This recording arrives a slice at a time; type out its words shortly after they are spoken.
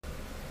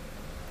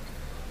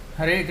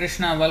Hare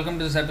Krishna, welcome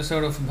to this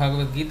episode of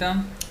Bhagavad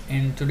Gita.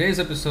 In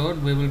today's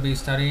episode, we will be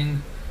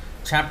studying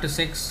chapter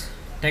 6,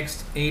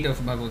 text 8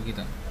 of Bhagavad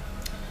Gita.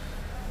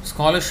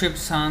 Scholarship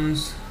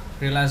sans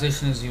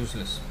realization is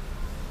useless.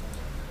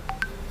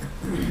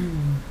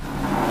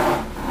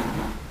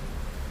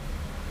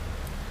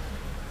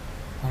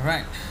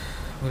 Alright,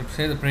 we'll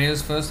say the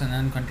prayers first and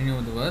then continue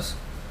with the verse.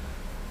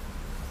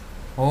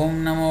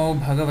 Om Namo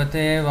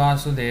Bhagavate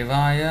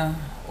Vasudevaya.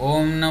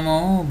 Om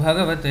Namo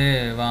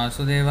Bhagavate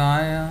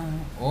Vasudevaya.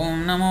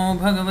 Om Namo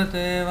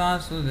Bhagavate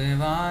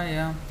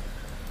Vasudevaya.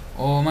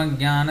 Om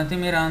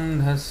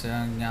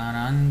Ajnanatimirandhasya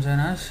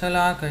Jnananjana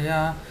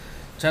Shalakaya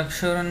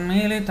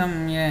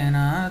Chakshurunmilitam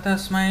Yena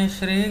Tasmai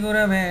Shri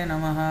Gurave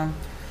Namaha.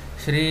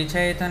 Shri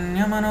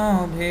Chaitanya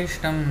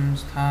Manobhishtam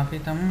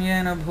Sthapitam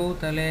Yena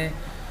Bhutale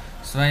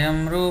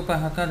Swayam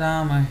Rupaha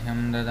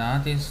Kadamahyam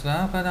Dadati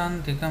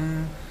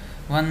Swapadantikam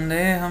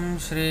Vandeham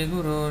Shri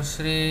Guru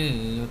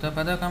Shri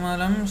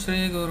Yutapadakamalam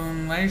Shri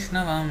Gurun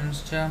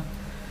Vaishnavamscha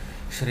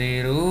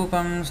Shri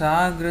Rupam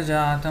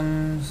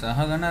Sagrajatam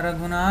Sahagana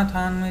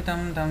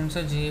Raghunathanvitam Tam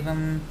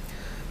Sajivam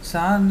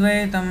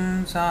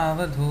Sadvaitam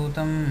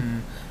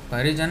Savadhutam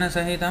Parijana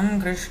Sahitam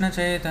Krishna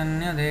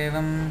Chaitanya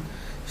Devam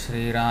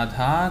Shri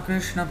Radha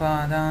Krishna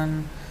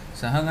Padan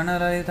Sahagana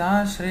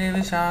Lalita Shri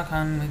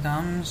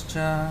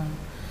Vishakhanvitamscha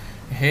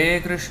He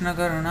Krishna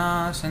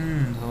Karuna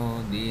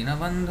Sindho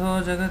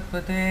Deenabandho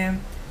Jagatpate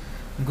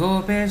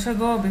Gopesha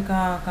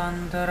Gopika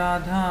Kanta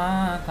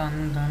Radha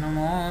Kanta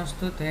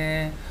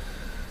Namostute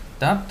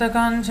Tapta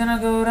Kanchana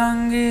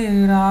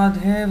Gaurangi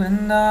Radhe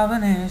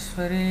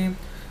Vrindavaneshwari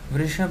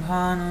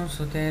Vrishabhanu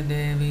Sute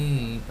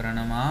Devi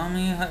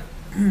Pranamami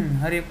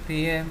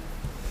Haripriye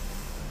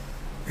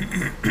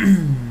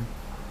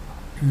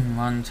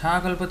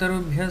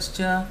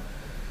Vanchakalpatarubhyascha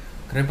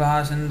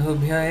Kripa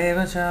Sindhubhya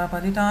eva cha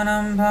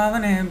Patitanam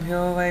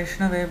Bhavanebhyo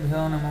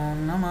Vaishnavebhyo Namo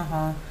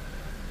Namaha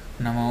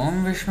Namo Om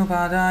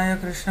Vishnupadaya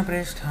Krishna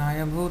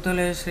Presthaya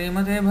Bhutale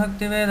Srimate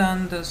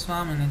Bhaktivedanta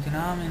Swaminiti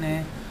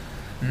Namine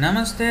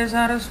Namaste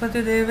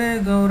Saraswati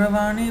Deve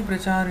Gauravani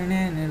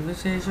Pracharine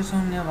Nirvishesha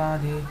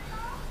Sunyavadi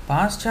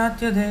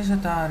Paschatya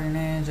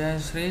Deshatarine Jai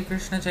Shri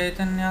Krishna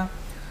Chaitanya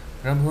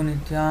Prabhu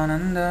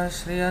Nityananda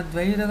Shri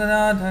Advaita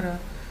Gadadhara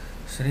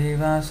Shri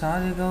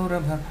Vasadi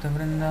Gaura Bhakta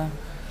Vrinda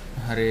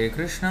Hare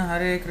Krishna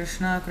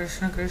Krishna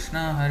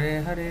Krishna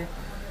Hare Hare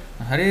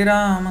Hare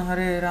Rama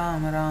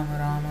Rama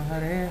Rama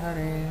Hare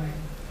Hare.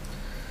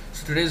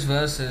 So today's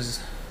verse is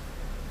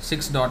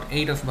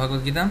 6.8 of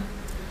Bhagavad Gita.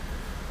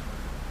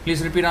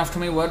 Please repeat after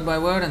me word by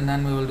word and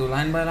then we will do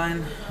line by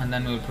line and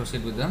then we will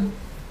proceed with the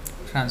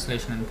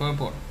translation and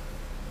purport.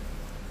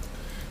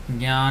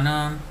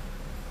 Jnana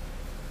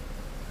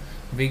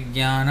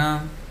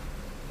Vijnana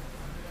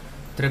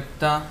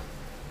Tripta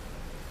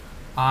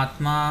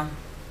Atma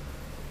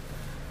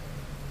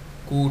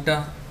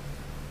Kuta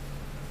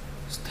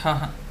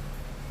Stha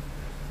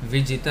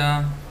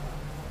Vijita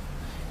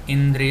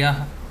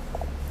Indriya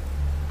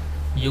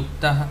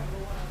Yukta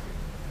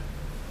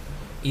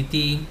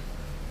Iti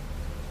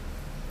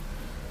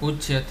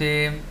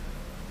Uchyate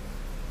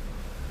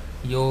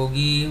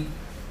Yogi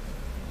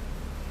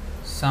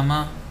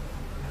Sama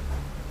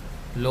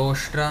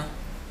Loshtra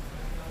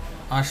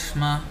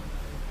Ashma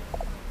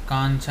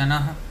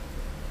Kanchana.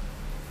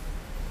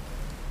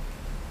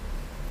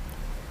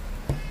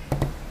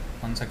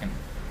 One second.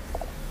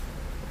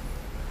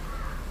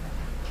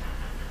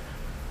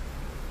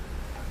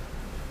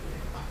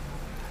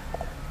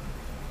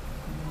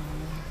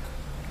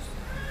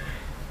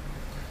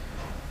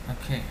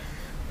 Okay.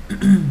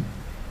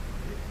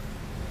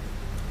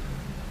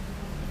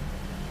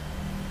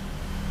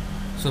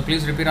 So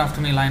please repeat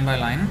after me line by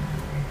line.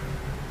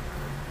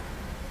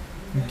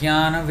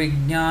 Jnana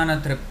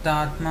Vijnana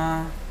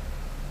Triptatma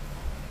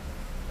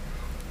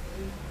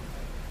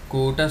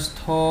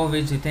Kutastho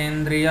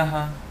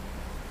Vijitendriyaha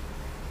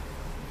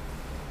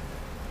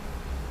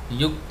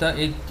Yukta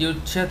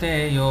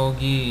Ityuchyate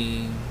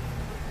Yogi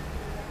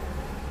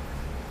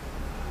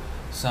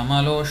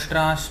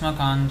Samaloshrashma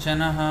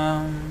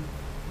Kanchanaha.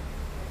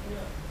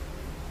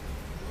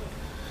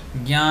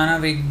 Jnana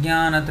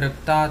Vijnana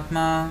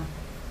Triptatma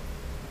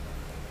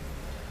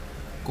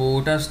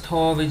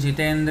Kutastho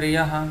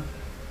Vijitendriyaha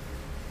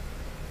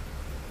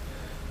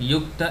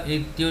Yukta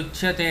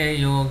Ityuchyate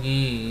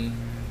Yogi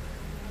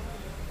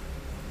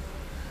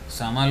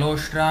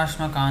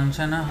Samaloshrashma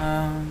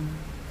Kanchanaha.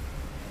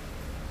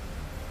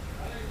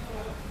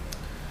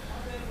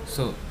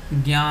 So,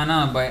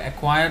 Jnana by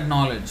acquired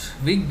knowledge,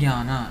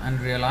 Vijnana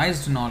and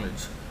realized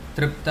knowledge,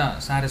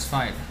 Tripta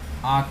satisfied,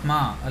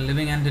 Atma a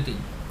living entity,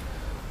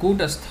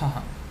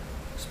 Kutastha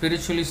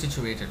spiritually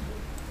situated,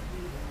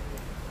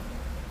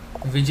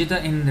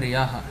 Vijita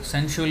Indriyaha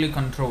sensually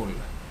controlled,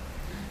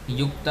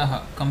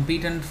 Yuktaha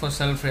competent for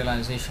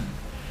self-realization,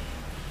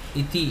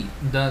 Iti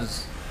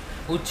thus,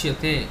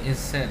 Uchyate is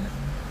said,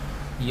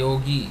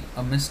 Yogi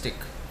a mystic,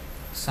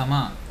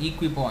 Sama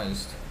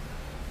equipoised,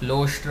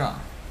 Loshtra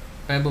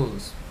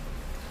pebbles,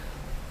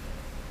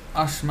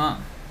 Ashma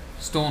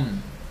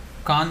stone,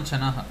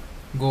 Kanchana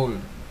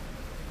gold.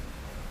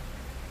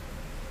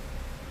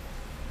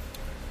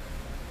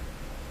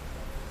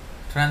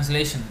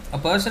 Translation: a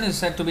person is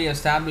said to be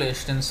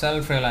established in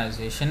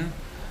self-realization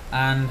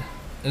and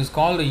is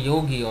called a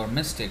yogi or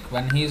mystic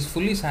when he is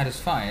fully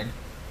satisfied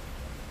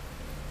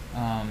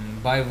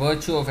by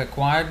virtue of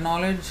acquired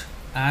knowledge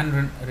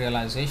and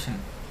realization.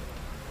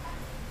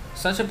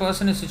 Such a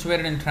person is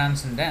situated in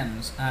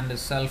transcendence and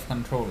is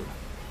self-controlled.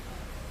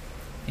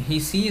 He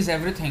sees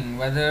everything,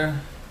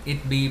 whether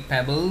it be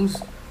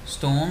pebbles,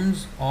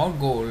 stones, or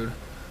gold,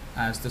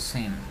 as the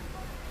same.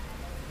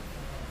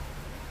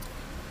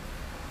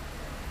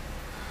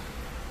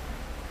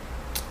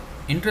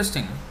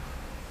 Interesting,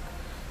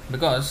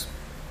 because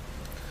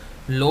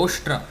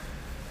Loshtra,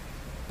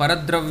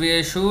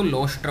 Paradravyeshu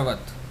Loshtravat.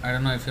 I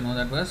don't know if you know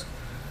that verse.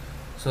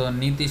 So,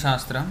 Niti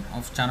Shastra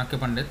of Chanakya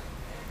Pandit.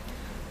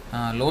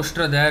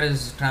 Loshtra there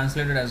is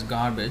translated as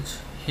garbage.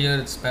 Here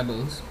it's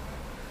pebbles.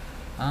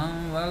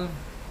 Well,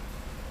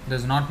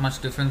 there's not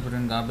much difference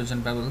between garbage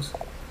and pebbles.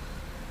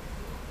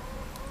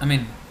 I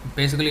mean,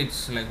 basically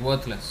it's like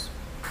worthless.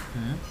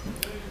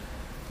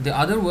 The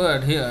other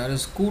word here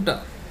is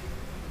Kuta.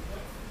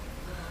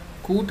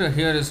 Kuta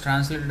here is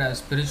translated as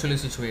spiritually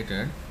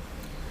situated.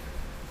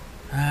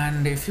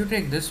 And if you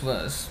take this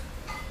verse,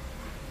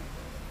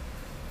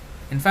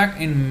 in fact,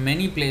 in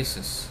many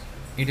places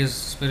it is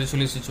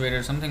spiritually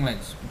situated, something like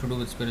to do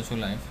with spiritual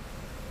life.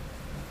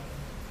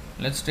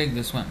 Let's take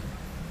this one.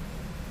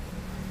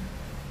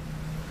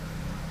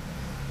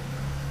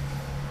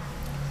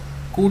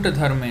 Kuta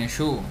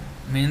dharmeshu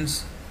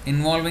means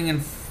involving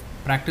in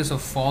practice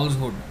of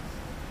falsehood.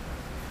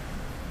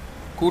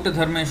 Kuta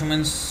dharmeshu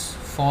means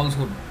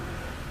falsehood.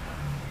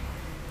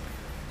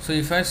 So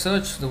if I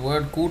search the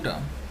word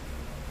Kuta,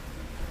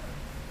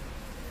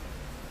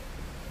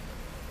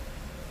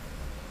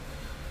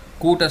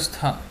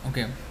 Kutastha,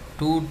 okay,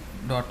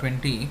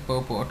 2.20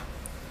 purport.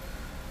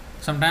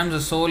 Sometimes the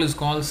soul is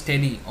called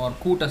steady or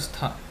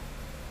Kutastha.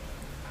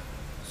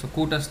 So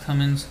Kutastha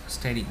means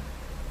steady.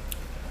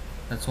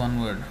 That's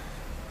one word.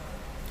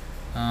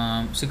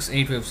 6,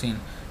 8 we have seen.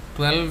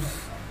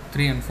 12,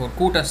 3 and 4.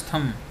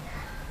 Kutastham,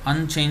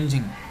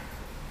 unchanging.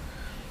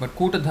 But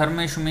Kuta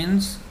dharmeshu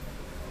means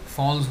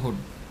falsehood.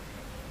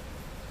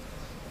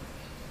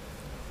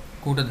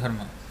 Kuta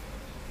dharma.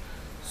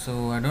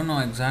 So I don't know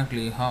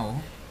exactly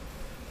how.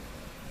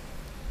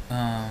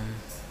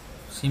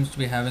 Seems to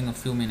be having a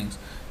few meanings.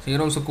 So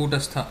here also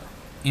Kutastha,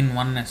 in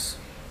oneness.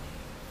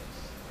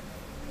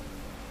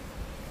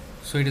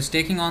 So it is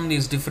taking on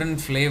these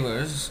different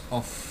flavors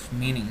of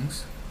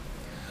meanings.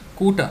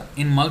 Kuta,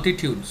 in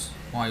multitudes.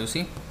 Wow, you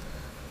see?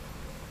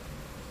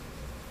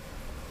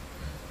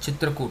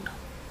 Chitrakuta.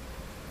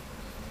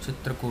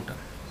 Chitrakuta.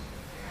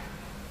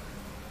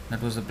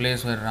 That was the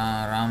place where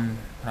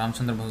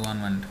Ramchandra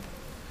Bhagavan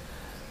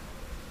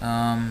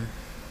went.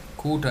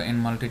 Kuta, in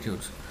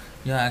multitudes.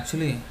 Yeah,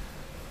 actually,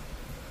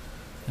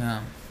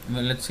 yeah.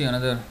 Well, let's see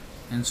another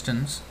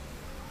instance.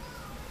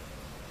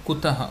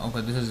 Kutaha.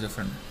 Okay, this is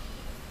different.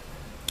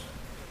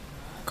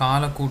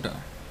 Kalakuta.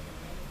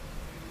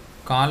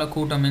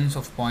 Kalakuta means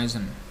of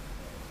poison.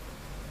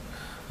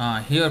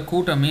 Here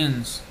Kuta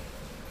means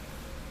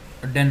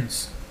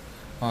dense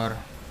or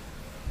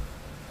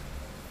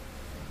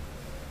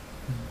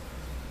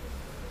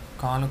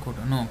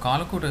Kalakuta. No,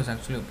 Kalakuta is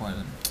actually a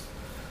poison.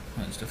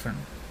 No, it's different.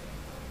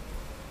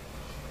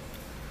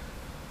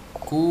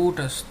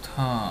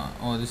 Kutastha.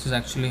 Oh, this is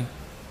actually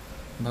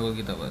Bhagavad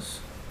Gita verse.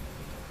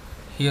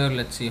 Here,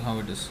 let's see how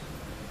it is.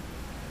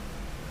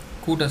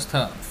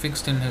 Kutastha,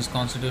 fixed in his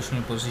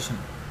constitutional position.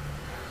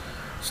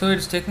 So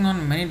it's taking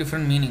on many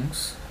different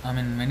meanings. I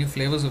mean, many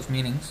flavors of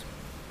meanings.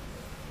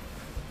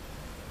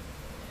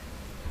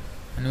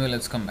 Anyway,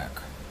 let's come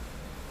back.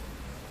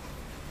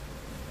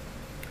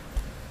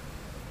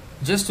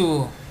 This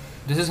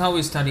is how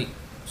we study.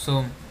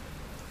 So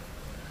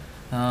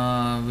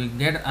we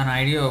get an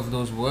idea of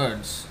those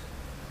words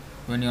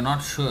when you're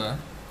not sure.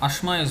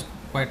 Ashma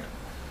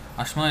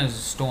is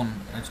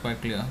stone, it's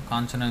quite clear.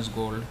 Kanchana is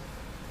gold.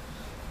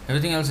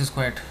 Everything else is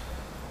quite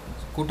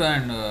Kuta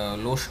and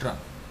Loshtra.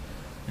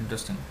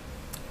 Interesting.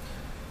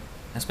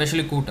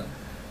 Especially Kuta.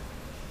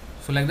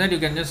 So like that you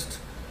can just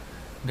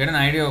get an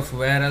idea of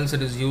where else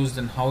it is used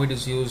and how it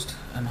is used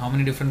and how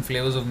many different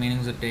flavors of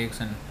meanings it takes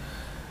and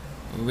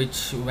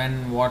which,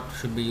 when, what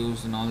should be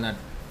used and all that.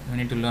 We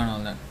need to learn all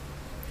that.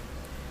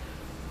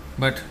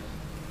 But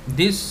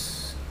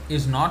this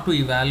is not to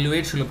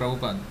evaluate Srila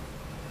Prabhupada.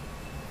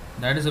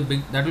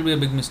 That will be a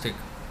big mistake.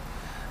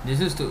 This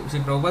is to see,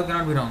 Prabhupada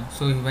cannot be wrong.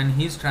 So when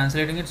he is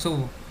translating it,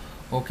 so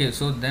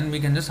then we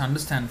can just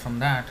understand from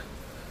that,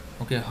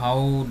 okay,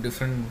 how in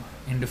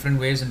different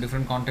ways, in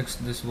different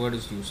contexts, this word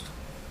is used.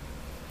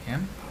 Okay?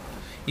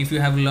 If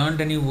you have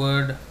learned any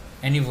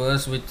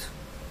verse with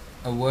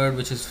a word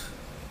which is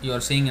you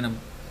are seeing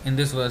in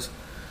this verse,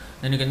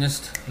 then you can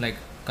just like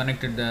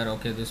connect it there.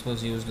 Okay, this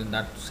was used in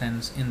that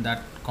sense, in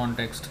that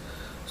context.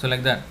 So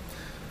like that.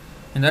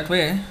 In that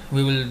way,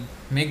 we will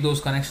make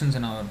those connections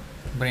in our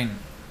brain.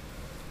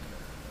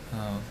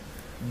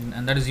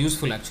 And that is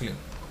useful actually.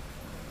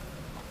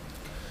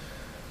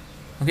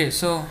 Okay,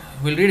 so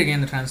we'll read again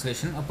the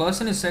translation. A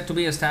person is said to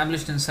be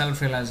established in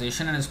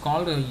self-realization and is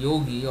called a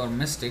yogi or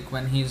mystic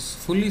when he is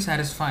fully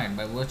satisfied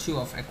by virtue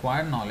of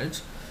acquired knowledge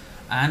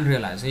and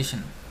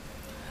realization.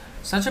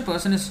 Such a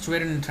person is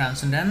situated in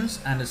transcendence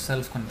and is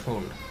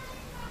self-controlled.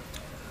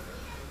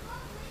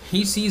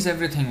 He sees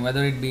everything,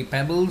 whether it be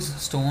pebbles,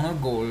 stone or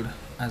gold,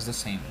 as the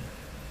same.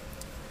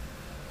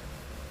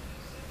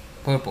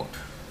 Purport.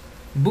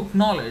 Book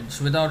knowledge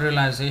without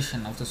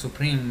realization of the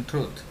supreme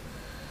truth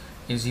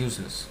is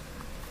useless.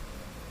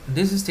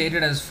 This is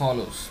stated as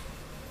follows.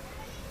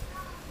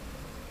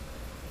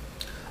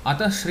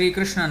 Atah Shri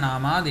Krishna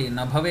Namadi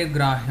न भवेद्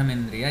ग्राह्यम्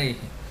इन्द्रियैः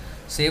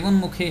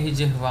सेवन्मुखे हि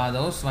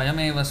जिह्वादौ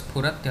स्वयमेव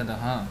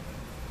स्फुरत्यदः.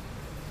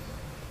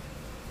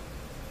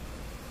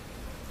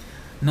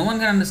 No one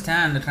can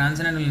understand the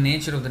transcendental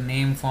nature of the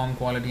name, form,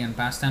 quality and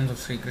pastimes of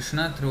Sri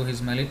Krishna through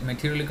his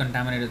materially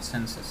contaminated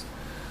senses.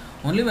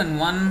 Only when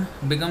one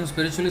becomes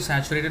spiritually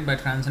saturated by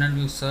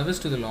transcendental service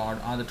to the Lord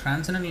are the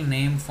transcendental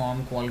name,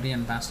 form, quality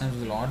and pastimes of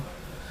the Lord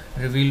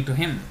revealed to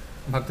him.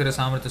 Bhakti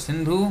Rasamrita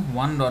Sindhu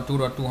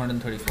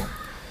 1.2.234.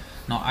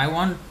 Now I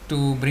want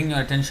to bring your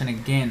attention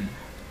again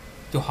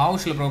to how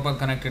Srila Prabhupada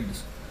connected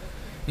this.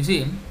 You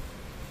see,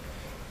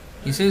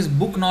 he says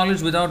book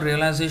knowledge without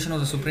realization of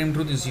the supreme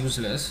truth is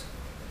useless.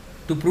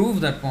 To prove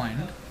that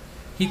point,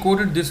 he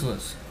quoted this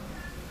verse.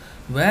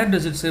 Where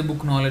does it say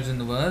book knowledge in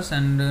the verse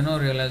and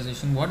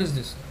realization? What is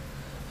this?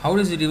 How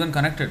is it even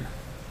connected?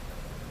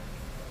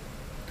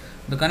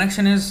 The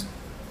connection is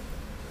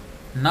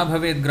na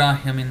bhaved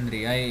grahyam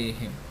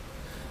indriyaihi.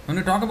 When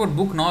we talk about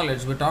book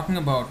knowledge, we're talking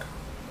about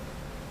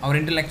our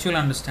intellectual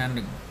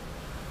understanding.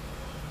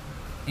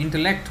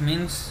 Intellect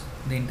means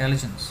the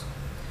intelligence.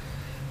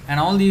 And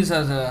all these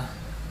are the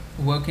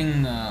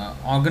working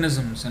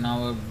organisms in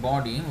our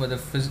body, whether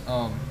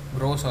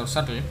gross or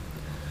subtle.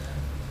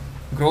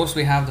 Gross,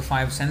 we have the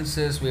five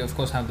senses, we of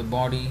course have the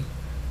body,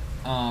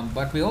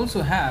 but we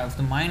also have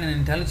the mind and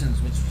intelligence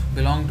which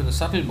belong to the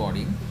subtle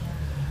body,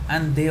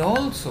 and they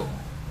also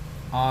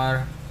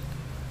are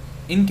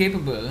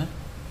incapable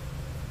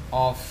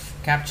of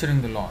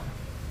capturing the Lord.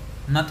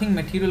 Nothing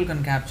material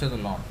can capture the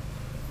Lord.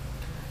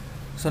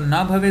 So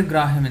na bhavet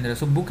grahyam indriya.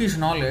 So bookish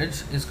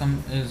knowledge is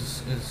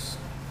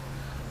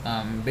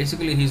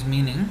basically his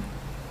meaning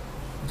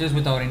just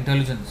with our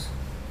intelligence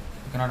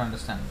we cannot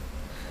understand.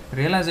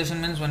 Realization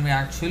means when we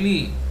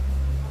actually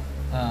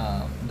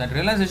that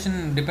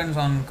realization depends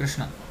on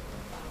Krishna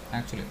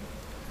actually.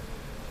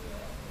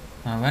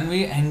 When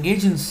we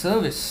engage in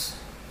service,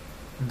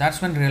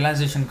 that's when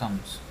realization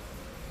comes.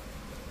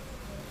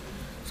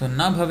 So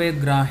na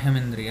bhaved grahyam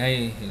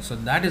indriyaihi. So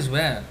that is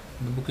where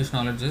the bookish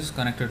knowledge is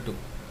connected to.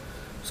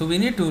 So we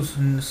need to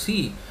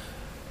see,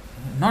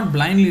 not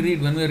blindly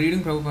read. When we are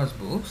reading Prabhupada's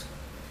books,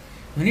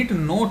 we need to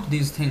note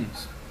these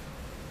things.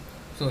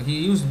 So he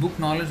used book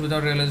knowledge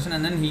without realization,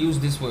 and then he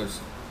used this verse,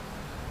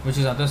 which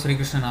is Atah Sri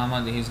Krishna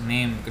Namadi, his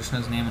name,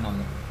 Krishna's name and all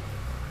that.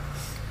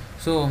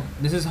 So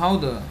this is how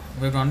we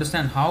have to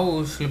understand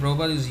how Srila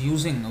Prabhupada is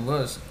using a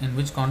verse in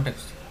which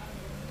context.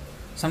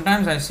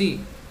 Sometimes I see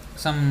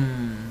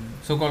some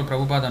so-called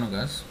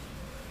Prabhupada-anugas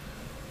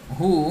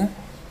who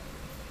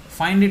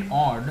find it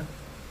odd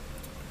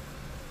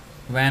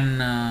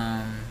when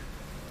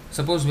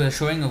suppose we are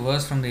showing a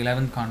verse from the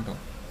 11th canto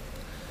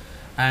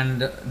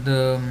and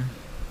the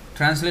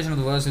translation of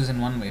the verse is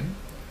in one way,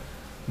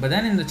 but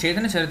then in the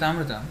Chaitanya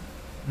Charitamrita,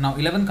 now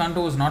 11th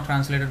canto was not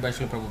translated by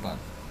Srila Prabhupada,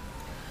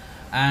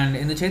 and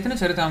in the Chaitanya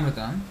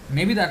Charitamrita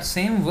maybe that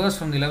same verse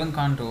from the 11th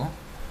canto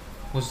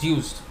was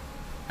used,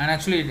 and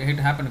actually it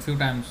happened a few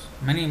times.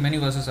 Many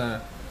verses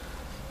are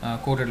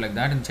quoted like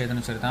that in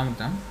Chaitanya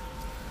Charitamrita.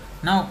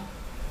 Now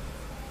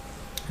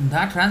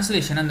that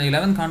translation and the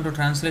 11th canto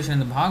translation in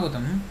the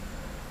Bhagavatam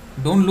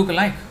don't look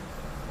alike.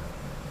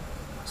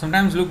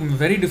 Sometimes look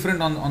very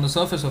different on the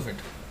surface of it.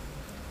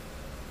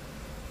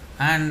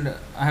 And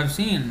I have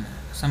seen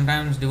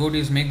sometimes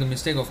devotees make the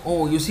mistake of,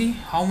 oh, you see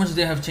how much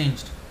they have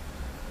changed.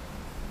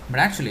 But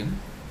actually,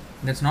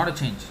 that's not a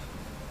change.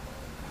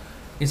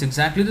 It's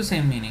exactly the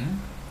same meaning.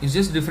 It's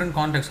just different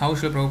context, how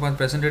Srila Prabhupada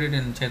presented it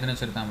in Chaitanya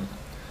Charitamrita.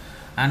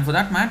 And for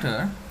that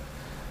matter,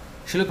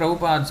 Srila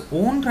Prabhupada's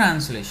own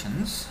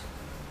translations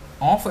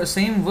of a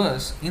same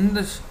verse in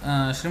the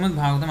Srimad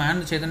Bhagavatam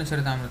and the Chaitanya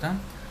Charitamrita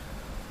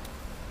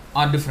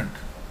are different.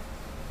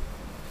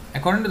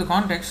 According to the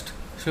context,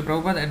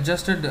 Srila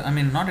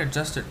Prabhupada not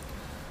adjusted.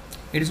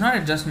 It is not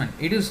adjustment.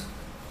 It is,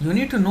 you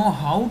need to know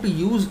how to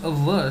use a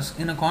verse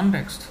in a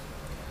context.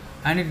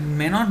 And it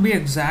may not be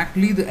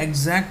exactly the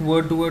exact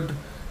word to word,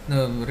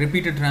 the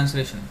repeated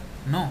translation.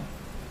 No.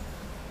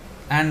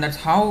 And that's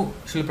how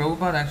Srila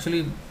Prabhupada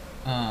actually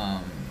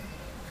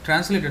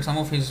translated some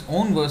of his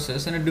own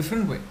verses in a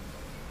different way.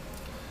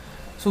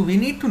 So we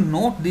need to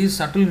note these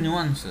subtle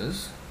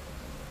nuances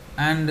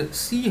and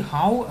see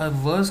how a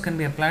verse can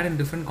be applied in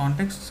different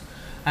contexts,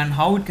 and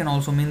how it can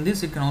also mean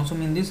this, it can also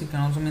mean this, it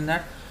can also mean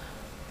that.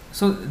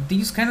 So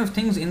these kind of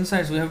things,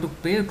 insights, we have to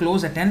pay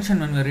close attention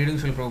when we are reading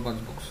Srila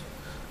Prabhupada's books.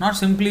 Not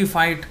simply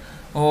fight,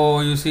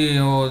 oh, you see,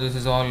 oh, this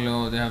is all,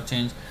 oh, they have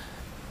changed.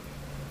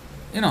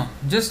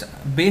 just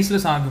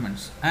baseless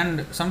arguments.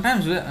 And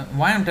sometimes,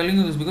 why I'm telling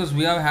you this, because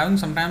we are having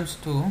sometimes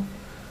to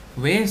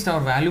waste our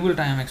valuable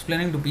time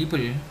explaining to people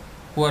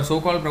who are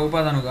so-called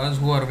Prabhupada Anugas,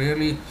 who are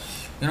really,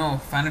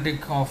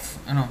 fanatic of,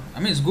 I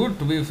mean, it's good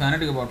to be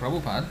fanatic about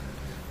Prabhupada,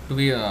 to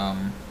be,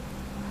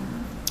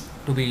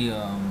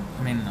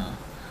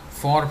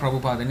 for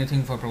Prabhupada,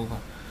 anything for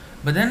Prabhupada.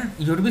 But then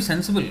you have to be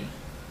sensible.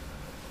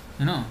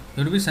 You have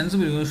to be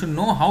sensible. You should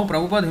know how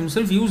Prabhupada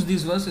himself used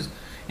these verses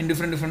in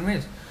different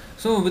ways.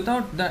 So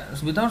without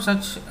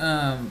such,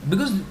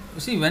 because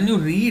see, when you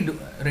read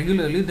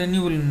regularly, then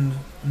you will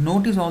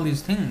notice all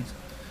these things.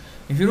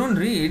 If you don't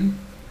read,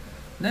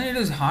 then it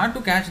is hard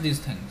to catch these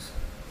things.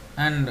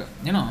 And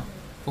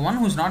for one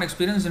who is not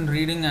experienced in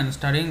reading and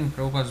studying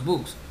Prabhupada's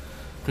books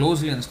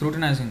closely and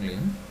scrutinizingly,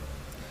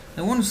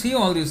 they won't see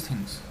all these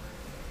things.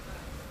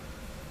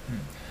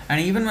 And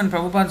even when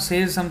Prabhupada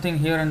says something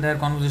here and there,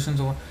 conversations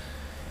over,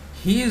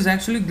 he is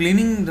actually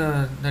gleaning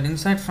that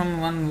insight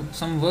from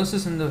some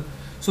verses in the.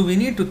 So we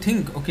need to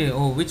think, okay,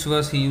 which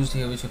verse he used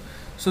here, which.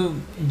 So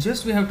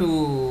just we have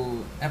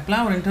to apply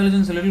our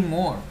intelligence a little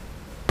more.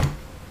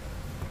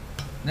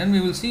 Then we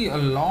will see a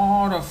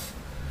lot of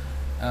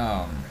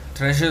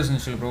treasures in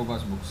Srila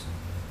Prabhupada's books.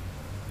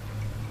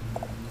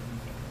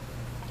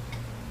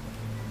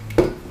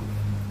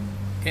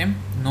 Okay,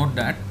 note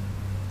that.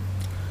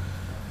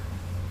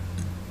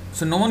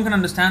 So no one can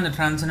understand the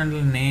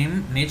transcendental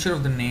nature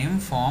of the name,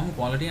 form,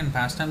 quality and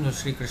pastimes of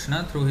Sri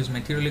Krishna through his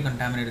materially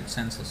contaminated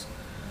senses.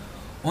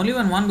 Only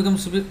when one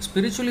becomes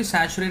spiritually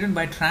saturated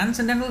by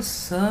transcendental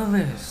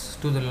service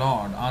to the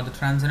Lord are the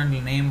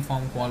transcendental name,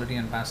 form, quality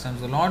and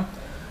pastimes of the Lord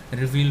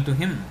revealed to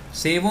him.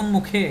 Sevon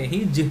mukhe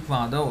hi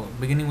jihvado,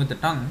 beginning with the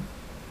tongue.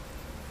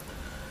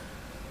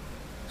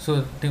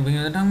 So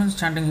beginning with the tongue means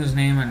chanting his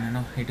name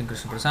and eating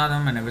Krishna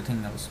Prasadam and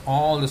everything else,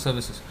 all the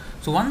services.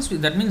 So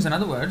that means, in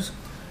other words,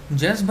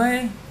 just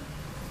by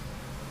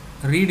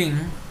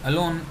reading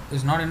alone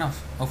is not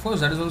enough. Of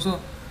course, that is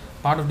also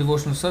part of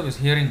devotional service,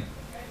 hearing.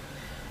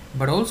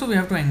 But also we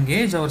have to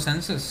engage our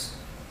senses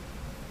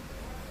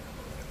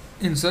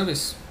in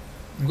service.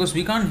 Because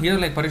we can't hear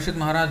like Parikshit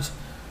Maharaj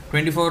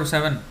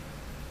 24/7.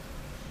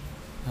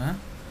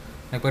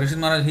 Like Parikshit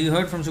Maharaj, he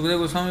heard from Sukadeva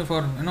Goswami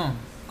for,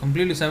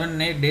 completely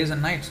 7-8 days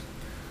and nights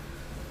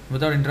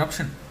without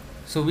interruption.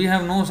 So we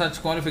have no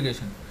such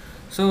qualification.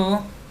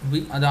 So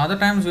the other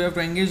times we have to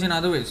engage in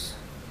other ways.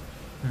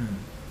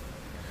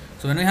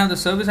 So when we have the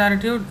service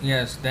attitude,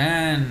 yes,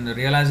 then the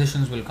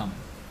realizations will come.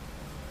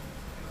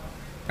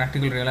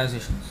 Practical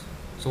realizations.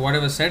 So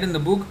whatever said in the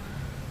book,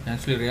 you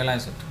actually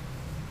realize it.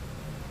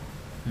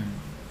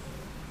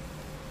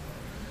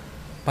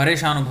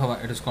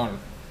 Pareshanubhava, it is called.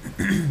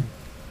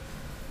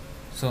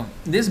 So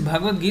this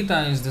Bhagavad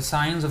Gita is the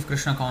science of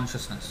Krishna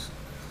consciousness.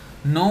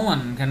 No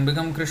one can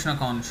become Krishna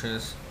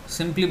conscious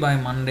simply by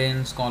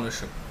mundane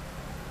scholarship.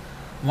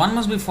 One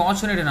must be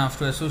fortunate enough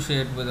to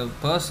associate with a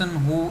person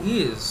who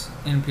is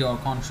in pure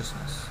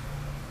consciousness.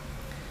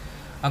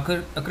 A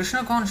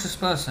Krishna conscious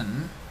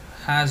person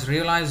has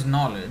realized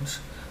knowledge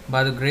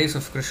by the grace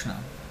of Krishna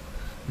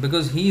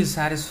because he is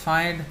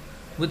satisfied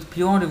with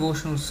pure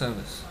devotional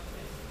service.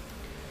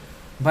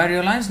 By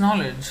realized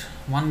knowledge,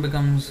 one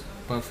becomes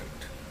perfect.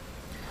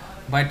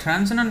 By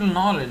transcendental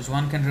knowledge,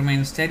 one can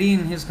remain steady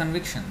in his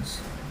convictions.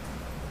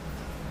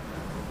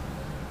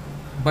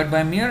 But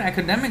by mere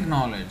academic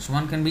knowledge,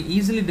 one can be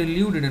easily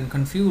deluded and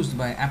confused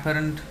by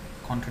apparent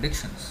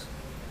contradictions.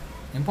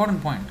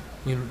 Important point.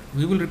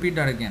 We will repeat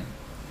that again.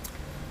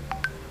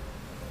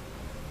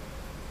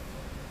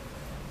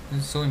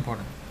 This is so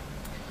important.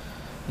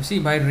 You see,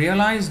 by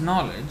realized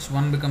knowledge,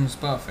 one becomes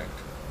perfect.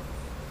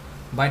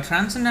 By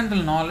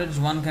transcendental knowledge,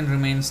 one can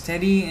remain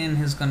steady in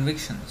his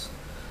convictions.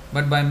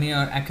 But by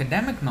mere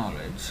academic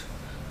knowledge,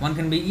 one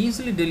can be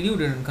easily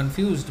deluded and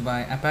confused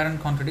by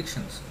apparent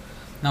contradictions.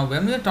 Now,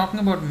 when we are talking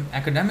about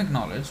academic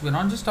knowledge, we're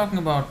not just talking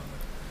about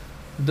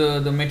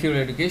the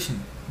material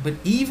education, but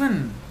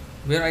even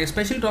we are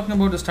especially talking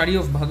about the study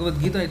of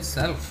Bhagavad Gita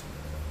itself.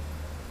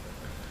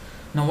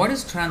 Now, what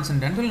is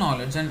transcendental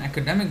knowledge and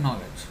academic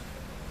knowledge?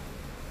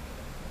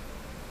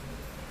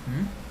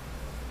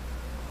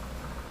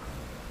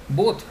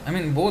 Both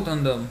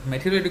on the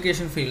material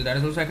education field, that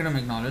is also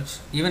academic knowledge.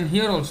 Even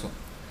here also,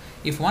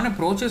 if one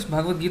approaches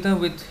Bhagavad Gita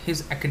with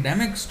his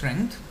academic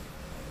strength,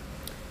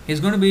 he is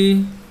going to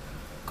be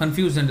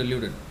confused and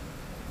deluded.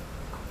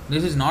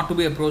 This is not to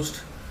be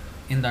approached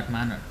in that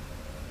manner.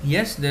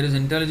 Yes, there is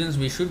intelligence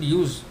we should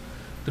use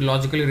to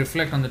logically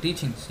reflect on the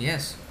teachings,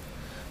 yes,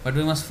 but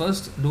we must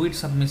first do it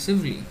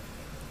submissively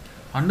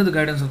under the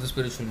guidance of the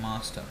spiritual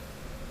master,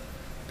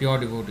 pure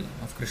devotee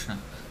of Krishna.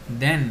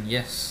 Then,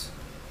 yes,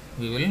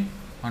 we will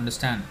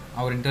understand.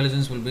 Our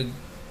intelligence will be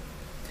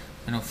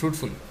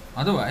fruitful.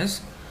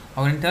 Otherwise,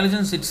 our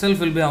intelligence itself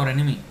will be our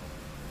enemy,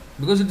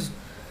 because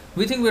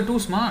we think we are too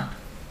smart.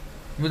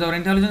 With our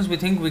intelligence, we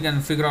think we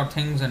can figure out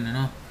things, and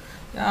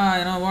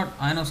what,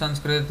 I know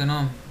Sanskrit,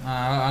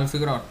 I'll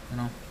figure out,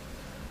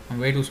 I'm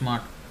way too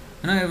smart.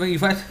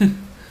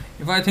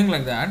 If I think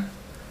like that,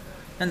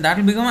 then that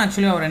will become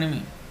actually our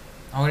enemy.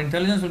 Our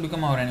intelligence will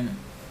become our enemy.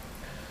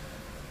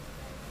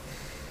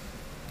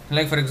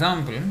 Like for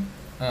example,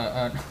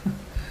 a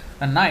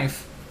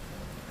knife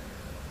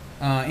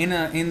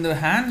in the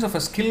hands of a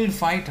skilled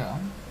fighter,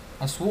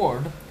 a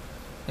sword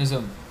is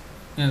a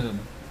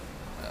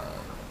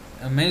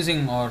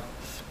amazing or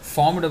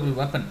formidable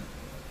weapon.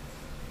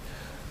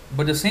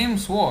 But the same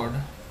sword,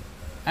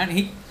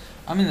 and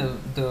I mean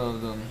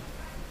the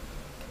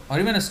or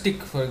even a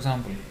stick, for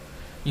example.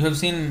 You have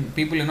seen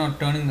people,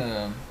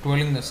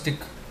 twirling the stick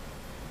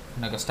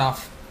like a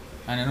staff,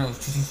 and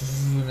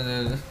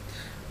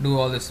do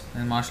all this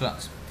in martial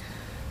arts.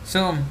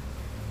 So,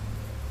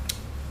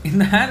 in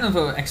the hand of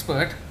an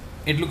expert,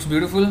 it looks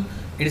beautiful,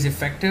 it is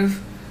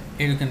effective,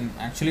 you can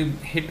actually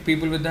hit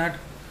people with that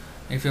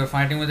if you are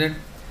fighting with it.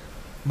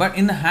 But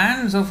in the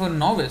hands of a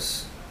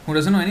novice who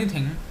doesn't know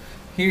anything,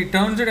 he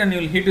turns it and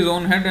he'll hit his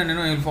own head, and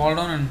he'll fall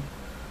down,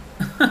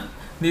 and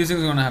these things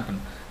are going to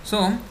happen.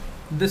 So,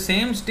 the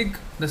same stick,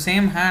 the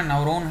same hand,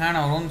 our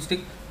own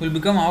stick, will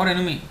become our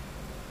enemy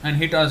and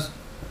hit us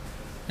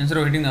instead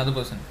of hitting the other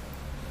person.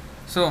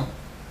 So,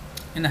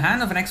 in the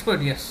hand of an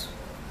expert, yes.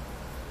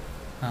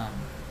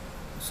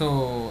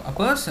 So, a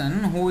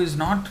person who is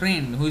not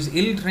trained, who is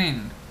ill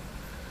trained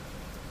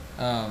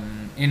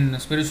in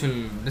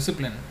spiritual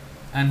discipline,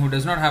 and who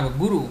does not have a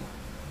guru,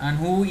 and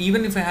who,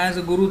 even if he has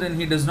a guru, then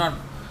he does not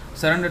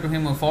surrender to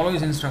him or follow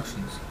his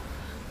instructions,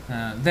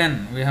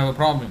 then we have a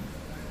problem.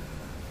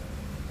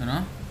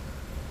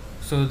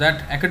 So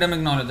that academic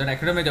knowledge, that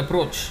academic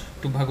approach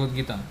to Bhagavad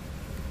Gita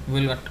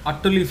will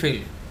utterly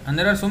fail. And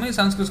there are so many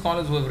Sanskrit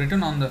scholars who have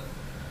written on the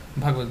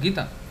Bhagavad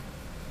Gita,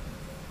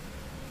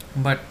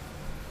 but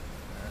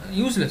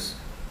useless.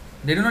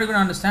 They do not even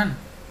understand,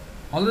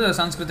 although they are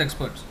Sanskrit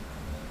experts.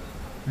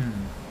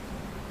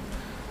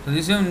 So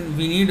this one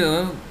we need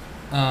the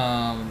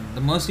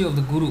mercy of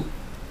the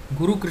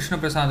Guru Krishna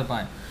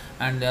Prasadapai.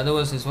 And the other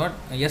verse is what?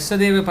 Yasya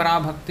deve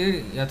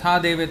parabhakti yatha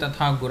deve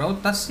tatha gurau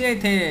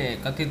tasyate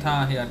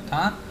kathitha hi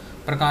artha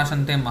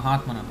prakashante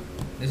mahatmana.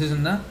 This is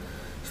in the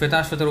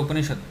Shvetashvatara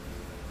Upanishad.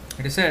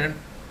 It is said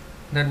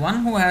that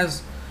one who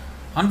has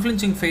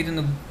unflinching faith in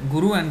the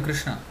Guru and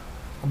Krishna,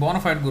 a bona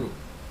fide Guru,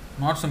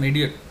 not some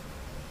idiot,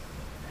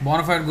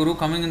 bona fide Guru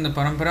coming in the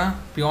parampara,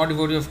 pure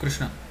devotee of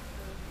Krishna,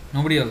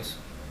 nobody else,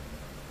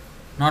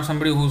 not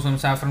somebody who's from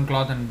saffron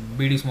cloth and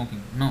beedi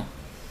smoking, no.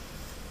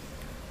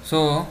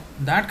 So,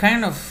 that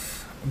kind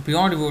of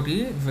pure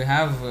devotee, if we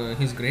have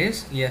his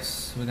grace,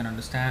 yes, we can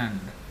understand.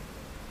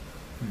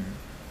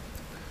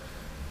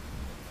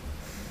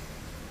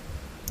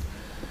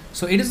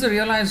 So, it is the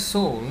realized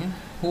soul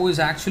who is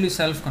actually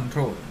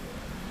self-controlled,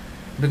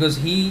 because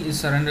he is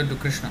surrendered to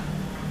Krishna.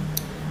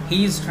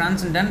 He is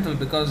transcendental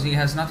because he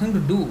has nothing to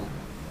do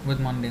with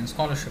mundane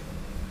scholarship.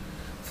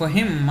 For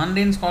him,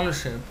 mundane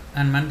scholarship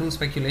and mental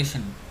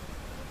speculation,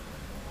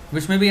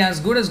 which may be as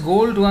good as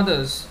gold to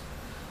others,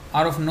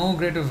 are of no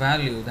greater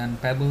value than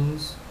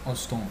pebbles or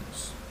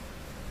stones.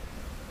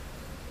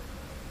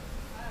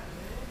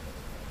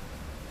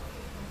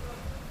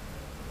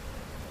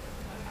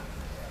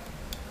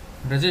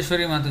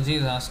 Rajeshwari Mataji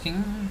is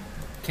asking,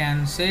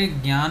 can say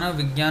Jnana,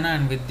 Vijnana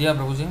and Vidya,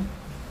 Prabhuji?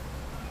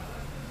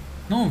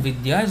 No,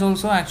 Vidya is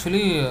also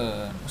actually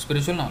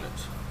spiritual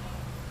knowledge.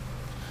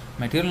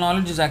 Material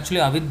knowledge is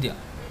actually avidya.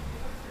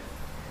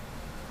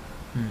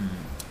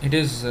 It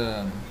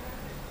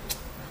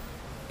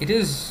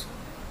is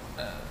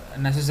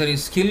necessary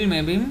skill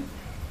maybe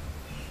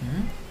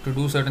to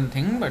do certain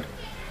thing, but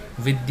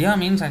Vidya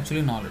means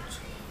actually knowledge.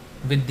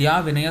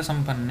 Vidya Vinaya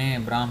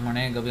Sampanne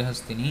Brahmane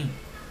Gavyahastini,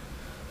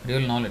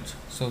 real knowledge.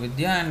 So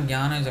Vidya and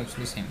Jnana is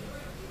actually same.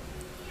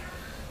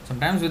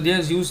 Sometimes Vidya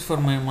is used for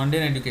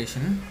mundane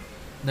education.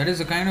 That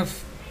is a kind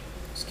of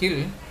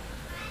skill.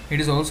 It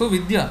is also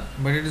Vidya,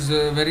 but it is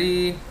a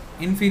very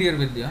inferior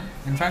Vidya.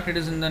 In fact, it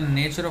is in the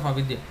nature of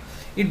avidya.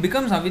 It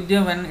becomes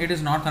avidya when it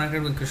is not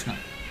connected with Krishna.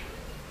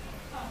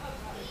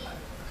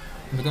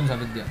 It becomes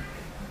avidya.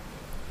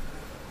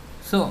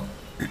 So,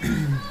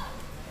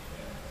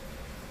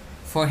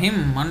 for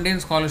him, mundane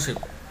scholarship,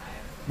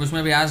 which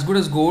may be as good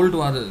as gold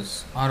to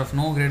others, are of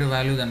no greater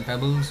value than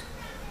pebbles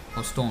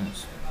or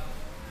stones.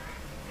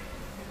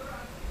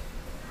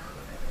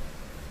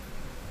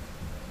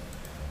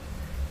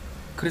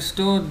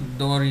 Christo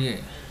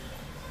Dorje,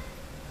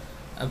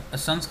 a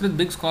Sanskrit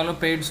big scholar,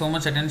 paid so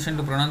much attention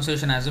to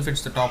pronunciation as if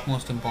it's the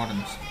topmost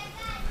importance.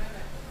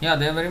 Yeah,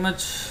 they are very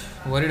much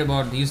worried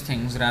about these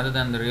things rather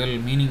than the real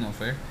meaning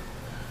of it.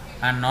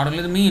 And not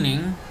only the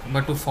meaning,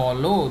 but to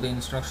follow the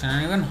instruction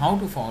and even how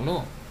to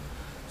follow.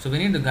 So we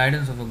need the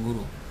guidance of a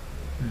guru.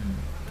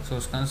 So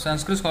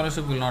Sanskrit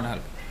scholarship will not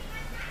help.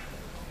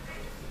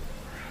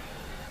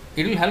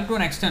 It will help to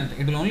an extent.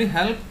 It will only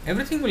help,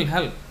 everything will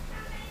help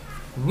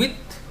with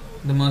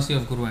the mercy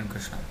of Guru and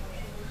Krishna.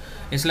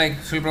 It's like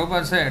Srila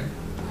Prabhupada said,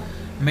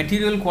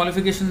 material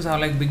qualifications are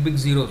like big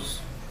zeros.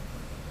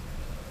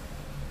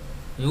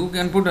 You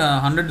can put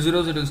 100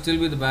 zeros, it will still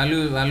be the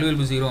value will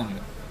be zero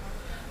only.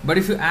 But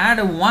if you add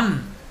a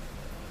 1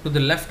 to the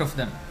left of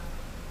them,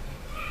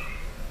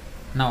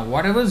 now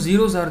whatever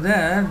zeros are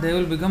there, they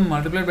will become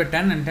multiplied by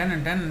 10 and 10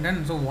 and 10 and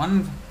 10. So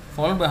 1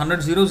 followed by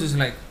 100 zeros is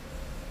like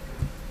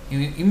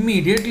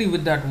Immediately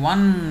with that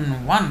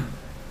one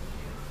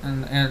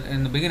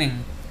in the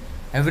beginning,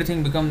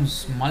 everything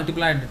becomes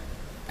multiplied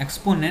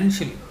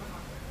exponentially,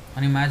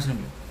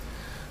 unimaginably.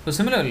 So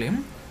similarly,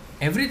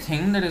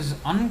 everything that is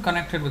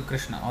unconnected with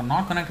Krishna or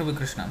not connected with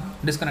Krishna,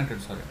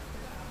 disconnected, sorry,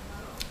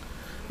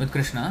 with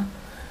Krishna,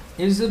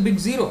 is a big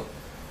zero.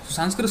 So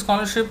Sanskrit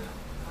scholarship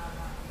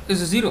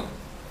is a zero.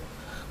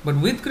 But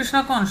with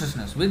Krishna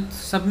consciousness, with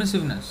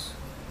submissiveness,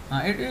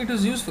 it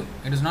is useful.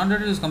 It is not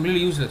that it is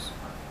completely useless.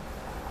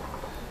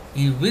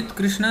 With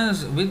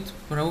Krishna's, with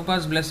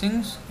Prabhupada's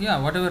blessings, yeah,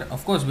 whatever.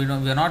 Of course, we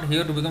are not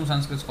here to become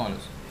Sanskrit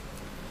scholars.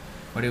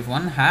 But if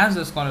one has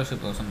a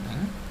scholarship or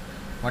something,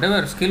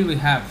 whatever skill we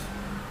have,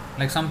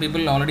 like some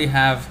people already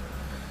have,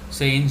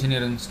 say,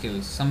 engineering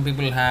skills. Some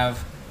people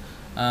have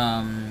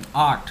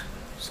art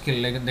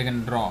skill, like they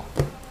can draw.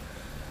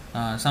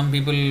 Some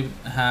people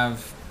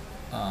have,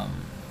 um,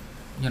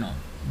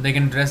 they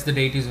can dress the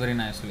deities very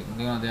nicely.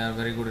 They are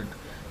very good at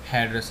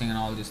hairdressing and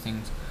all these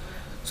things.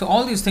 So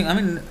all these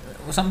things,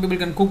 some people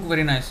can cook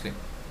very nicely.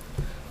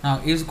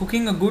 Now, is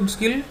cooking a good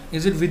skill?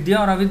 Is it vidya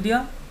or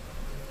avidya?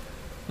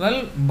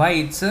 Well, by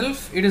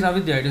itself, it is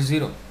avidya, it is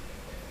zero.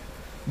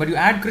 But you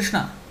add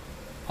Krishna,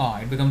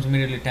 it becomes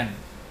immediately 10.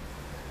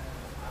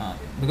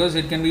 Because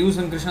it can be used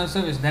in Krishna's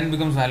service, then it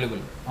becomes valuable.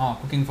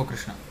 Cooking for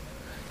Krishna.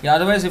 Yeah,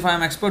 otherwise, if I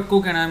am expert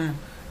cook and I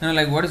am,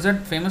 like, what is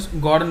that famous?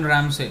 Gordon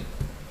Ramsay.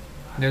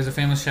 There is a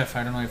famous chef,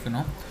 I don't know if you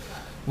know.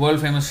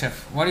 World famous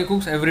chef. What he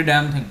cooks? Every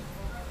damn thing.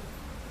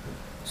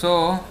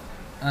 So,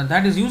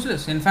 that is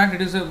useless. In fact,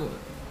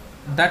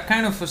 that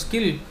kind of a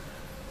skill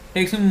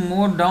takes him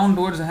more down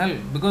towards hell,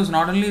 because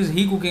not only is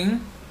he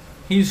cooking,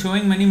 he is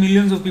showing many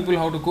millions of people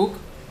how to cook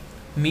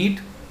meat.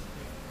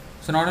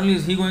 So not only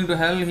is he going to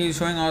hell, he is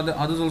showing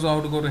others also how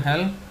to go to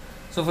hell.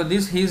 So for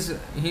this,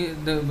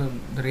 the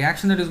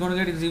reaction that he is going to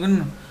get is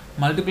even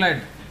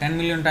multiplied 10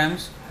 million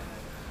times.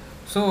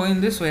 So in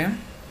this way,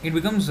 it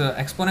becomes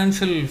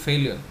exponential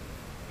failure.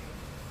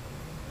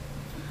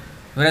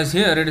 Whereas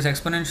here it is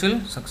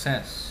exponential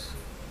success.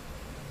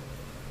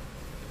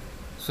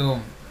 So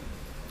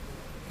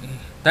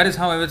that is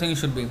how everything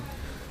should be.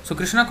 So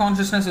Krishna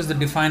consciousness is the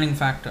defining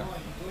factor,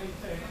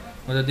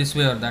 whether this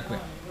way or that way.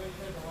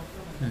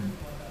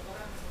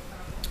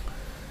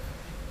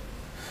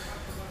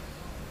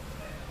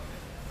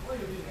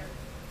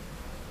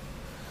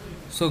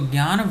 So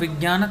Jnana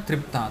Vijnana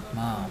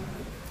Triptatma.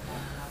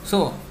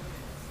 So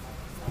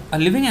a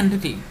living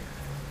entity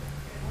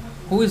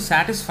who is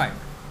satisfied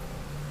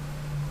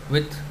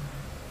with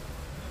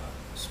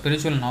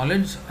spiritual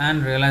knowledge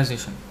and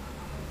realization.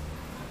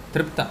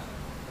 Tripta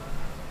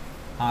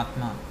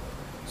Atma.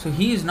 So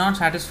he is not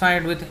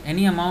satisfied with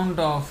any amount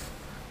of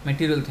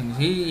material things.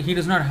 He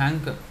does not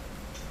hanker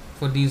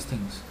for these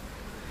things.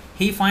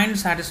 He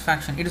finds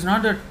satisfaction. It is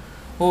not that,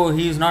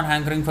 he is not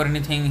hankering for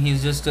anything, he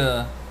is just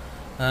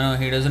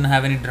he doesn't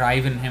have any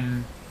drive in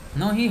him.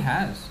 No, he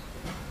has.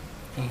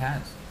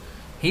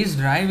 His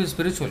drive is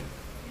spiritual.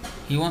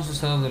 He wants to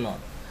serve the Lord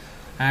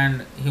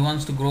and he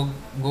wants to go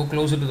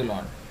closer to the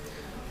Lord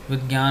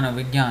with jnana,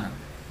 vijnana.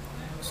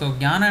 So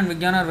jnana and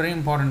vijnana are very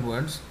important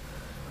words.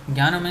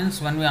 Jnana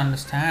means when we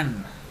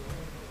understand,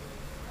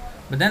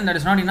 but then that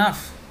is not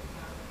enough.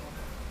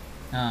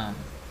 I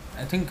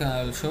think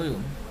I will show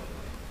you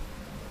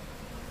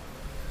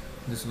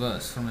this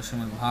verse from the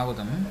Srimad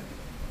Bhagavatam,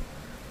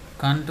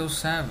 Canto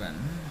 7,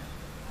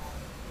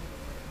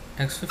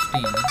 text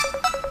 15.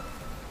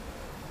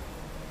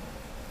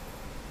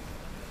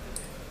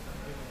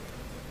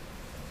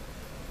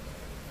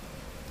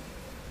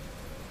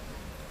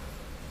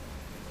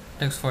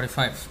 Text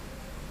 45.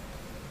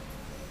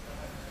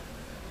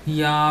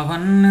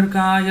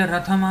 यावन्निर्गाय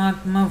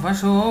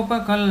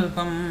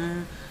रथमात्मवशोपकल्पं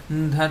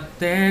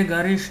धत्ते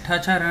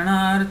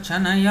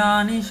गरिष्ठचरणार्चनया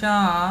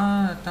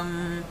निशातं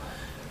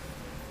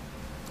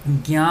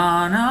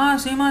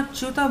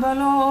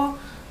ज्ञानासिमच्युतबलो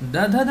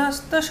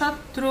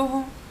दधदस्तशत्रुः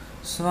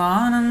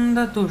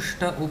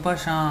स्वानन्दतुष्ट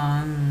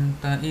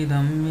उपशान्त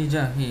इदं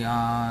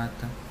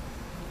विजह्यात्.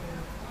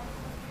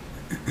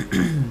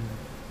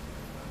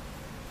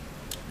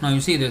 Now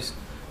you see this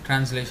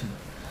translation.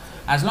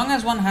 As long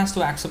as one has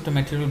to accept a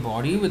material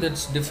body with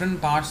its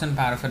different parts and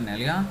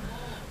paraphernalia,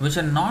 which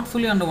are not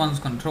fully under one's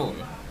control,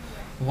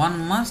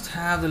 one must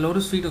have the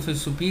lotus feet of his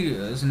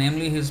superiors,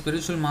 namely his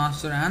spiritual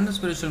master and the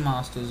spiritual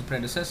master's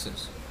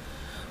predecessors.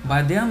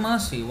 By their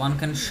mercy, one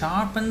can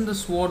sharpen the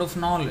sword of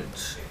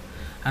knowledge,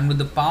 and with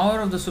the power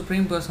of the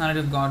Supreme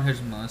Personality of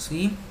Godhead's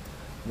mercy,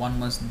 one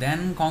must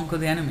then conquer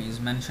the enemies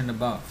mentioned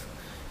above.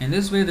 In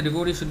this way, the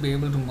devotee should be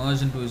able to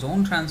merge into his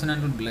own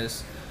transcendental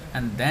bliss,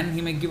 and then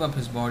he may give up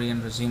his body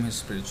and resume his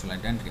spiritual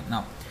identity.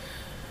 Now,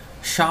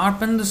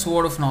 sharpen the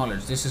sword of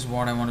knowledge. This is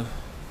what I want to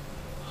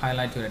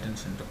highlight your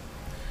attention to.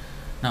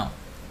 Now,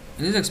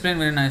 it is explained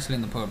very nicely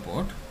in the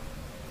purport.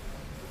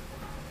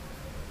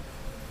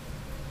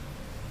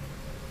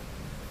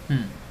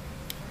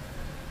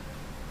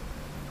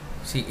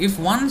 See, if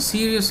one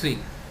seriously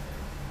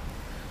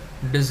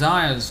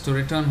desires to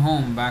return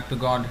home back to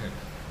Godhead,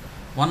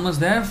 one must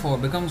therefore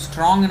become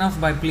strong enough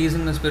by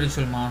pleasing the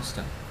spiritual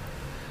master.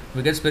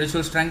 We get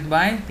spiritual strength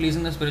by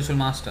pleasing the spiritual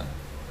master.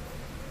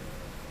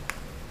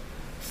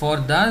 For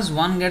thus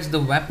one gets the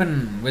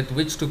weapon with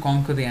which to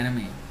conquer the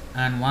enemy,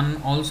 and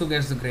one also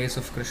gets the grace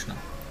of Krishna.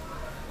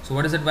 So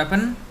what is that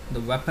weapon? The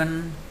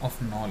weapon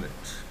of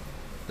knowledge,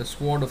 the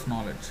sword of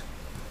knowledge.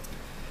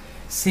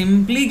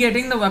 Simply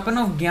getting the weapon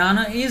of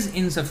jnana is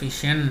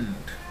insufficient.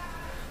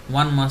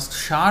 One must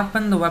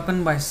sharpen the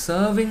weapon by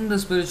serving the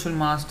spiritual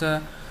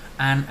master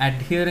and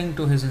adhering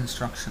to his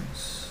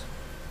instructions.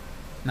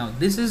 Now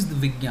this is the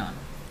vijnana.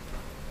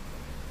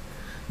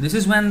 This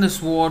is when the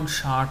sword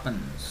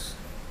sharpens.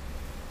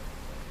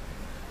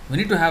 We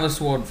need to have a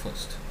sword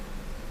first.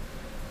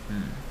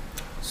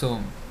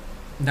 So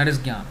that is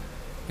jnana.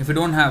 If we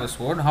don't have a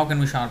sword, how can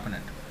we sharpen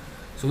it?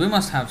 So we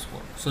must have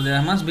sword. So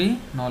there must be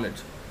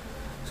knowledge.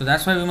 So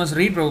that's why we must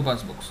read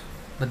Prabhupada's books.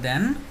 But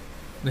then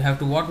we have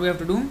to, what we have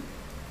to do?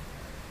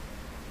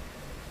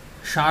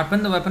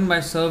 Sharpen the weapon by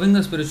serving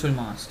the spiritual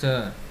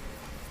master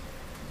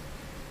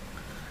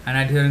and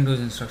adhering to his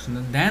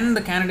instructions. Then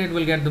the candidate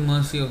will get the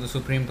mercy of the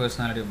Supreme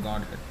Personality of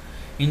Godhead.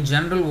 In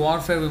general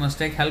warfare, one must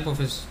take help of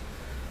his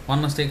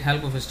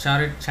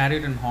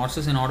chariot and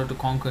horses in order to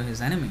conquer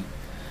his enemy.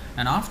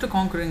 And after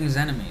conquering his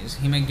enemies,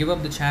 he may give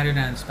up the chariot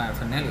and its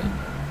paraphernalia.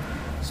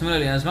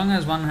 Similarly, as long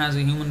as one has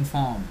a human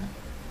form,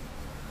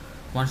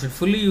 one should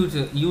fully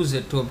use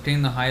it to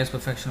obtain the highest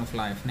perfection of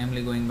life,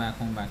 namely going back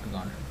home, back to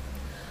Godhead.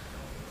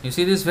 You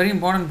see this very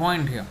important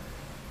point here.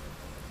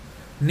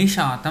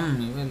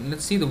 Nishatam,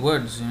 let's see the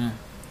words.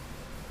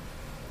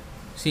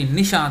 See,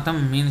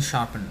 Nishatam means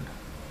sharpened.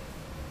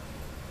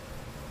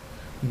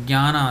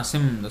 Jnana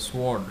Asim, the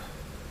sword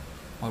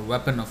or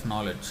weapon of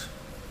knowledge.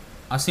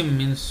 Asim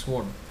means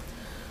sword.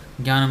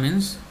 Jnana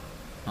means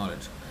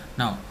knowledge.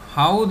 Now,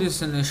 how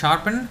this is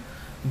sharpened?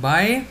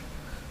 By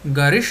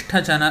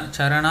Garishtha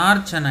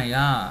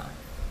Charanarchanaya.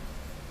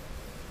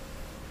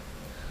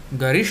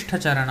 Garishtha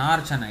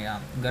Charanarchanaya.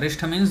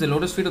 Garishtha means the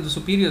lotus feet of the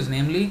superiors,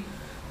 namely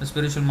the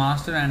spiritual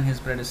master and his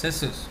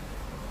predecessors.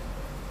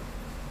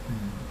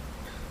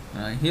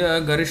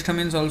 Here Garishtha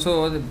means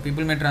also,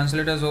 people may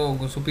translate as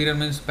superior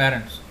means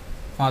parents,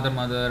 father,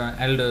 mother,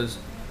 elders.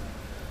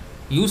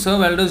 You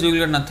serve elders, you will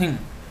get nothing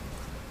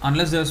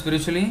unless they are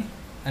spiritually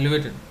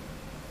elevated.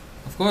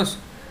 Of course,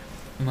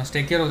 you must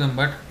take care of them,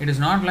 but it is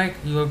not like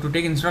you have to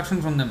take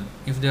instruction from them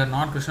if they are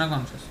not Krishna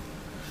conscious.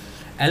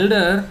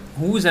 Elder,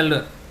 who is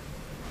elder?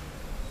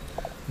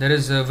 There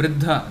is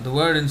Vriddha. The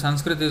word in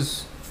Sanskrit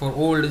is for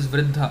old is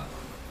Vriddha.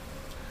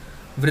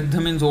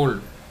 Vriddha means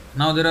old.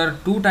 Now there are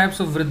two types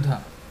of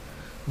Vriddha.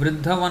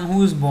 Vriddha, one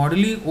who is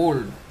bodily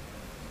old,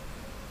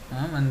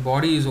 and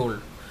body is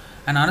old.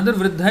 And another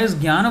Vriddha is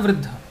Jnana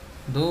Vriddha,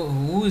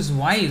 who is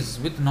wise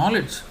with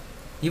knowledge,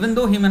 even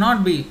though he may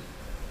not be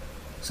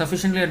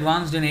sufficiently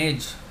advanced in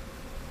age.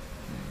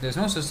 There is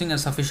no such thing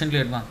as sufficiently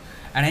advanced.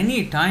 At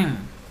any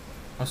time,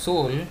 a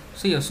soul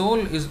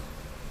is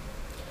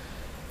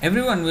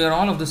everyone, we are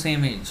all of the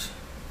same age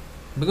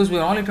because we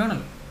are all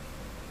eternal.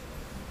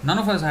 None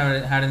of us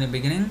have had any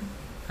beginning,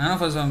 none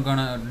of us are going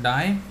to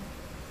die.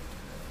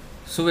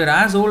 So we are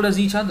as old as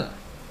each other,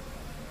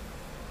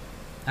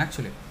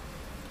 actually.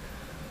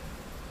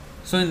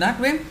 So in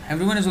that way,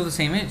 everyone is of the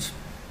same age.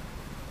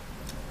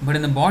 But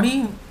in the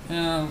body,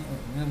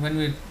 when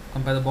we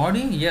compare the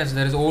body, yes,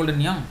 there is old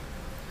and young.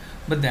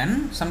 But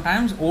then,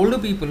 sometimes older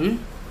people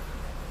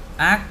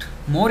act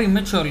more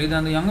immaturely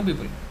than the younger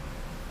people.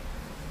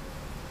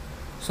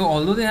 So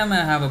although they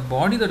may have a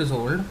body that is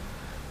old,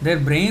 their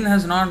brain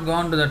has not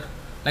gone to that.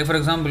 Like for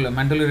example, a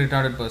mentally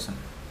retarded person.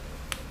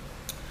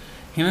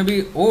 He may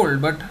be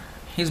old, but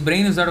his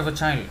brain is that of a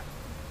child.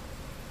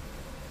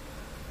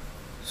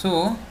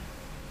 So,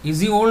 is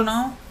he old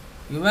now?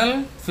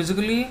 Well,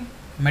 physically,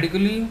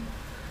 medically,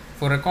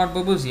 for record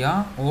purpose,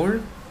 yeah,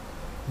 old.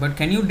 But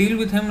can you deal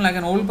with him like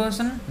an old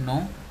person?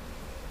 No.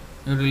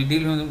 You will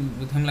deal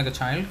with him like a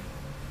child.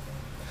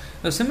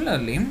 So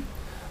similarly,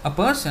 a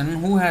person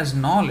who has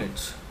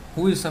knowledge,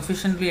 who is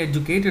sufficiently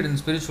educated in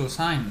spiritual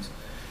science,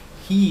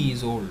 he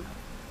is old.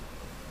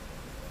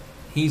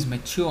 He is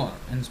mature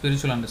in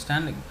spiritual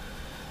understanding.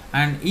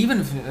 And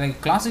even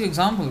like classic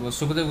example was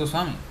Sukadeva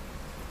Goswami,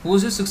 who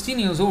was just 16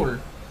 years old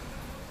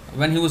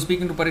when he was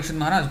speaking to Parikshit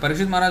Maharaj.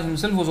 Parikshit Maharaj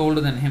himself was older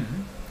than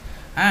him.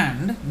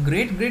 And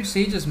great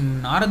sages,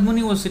 Narad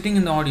Muni was sitting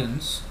in the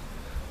audience,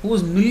 who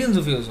was millions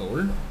of years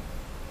old,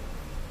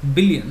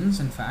 billions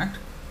in fact.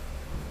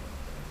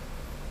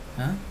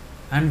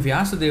 And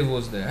Vyasadeva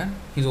was there,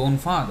 his own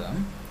father,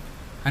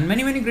 and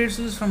many great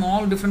sages from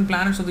all different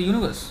planets of the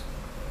universe.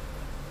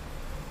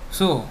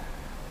 So,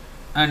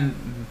 and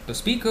the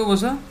speaker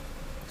was a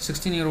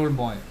 16-year-old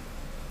boy,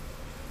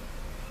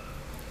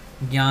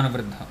 Jnana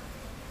Vriddha.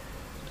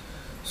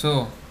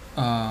 So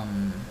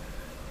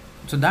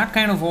that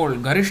kind of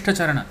old, Garishtha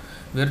Charana,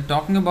 we are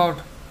talking about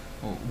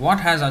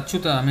what has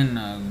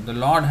Achyuta, the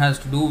Lord has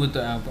to do with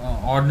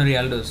ordinary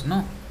elders.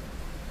 No.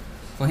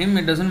 For him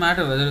it doesn't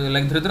matter whether,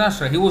 like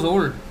Dhritarashtra, he was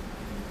old,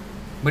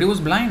 but he was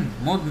blind,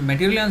 more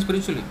materially and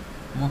spiritually.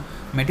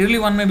 Materially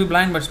one may be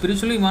blind, but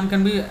spiritually one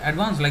can be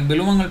advanced, like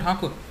Bilumangal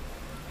Thakur.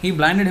 He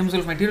blinded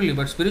himself materially,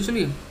 but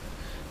spiritually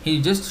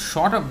He just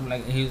shot up,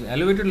 like he's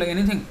elevated like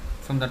anything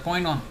from that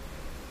point on.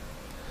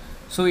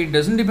 So it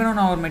doesn't depend on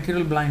our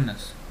material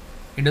blindness.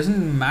 It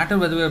doesn't matter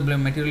whether we are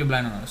materially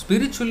blind or not.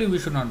 Spiritually, we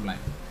should not blind.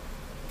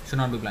 Should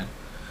not be blind.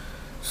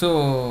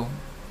 So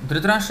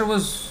Dhritarashtra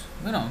was,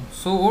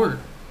 so old,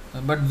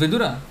 but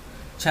Vidura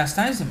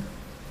chastised him.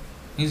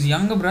 His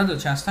younger brother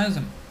chastised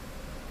him.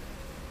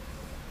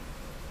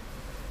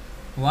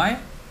 Why?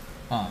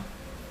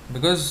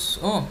 Because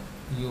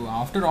you,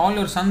 after all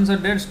your sons are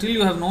dead, still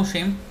you have no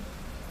shame.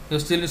 You're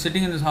still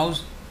sitting in this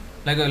house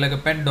like a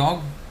pet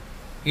dog,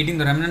 eating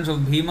the remnants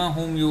of Bhima,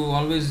 whom you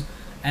always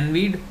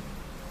envied.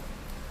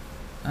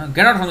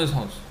 Get out from this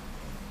house,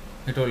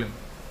 he told him.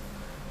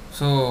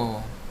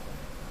 So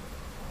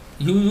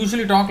you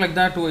usually talk like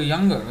that to a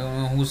younger,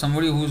 who's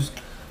somebody who's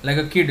like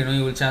a kid.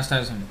 You will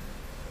chastise him.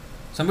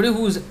 Somebody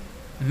who's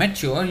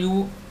mature,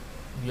 you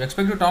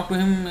expect to talk to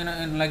him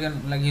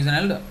like he's an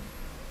elder,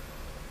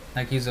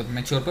 like he's a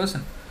mature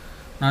person.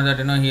 Not that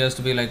he has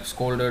to be like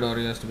scolded, or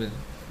he has to be.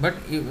 But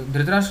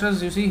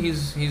Dhritarashtra's, you see,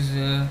 his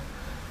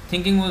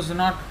thinking was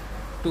not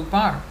to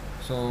par,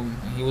 so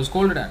he was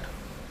scolded at,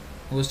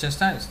 he was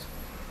chastised.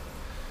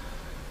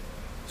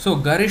 So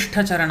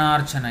Garishtha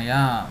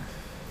Charanarchanaya.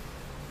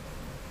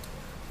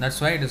 That's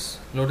why it is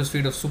lotus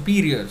feet of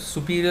superiors.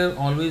 Superior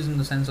always in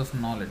the sense of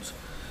knowledge.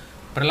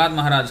 Prahlad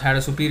Maharaj had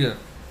a superior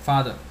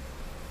father.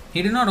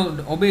 He did not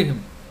obey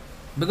him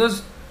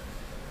because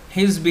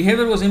his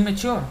behavior was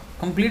immature,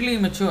 completely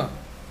immature,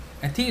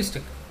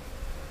 atheistic.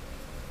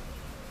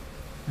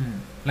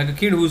 Like a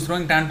kid who is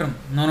throwing tantrum.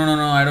 No,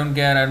 I don't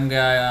care,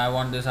 I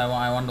want this, I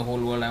want the whole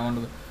world, I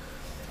want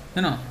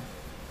to.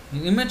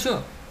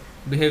 Immature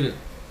behavior.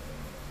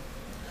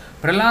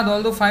 Prahlad,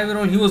 although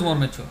 5-year-old, he was more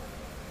mature.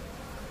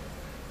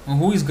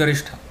 Who is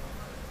Garishtha?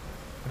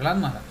 Prahlad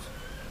Maharaj.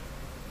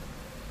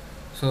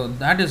 So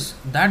that is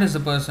the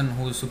person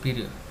who is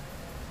superior.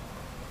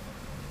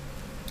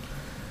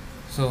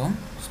 So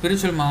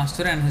spiritual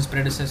master and his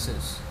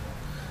predecessors.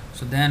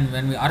 So then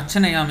when we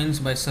Archanaya means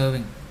by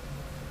serving,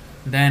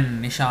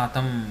 then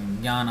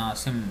Nishatam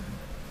Jnanasim,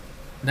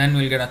 then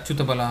we'll get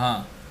Achyuta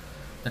Balaha,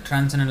 the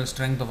transcendental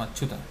strength of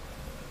Achyuta.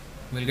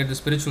 We'll get the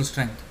spiritual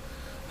strength.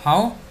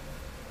 How?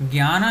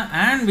 Jnana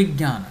and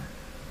Vijnana.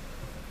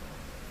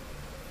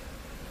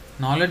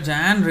 Knowledge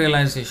and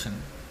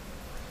realization.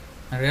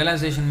 And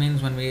realization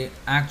means when we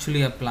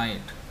actually apply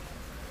it,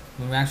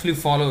 when we actually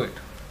follow it.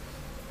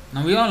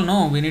 Now we all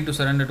know we need to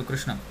surrender to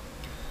Krishna.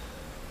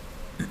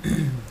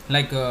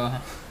 Like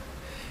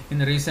in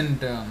the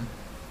recent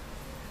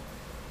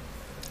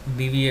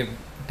BVA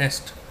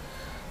test,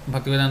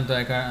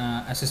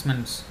 Bhaktivedanta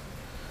assessments,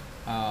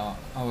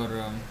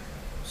 our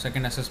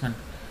second assessment,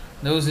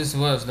 there was this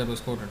verse that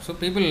was quoted. So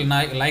people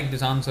like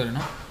this answer,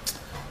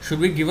 Should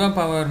we give up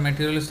our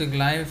materialistic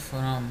life,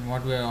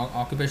 what we are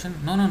occupation?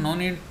 No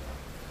need.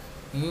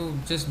 You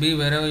just be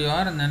wherever you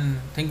are and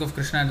then think of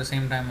Krishna at the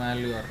same time while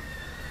you are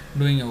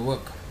doing your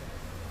work.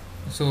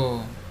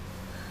 So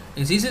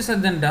it's easier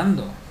said than done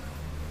though,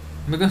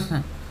 because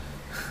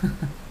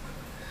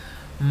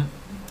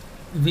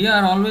we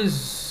are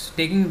always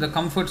taking the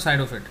comfort side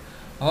of it.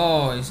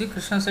 Oh, you see,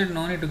 Krishna said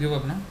no need to give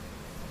up, no?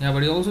 Yeah,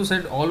 but he also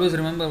said always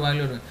remember while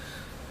you're doing.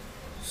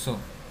 So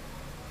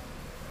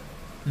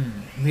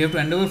we have to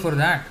endeavor for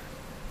that.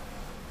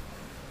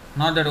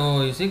 Not that,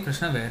 oh, you see,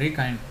 Krishna very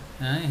kind.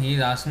 He is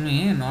asking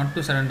me not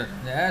to surrender,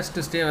 just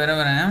to stay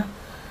wherever I am,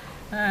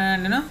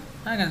 and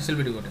I can still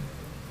be devoted.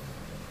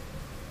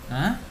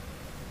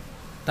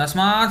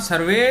 Tasmat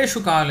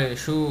sarveshu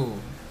kaleshu,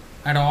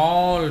 at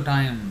all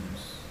times,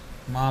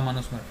 ma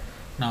manusmar.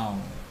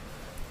 Now,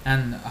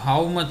 and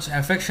how much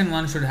affection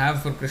one should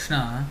have for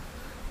Krishna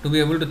to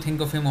be able to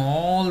think of him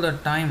all the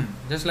time.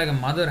 Just like a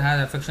mother has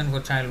affection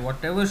for child,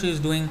 whatever she is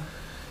doing,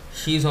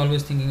 she is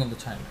always thinking of the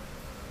child.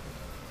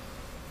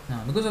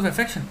 Now, because of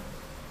affection.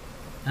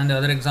 And the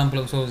other example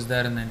also is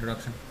there in the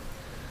introduction,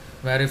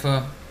 where if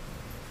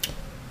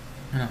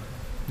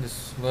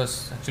this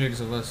verse, actually it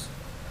is a verse.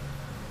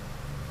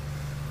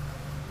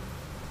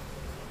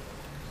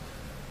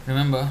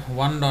 Remember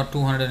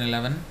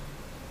 1.211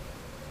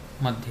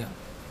 Madhya.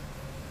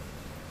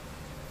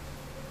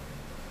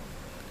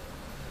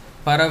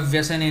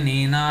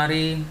 Paravyasani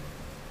nari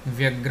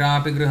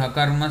vyagrapi griha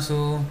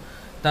karmasu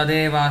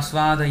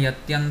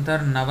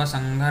tadevasvadayatyantar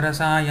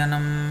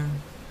navasangarasayanam.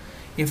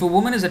 If a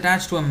woman is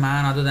attached to a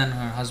man other than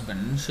her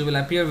husband, she will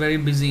appear very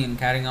busy in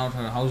carrying out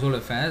her household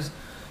affairs,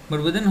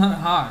 but within her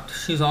heart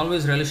she is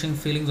always relishing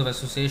feelings of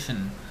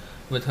association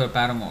with her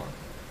paramour.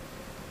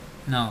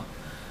 Now,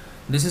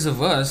 this is a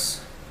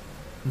verse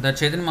that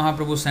Chaitanya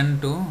Mahaprabhu sent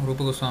to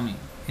Rupa Goswami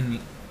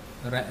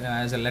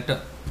as a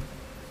letter.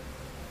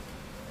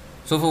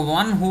 So for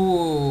one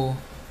who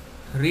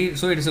read,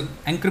 so it is an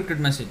encrypted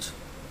message.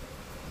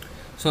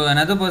 So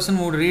another person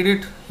would read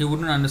it, he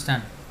wouldn't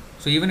understand.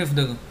 So even if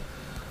the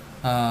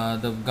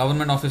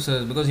government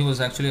officers, because he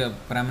was actually a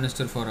prime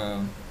minister for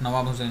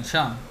Nawab Hussain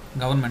Shah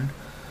government,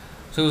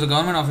 so he was a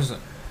government officer.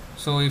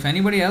 So if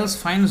anybody else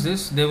finds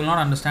this, they will not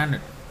understand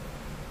it.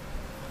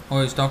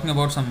 Oh, he's talking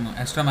about some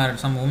extra marriage,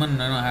 some woman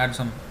had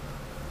some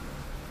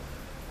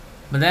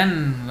But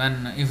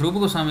then, if Rupa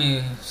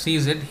Goswami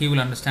sees it, he will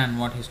understand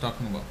what he's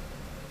talking about.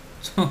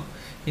 So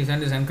he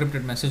sent this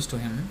encrypted message to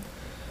him.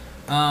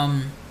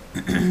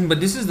 But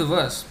this is the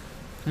verse.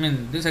 I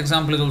mean, this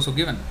example is also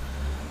given.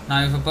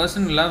 Now, if a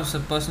person loves a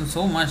person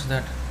so much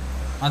that,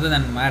 other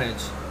than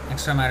marriage,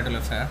 extramarital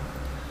affair,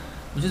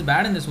 which is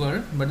bad in this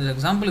world, but this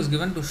example is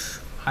given to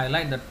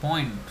highlight that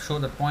point, show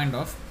that point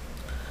of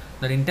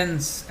that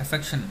intense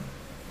affection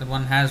that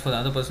one has for the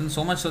other person,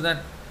 so much so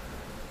that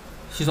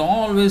she's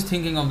always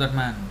thinking of that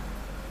man,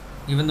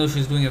 even though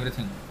she's doing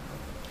everything.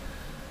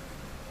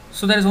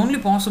 So that is only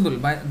possible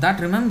by that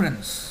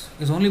remembrance,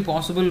 is only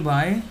possible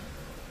by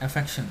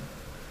affection.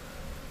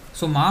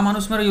 So Ma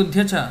Manusmara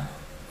Yudhyacha,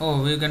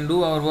 oh, we can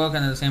do our work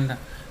and at the same time.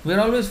 We are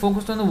always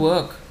focused on the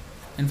work.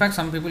 In fact,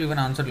 some people even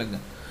answered like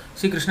that.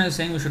 See, Krishna is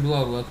saying we should do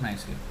our work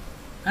nicely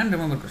and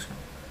remember Krishna.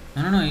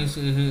 No.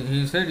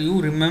 He said,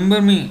 you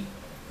remember me.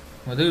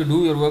 Whether you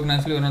do your work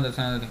nicely or not, that's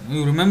another thing.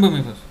 You remember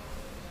me first.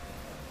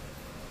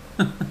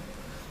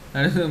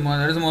 That is the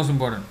most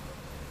important.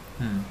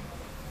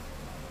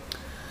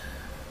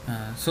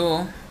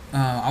 So,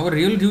 our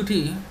real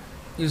duty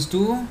is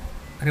to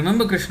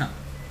remember Krishna.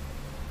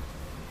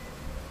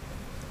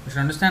 We should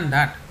understand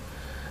that.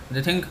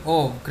 They think,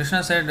 oh,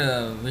 Krishna said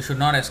we should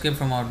not escape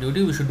from our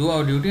duty, we should do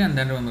our duty and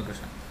then remember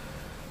Krishna.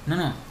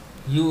 No.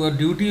 Your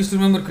duty is to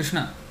remember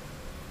Krishna.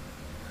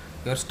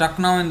 You are stuck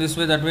now in this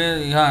way, that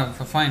way, yeah,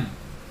 fine.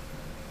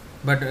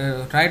 But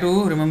try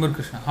to remember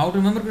Krishna. How to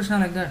remember Krishna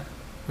like that?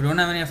 We don't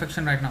have any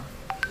affection right now.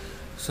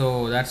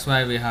 So that's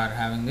why we are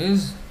having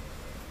these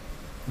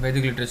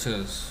Vedic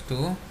literatures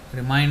to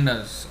remind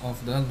us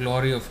of the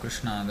glory of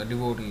Krishna, the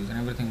devotees and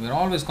everything. We are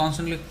always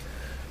constantly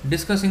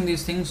discussing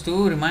these things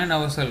to remind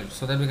ourselves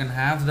so that we can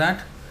have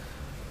that,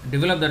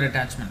 develop that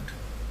attachment.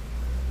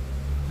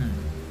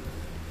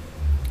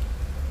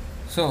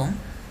 So,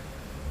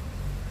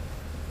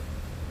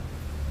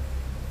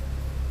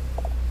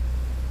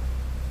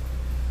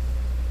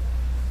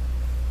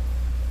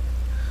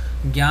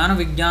 Jnana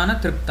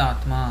Vijnana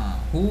Triptatma,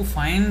 who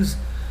finds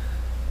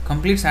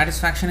complete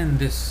satisfaction in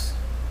this.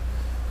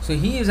 So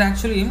he is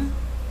actually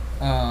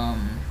Na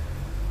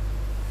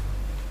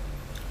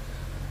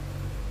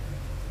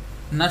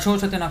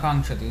Shochate Na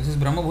Kankshati. This is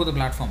Brahma Bhuta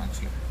platform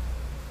actually.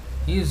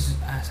 He is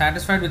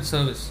satisfied with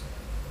service,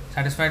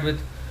 satisfied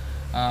with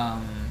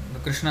the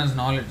Krishna's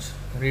knowledge,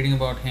 reading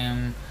about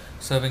him,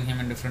 serving him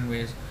in different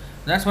ways.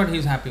 That's what he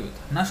is happy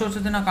with. Na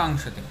Shochate Na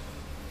Kankshati.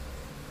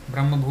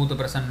 Brahma Bhuta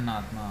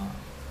Prasannatma.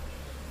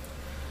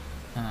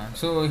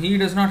 So he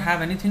does not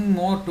have anything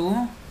more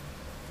to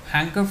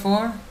hanker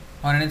for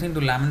or anything to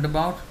lament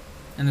about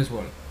in this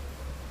world.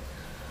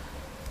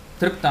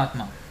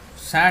 Triptatma,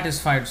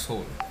 satisfied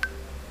soul.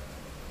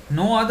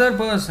 No other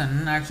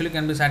person actually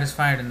can be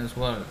satisfied in this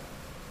world.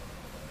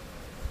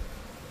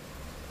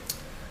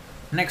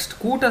 Next,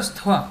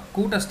 Kutastha.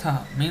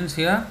 Kutastha means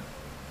here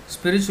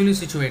spiritually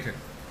situated.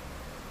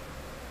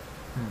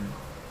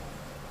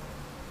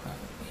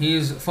 He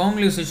is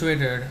firmly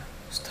situated.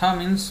 Stha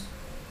means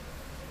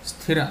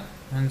Sthira,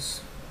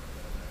 means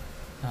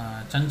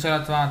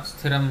Chanchalatvat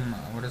Sthiram.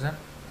 What is that?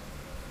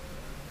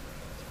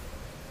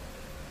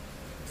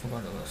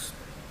 Forgot the verse.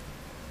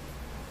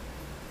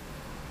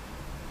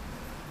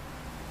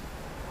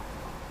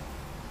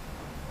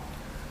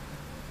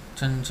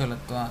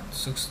 Chanchalatvat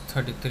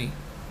 633.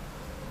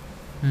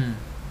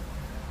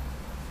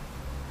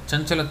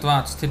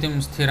 Chanchalatvat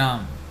Sthitim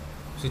Sthiram.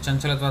 See,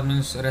 Chanchalatvat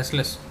means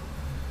restless.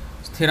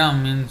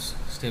 Sthiram means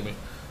stable.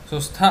 So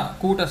Stha,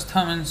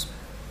 Kutastha means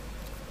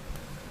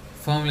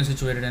firmly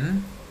situated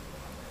in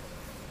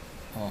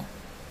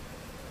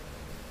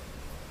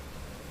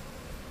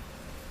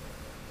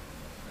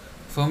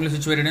firmly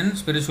situated in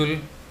spiritual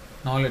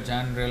knowledge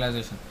and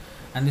realization.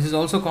 And this is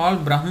also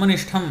called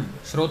Brahmanishtham.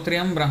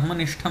 Shrotriyam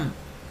Brahmanishtham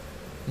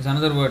is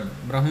another word.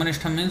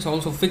 Brahmanishtham means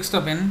also fixed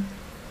up in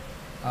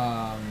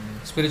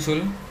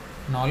spiritual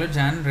knowledge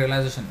and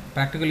realization.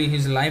 Practically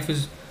his life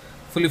is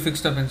fully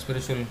fixed up in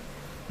spiritual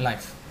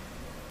life,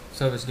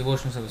 service,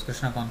 devotional service,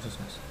 Krishna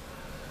consciousness.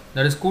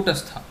 That is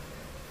Kutastha.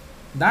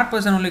 That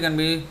person only can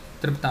be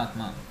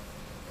Triptatma.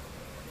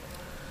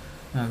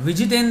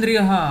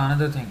 Vijitendriyaha,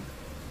 another thing.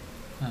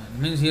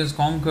 Means he has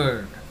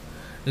conquered.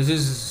 This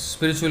is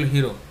spiritual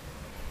hero.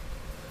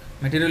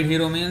 Material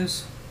hero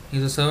means he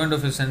is a servant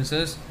of his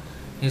senses.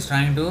 He is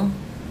trying to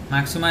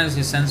maximize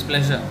his sense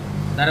pleasure.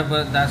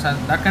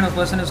 That kind of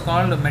person is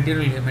called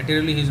material.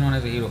 Materially he is known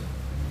as a hero.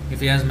 If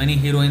he has many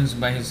heroines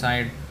by his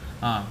side,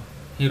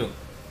 hero,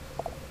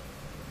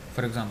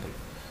 for example.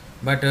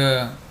 But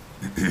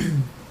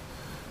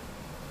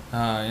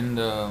in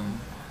the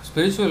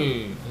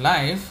spiritual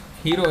life,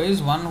 hero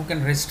is one who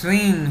can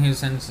restrain his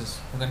senses,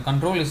 who can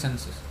control his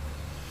senses.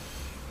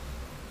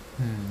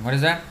 What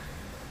is that?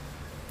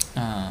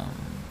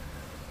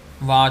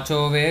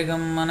 Vacho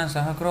vegam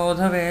manasah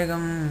krodha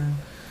vegam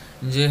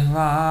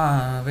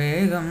jihva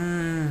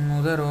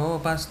vegam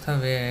udaropastha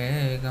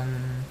vegam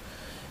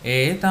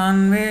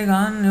etan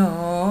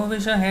veganyo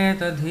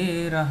vishaheta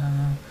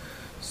dhiraha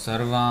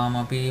sarvam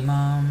api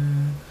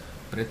mam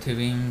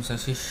prithivim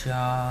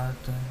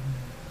sasishyat.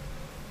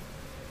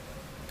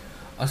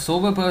 A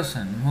sober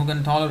person who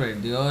can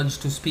tolerate the urge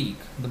to speak,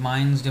 the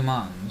mind's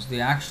demands,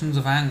 the actions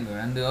of anger,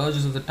 and the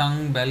urges of the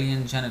tongue, belly,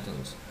 and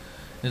genitals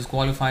is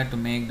qualified to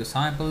make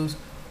disciples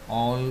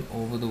all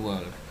over the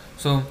world.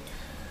 So,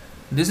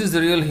 this is the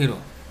real hero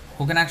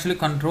who can actually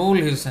control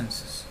his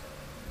senses.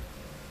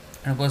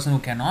 And a person who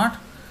cannot,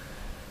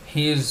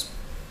 he's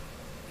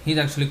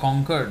actually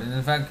conquered. And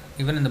in fact,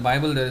 even in the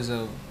Bible, there is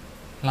a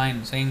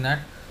line saying that,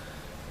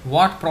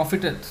 "What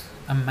profiteth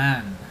a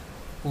man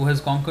who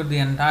has conquered the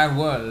entire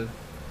world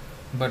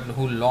but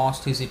who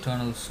lost his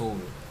eternal soul?"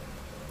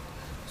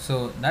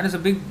 So that is a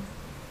big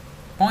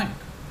point.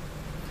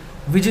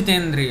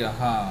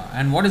 Vijitendriyaha.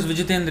 And what is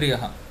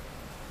Vijitendriyaha?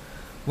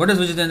 What does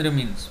Vijitendriya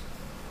means?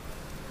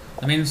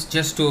 It means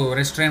just to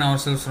restrain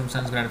ourselves from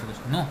sense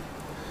gratification. No.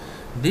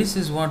 This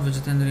is what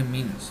Vijitendriya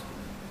means.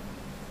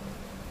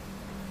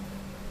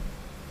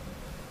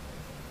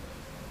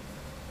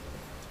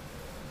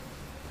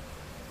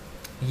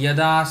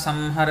 Yada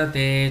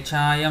samharate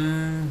chayam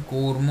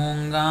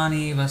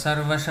kurmongani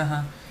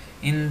vasarvashah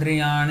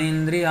indriyani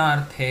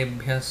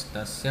indriyarthebhyas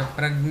tasya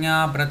prajna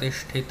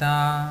pratisthita.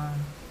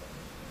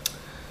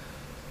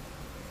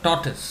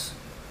 Tortoise.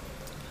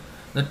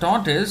 The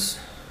tortoise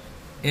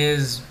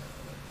is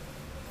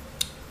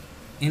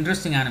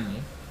interesting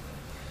animal.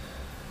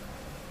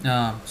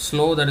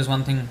 Slow, that is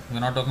one thing. We're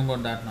not talking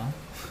about that now.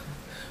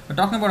 We're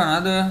talking about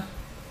another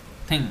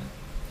thing.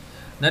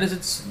 That is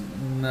its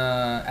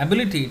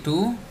ability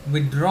to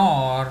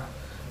withdraw or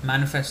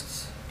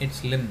manifest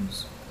its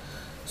limbs.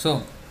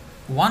 So,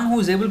 one who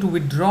is able to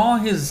withdraw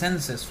his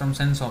senses from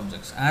sense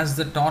objects, as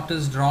the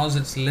tortoise draws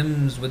its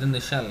limbs within the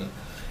shell,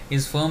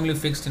 is firmly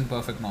fixed in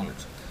perfect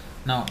knowledge.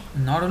 Now,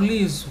 not only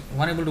is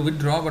one able to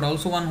withdraw, but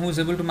also one who is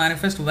able to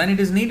manifest when it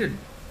is needed.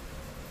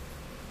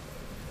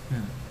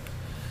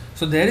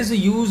 So, there is a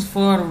use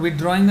for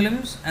withdrawing the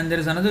limbs, and there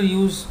is another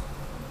use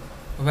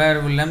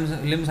where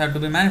limbs have to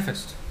be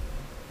manifest.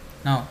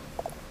 Now,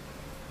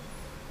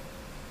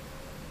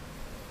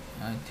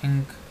 I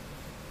think,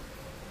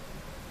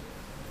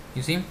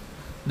 you see,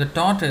 the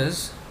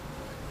tortoise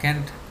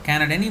can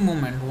at any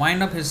moment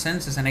wind up his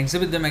senses and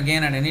exhibit them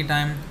again at any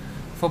time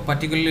for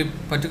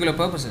particular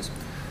purposes.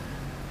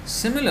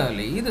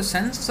 Similarly, the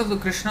senses of the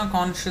Krishna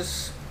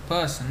conscious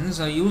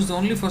persons are used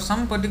only for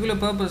some particular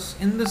purpose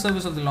in the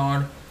service of the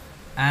Lord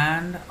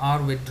and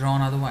are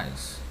withdrawn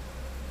otherwise.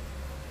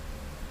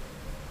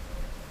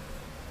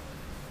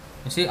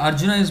 You see,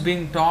 Arjuna is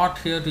being taught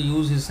here to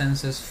use his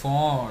senses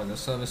for the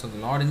service of the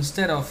Lord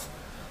instead of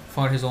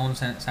for his own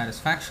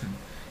satisfaction.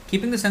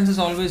 Keeping the senses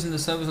always in the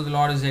service of the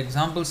Lord is the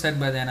example set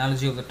by the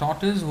analogy of the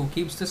tortoise who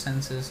keeps the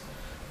senses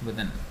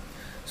within.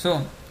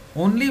 So,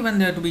 only when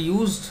they are to be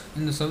used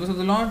in the service of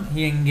the Lord,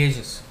 he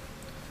engages.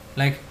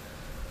 Like,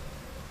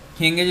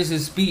 he engages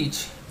his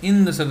speech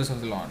in the service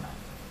of the Lord.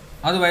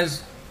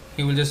 Otherwise,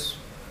 he will just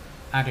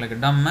act like a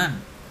dumb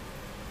man.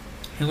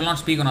 He will not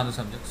speak on other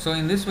subjects. So,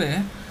 in this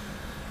way,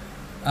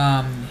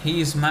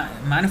 he is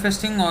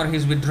manifesting or he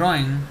is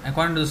withdrawing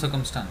according to the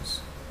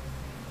circumstance.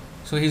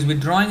 So he is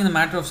withdrawing in the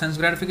matter of sense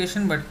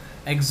gratification but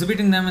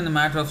exhibiting them in the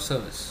matter of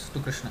service to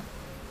Krishna.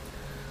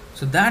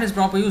 So that is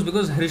proper use,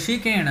 because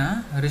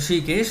Hrishikena,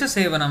 Hrishikesha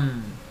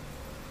Sevanam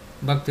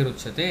Bhakti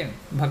Ruchyate.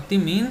 Bhakti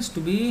means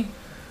to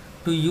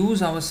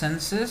use our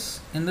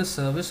senses in the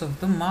service of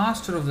the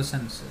master of the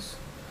senses.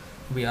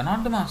 We are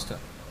not the master.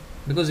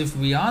 Because if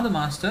we are the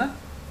master,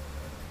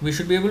 we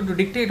should be able to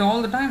dictate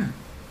all the time.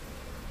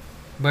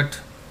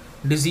 But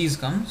disease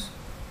comes,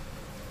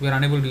 we are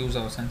unable to use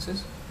our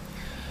senses.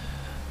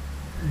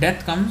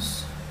 Death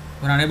comes,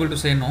 we are unable to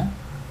say no.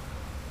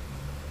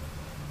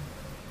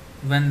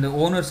 When the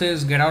owner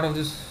says, get out of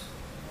this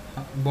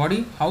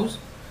house,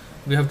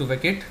 we have to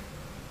vacate.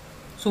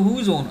 So who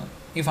is owner?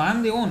 If I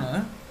am the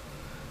owner,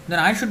 then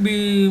I should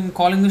be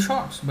calling the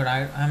shots, but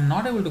I am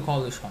not able to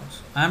call the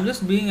shots. I am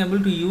just being able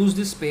to use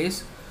this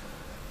space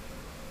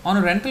on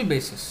a rental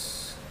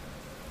basis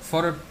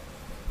for a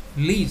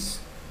lease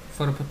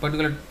for a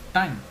particular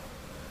time.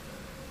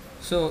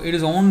 So it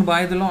is owned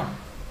by the Lord.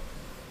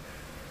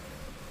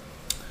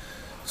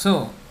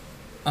 So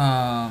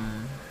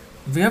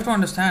we have to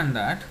understand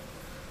that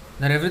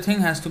everything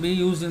has to be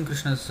used in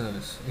Krishna's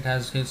service. It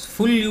has its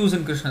full use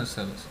in Krishna's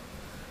service,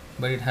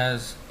 but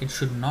it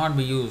should not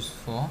be used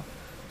for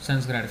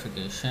sense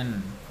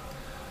gratification.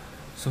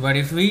 So, but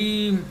if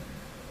we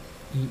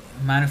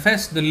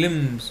manifest the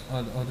limbs,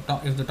 or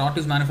if the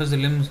tortoise manifests the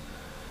limbs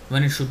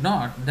when it should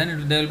not,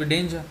 then there will be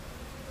danger.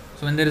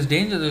 So when there is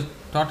danger, the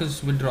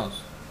tortoise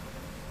withdraws.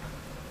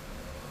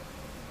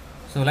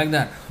 So like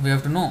that, we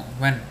have to know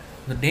when.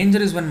 The danger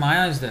is when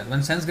Maya is there.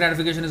 When sense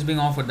gratification is being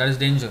offered, that is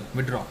danger,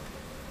 withdraw.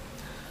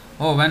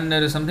 Oh, when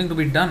there is something to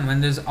be done,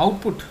 when there is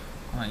output,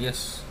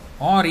 yes.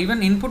 Or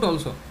even input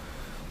also.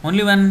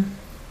 Only when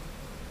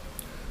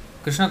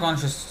Krishna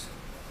conscious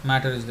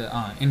matter is there,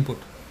 input.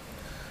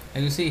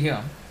 As you see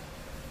here,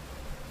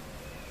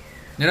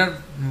 there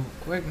are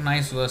quite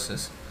nice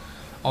verses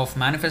of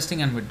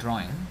manifesting and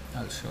withdrawing.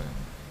 I'll show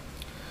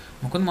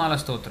you. Mukundmala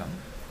Stotram.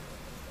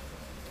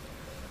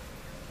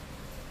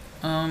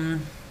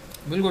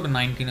 We'll go to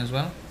 19 as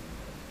well.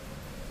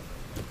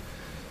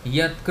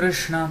 Yat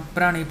Krishna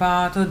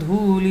pranipata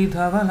dhuli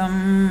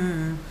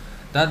dhavalam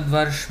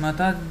tadvarshma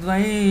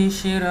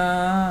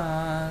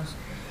tadvaishiras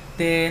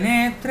te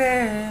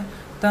netre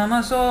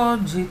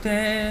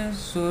tamasojjite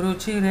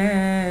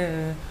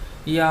suruchire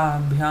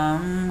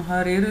yabhyam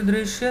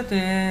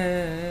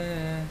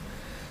harirdrishyate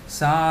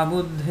sa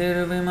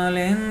buddhir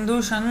vimalendu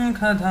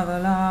shankha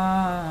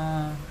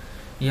dhavala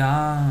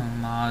ya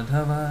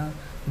madhava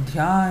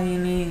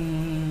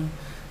dhyayini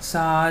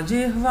सा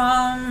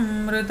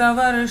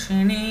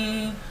जिह्वामृतवर्षिणी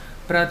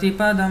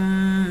प्रतिपदं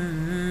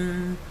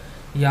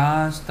या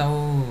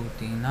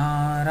स्तौति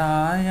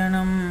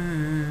नारायणम्.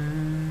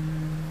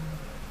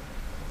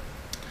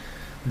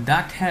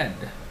 That head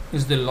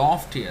is the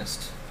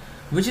loftiest,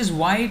 which is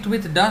white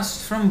with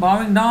dust from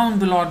bowing down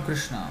to Lord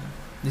Krishna.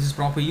 This is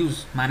proper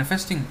use,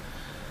 manifesting,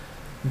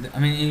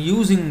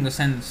 using the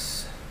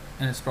sense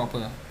in its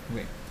proper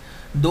way.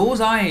 Those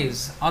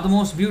eyes are the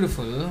most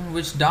beautiful,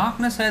 which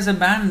darkness has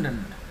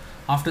abandoned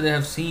after they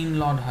have seen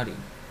Lord Hari.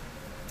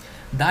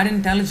 That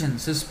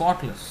intelligence is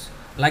spotless,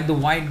 like the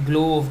white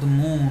glow of the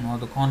moon or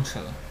the conch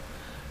shell,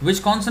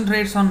 which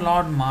concentrates on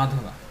Lord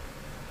Madhava.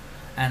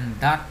 And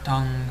that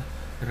tongue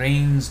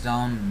rains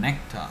down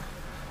nectar,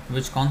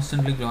 which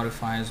constantly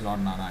glorifies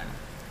Lord Narayana.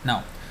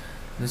 Now,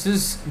 this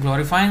is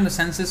glorifying the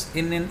senses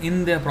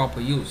in their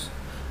proper use.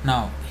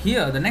 Now,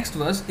 here the next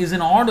verse is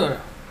in order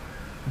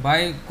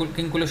by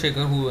King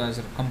Kulashekar, who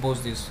has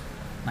composed these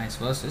nice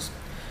verses.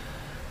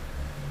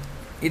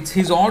 It's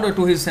his order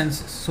to his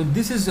senses. So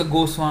this is a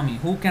Goswami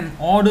who can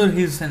order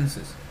his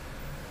senses.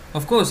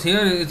 Of course,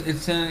 here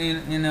it's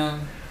in a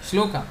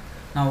shloka.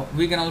 Now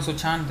we can also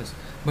chant this,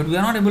 but we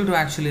are not able to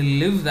actually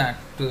live that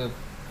to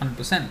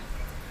 100%.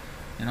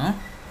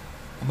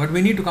 But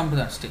we need to come to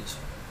that stage.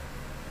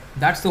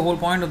 That's the whole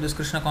point of this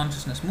Krishna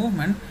consciousness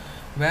movement,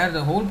 where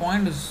the whole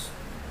point is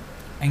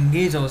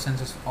engage our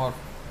senses or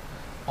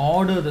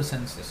order the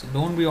senses.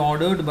 Don't be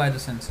ordered by the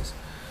senses.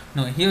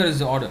 No, here is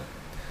the order.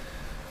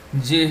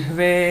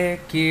 Jihve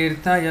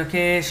kirtaya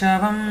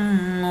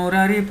keshavam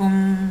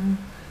muraripum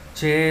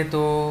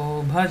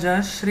cheto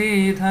bhaja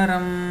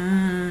sridharam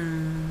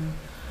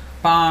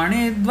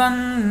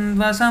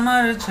panidvandva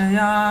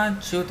samarchaya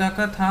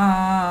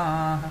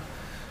chutakatha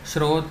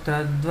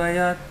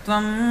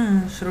shrotradvayatvam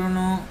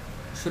shrunu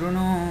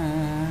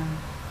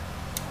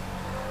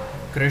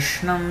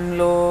Krishnam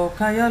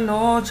lokaya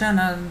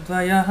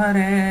lochanadvaya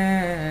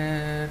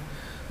hare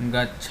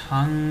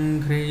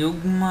gacchangri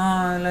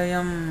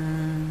yugmalayam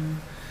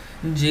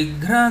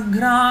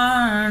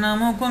jighragrana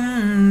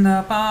mukunda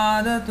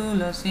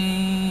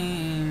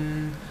padatulasim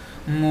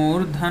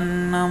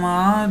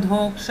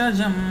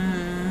murdhannamadhokshajam.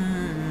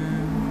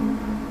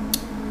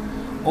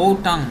 O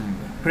tongue,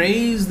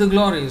 praise the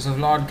glories of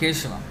Lord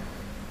Keshava.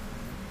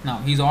 Now,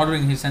 he is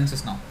ordering his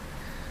senses now.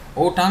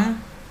 O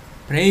tongue,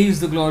 praise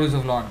the glories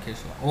of Lord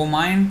Keshava. O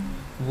mind,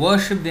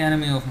 worship the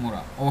enemy of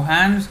Mura. O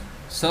hands,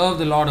 serve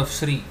the Lord of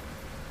Shri.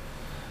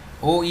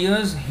 O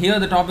ears, hear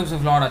the topics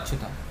of Lord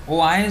Achyuta. O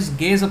eyes,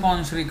 gaze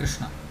upon Shri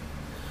Krishna.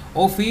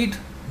 O feet,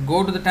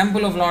 go to the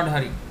temple of Lord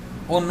Hari.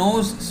 O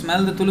nose,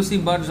 smell the tulsi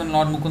buds on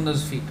Lord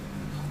Mukunda's feet.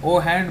 O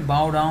head,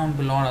 bow down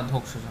to Lord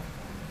Adhokshaja.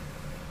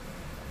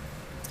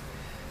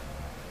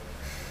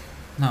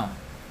 Now,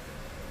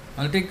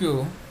 I'll take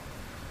you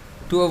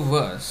to a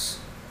verse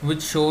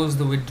which shows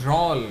the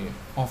withdrawal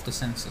of the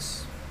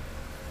senses.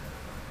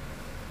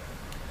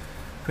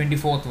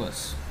 24th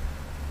verse.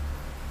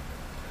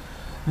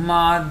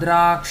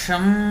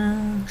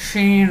 Madraksham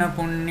kshena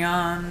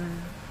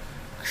punyan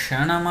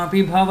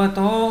kshanamapi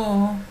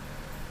bhavato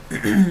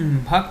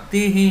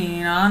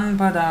bhaktihinan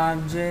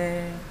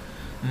padabje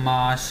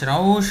ma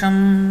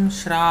shrausham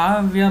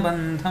shravya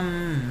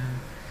bandham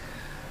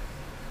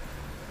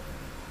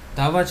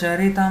tava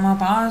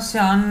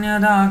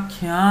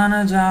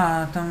charitamapasyanyadathyana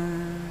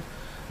jatam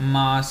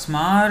ma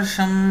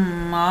smarsham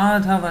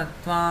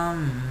madhavatvam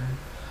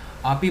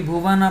api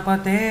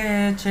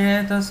bhuvanapate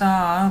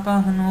chetasa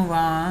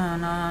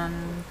pahnuvanan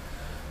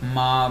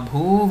ma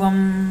bhuvam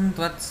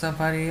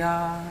tvatsaparya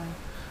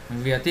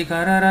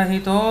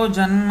vyatikararahito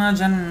janma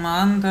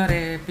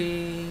janmantarepi.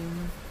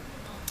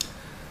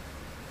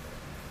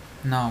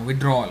 Now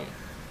withdrawal.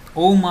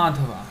 O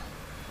Madhava,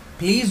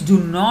 please do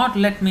not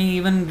let me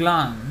even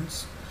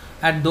glance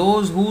at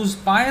those whose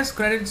pious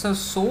credits are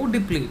so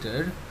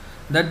depleted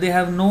that they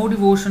have no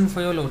devotion for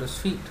your lotus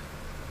feet.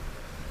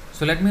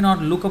 So let me not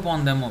look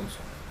upon them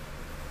also.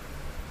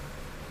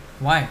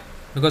 Why?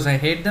 Because I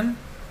hate them?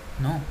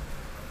 No.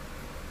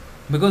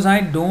 Because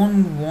I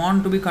don't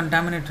want to be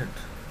contaminated.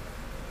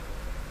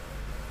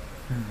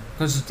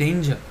 Because it's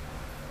danger.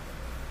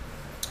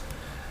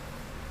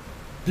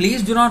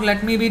 Please do not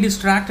let me be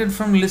distracted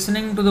from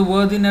listening to the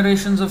worthy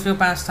narrations of your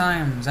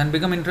pastimes and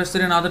become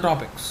interested in other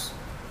topics.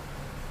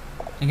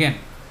 Again,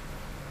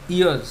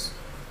 ears,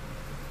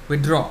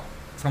 withdraw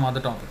from other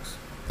topics.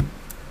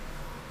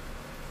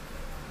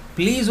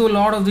 Please, O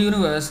Lord of the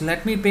universe,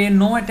 let me pay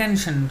no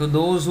attention to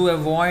those who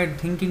avoid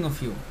thinking of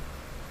you.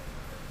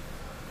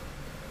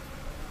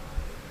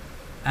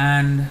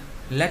 And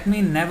let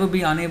me never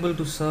be unable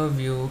to serve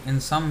you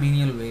in some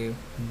menial way,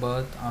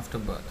 birth after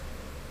birth.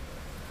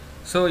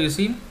 So you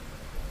see,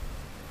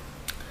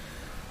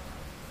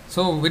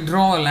 so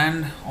withdrawal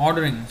and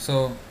ordering.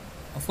 So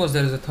of course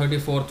there is a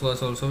 34th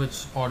verse also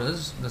which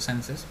orders the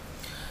senses,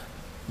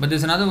 but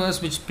there's another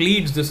verse which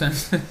pleads the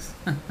senses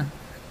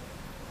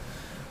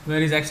where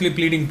he's actually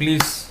pleading,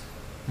 please,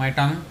 my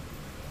tongue,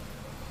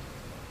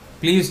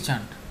 please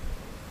chant.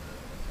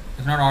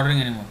 It's not ordering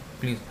anymore,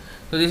 please.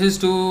 So this is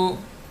to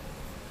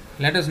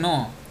let us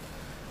know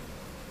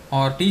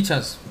or teach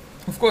us.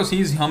 Of course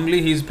he's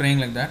praying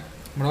like that,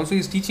 but also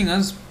he's teaching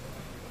us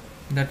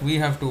that we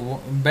have to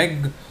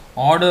beg,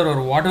 order,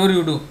 or whatever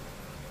you do,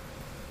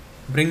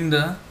 bring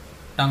the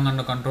tongue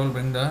under control,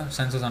 bring the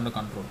senses under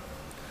control.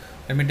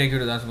 Let me take you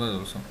to that verse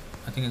also.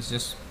 I think it's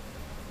just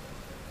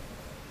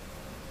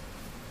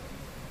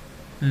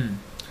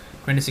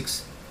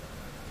 26.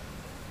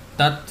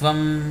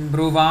 Tattvam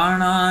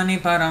bruvāṇāni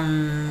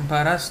param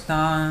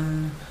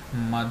parastān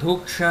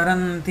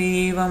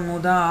madhuksharantīva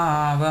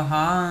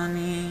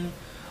mudāvahāni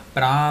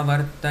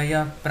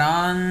pravartaya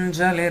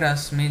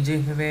pranjalirasmi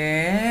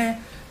jihve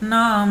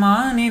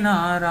namāni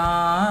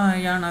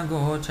nārāyana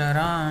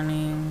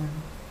gocarāni.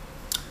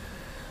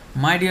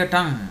 My dear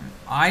tongue,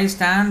 I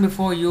stand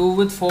before you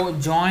with 4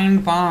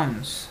 joined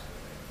palms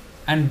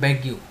and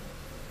beg you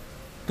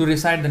to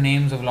recite the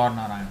names of Lord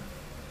Narayana.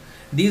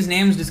 These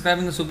names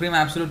describing the Supreme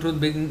Absolute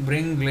Truth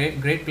bring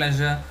great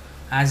pleasure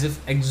as if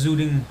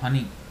exuding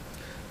honey.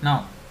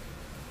 Now,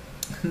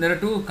 there are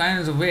 2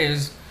 kinds of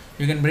ways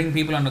you can bring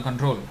people under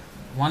control.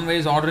 One way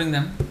is ordering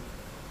them,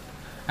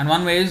 and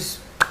one way is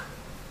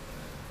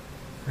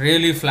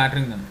really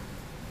flattering them.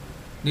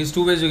 These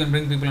 2 ways you can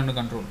bring people under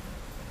control.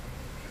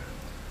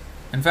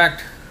 In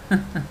fact,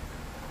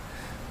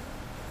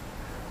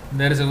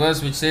 there is a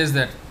verse which says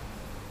that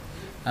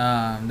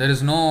there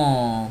is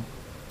no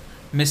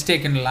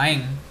mistake in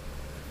lying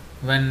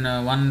when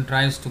one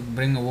tries to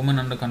bring a woman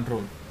under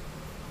control.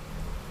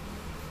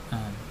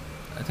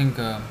 I think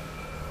no,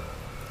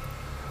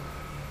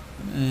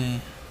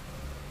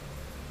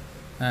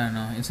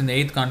 it's in the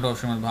 8th canto of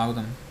Srimad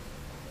Bhagavatam.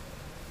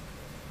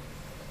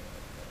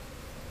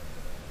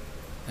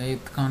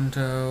 8th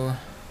canto.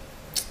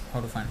 How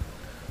to find?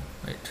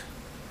 Wait.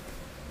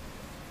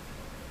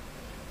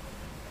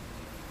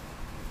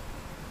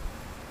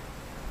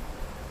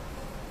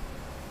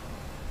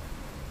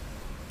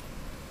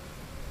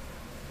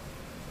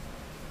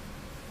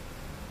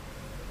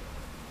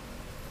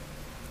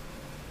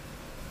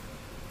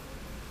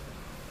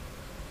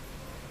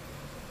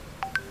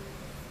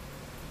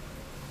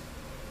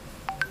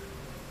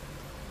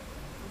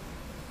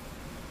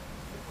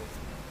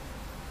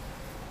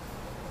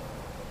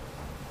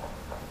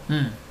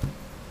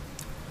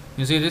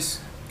 You see this?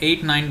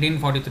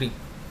 8:19:43.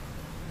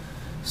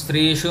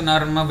 Strishu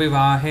narma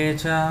vivahe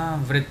cha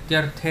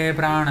vrityarthe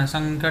prana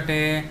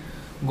sankate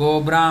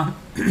go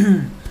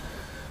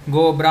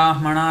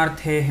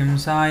brahmanarthe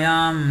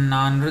himsayam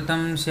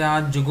nanrutam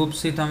syad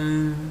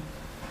jugupsitam.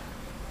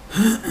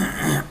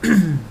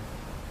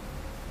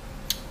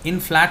 In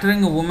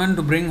flattering a woman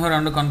to bring her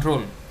under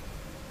control,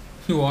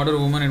 you order a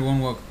woman, it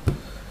won't work.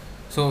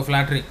 So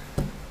flattery.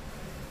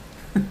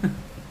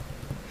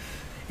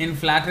 In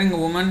flattering a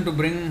woman to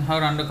bring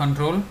her under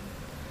control,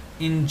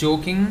 in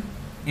joking,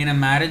 in a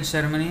marriage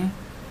ceremony,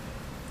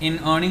 in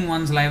earning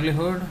one's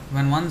livelihood,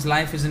 when one's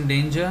life is in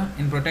danger,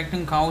 in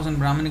protecting cows in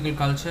Brahminical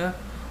culture,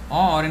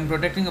 or in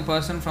protecting a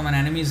person from an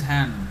enemy's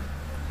hand,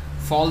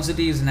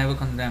 falsity is never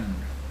condemned.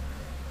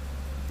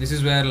 This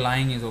is where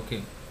lying is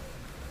okay.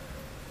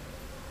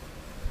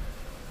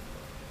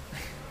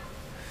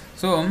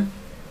 So,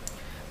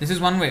 this is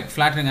one way,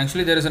 flattering.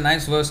 Actually, there is a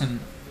nice verse in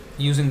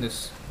using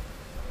this.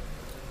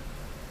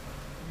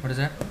 What is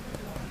that?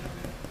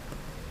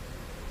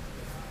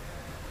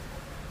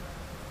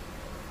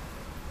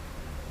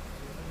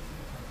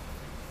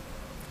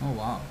 Oh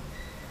wow.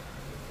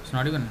 It's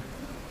not even.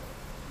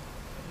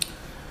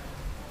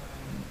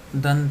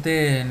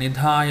 Dante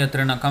nidhaya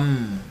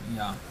trinakam.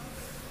 Yeah.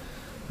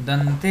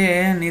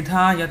 Dante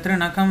nidhaya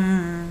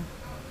trinakam.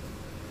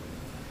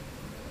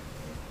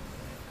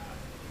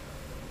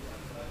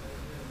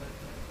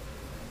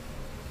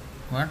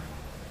 What?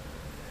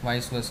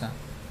 Vice versa.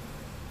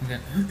 Okay.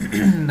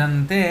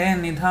 Dante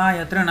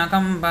nidhaya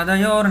trinakam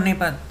padayor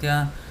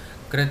nipatya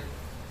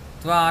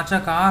kritva cha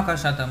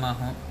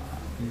kakashatamaho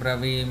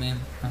bravimi.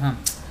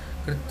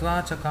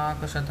 Kritva cha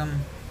kakashatam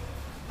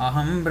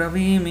aham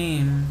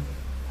bravimi.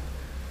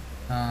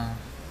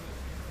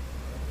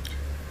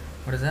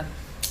 What is that?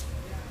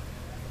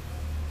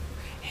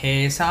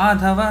 He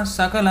sadhava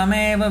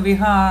sakalameva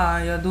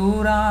vihaya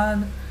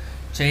durad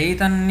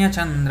chaitanya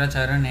chandra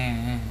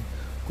charane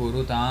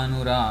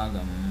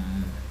kurutanuragam.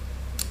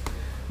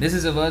 This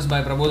is a verse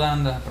by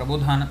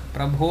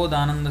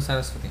Prabodhananda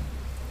Saraswati.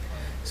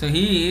 So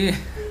he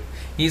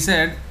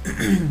said,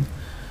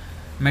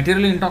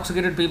 materially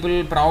intoxicated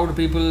people, proud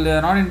people, they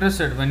are not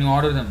interested when you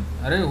order them.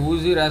 Arey, who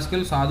is the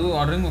rascal sadhu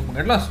ordering?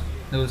 Get lost,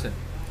 they will say.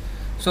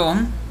 So,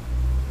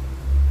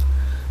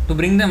 to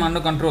bring them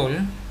under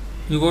control,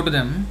 you go to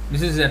them.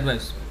 This is the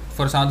advice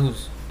for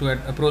sadhus to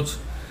approach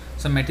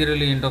some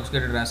materially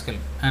intoxicated rascal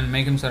and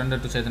make him surrender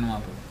to Chaitanya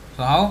Mahaprabhu.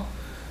 So how?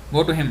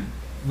 Go to him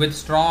with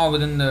straw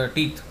within the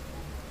teeth.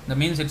 That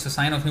means it's a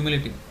sign of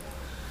humility.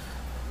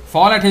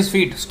 Fall at his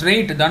feet,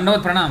 straight,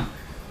 dandavat pranam.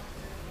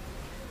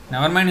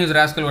 Never mind his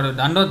rascal, whatever,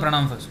 dandavat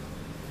pranam first.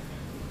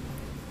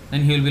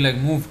 Then he will be like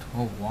moved.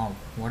 Oh wow,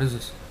 what is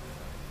this?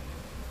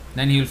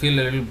 Then he will feel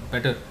a little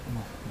better.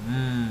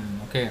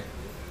 Okay,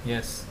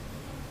 yes,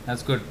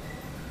 that's good.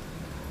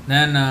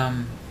 Then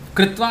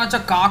kritva cha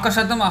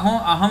kakashatam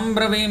aham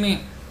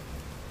bravemi.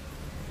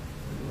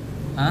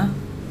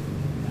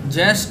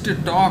 Just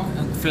talk,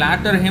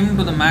 flatter him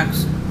to the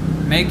max,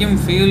 make him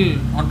feel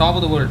on top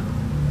of the world.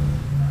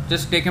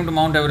 Just take him to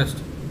Mount Everest.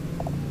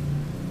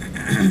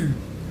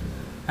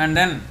 And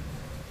then,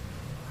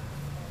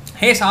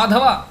 hey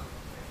Sadhava,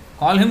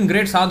 call him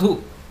great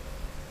sadhu.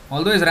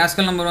 Although he's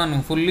rascal number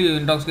one, fully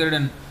intoxicated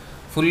and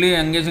fully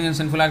engaging in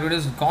sinful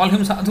activities, call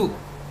him sadhu.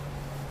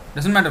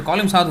 Doesn't matter, call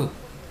him sadhu.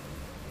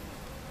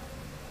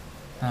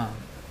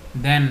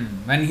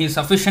 Then, when he is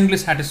sufficiently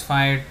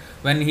satisfied,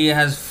 when he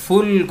has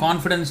full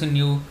confidence in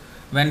you,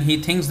 when he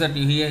thinks that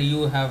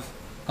you have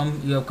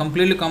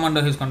completely come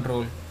under his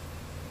control,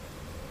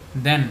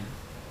 then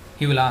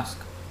he will ask.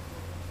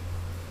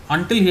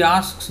 Until he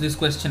asks this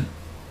question,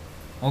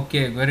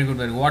 okay, very good,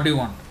 very good, what do you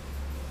want?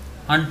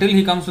 Until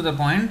he comes to the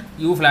point,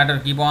 you flatter,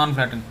 keep on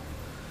flattering.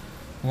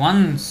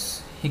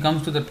 Once he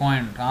comes to the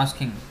point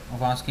asking,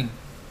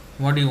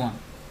 what do you want?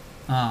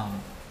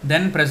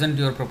 Then present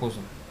your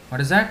proposal.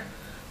 What is that?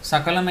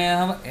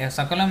 Sakalameva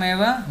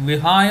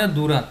vihaya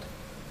durat.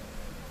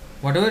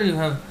 Whatever you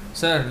have,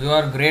 sir, you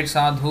are great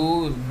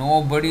sadhu,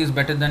 nobody is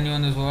better than you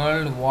in this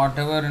world,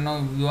 whatever,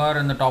 you are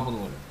in the top of the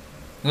world.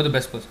 You are the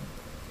best person.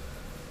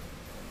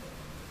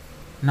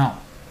 Now,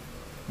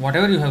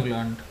 whatever you have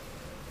learned,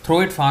 throw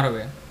it far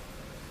away.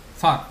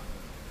 Far.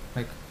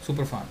 Like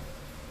super far.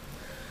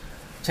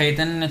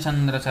 Chaitanya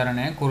Chandra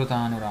Charane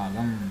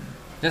Kurutanuragam.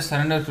 Just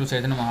surrender to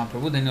Chaitanya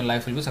Mahaprabhu, then your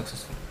life will be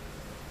successful.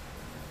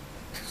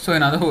 So,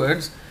 in other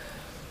words,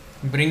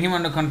 bring him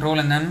under control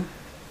and then.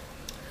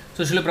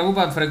 So, Srila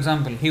Prabhupada, for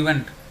example, he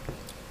went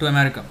to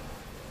America.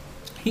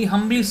 He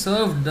humbly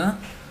served the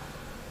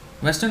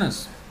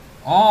Westerners.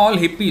 All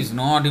hippies,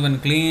 not even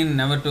clean,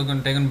 never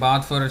taken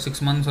bath for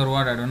 6 months or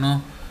what, I don't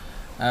know.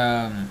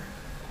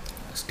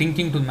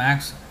 Stinking to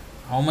max.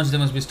 How much they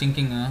must be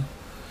stinking,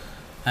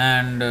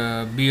 and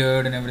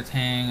beard and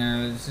everything.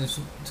 And it's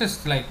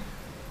just like,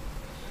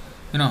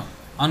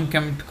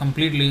 unkempt,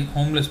 completely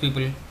homeless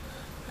people,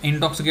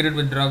 intoxicated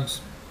with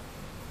drugs,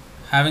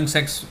 having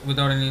sex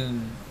without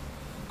any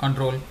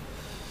control,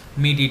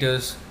 meat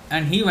eaters.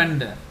 And he went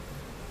there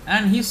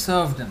and he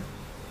served them.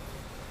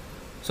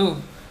 So,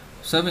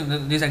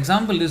 serving, this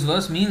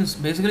verse means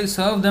basically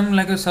serve them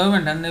like a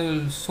servant, and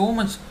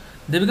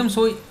they become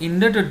so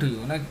indebted to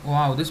you. Like,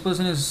 wow, this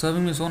person is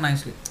serving me so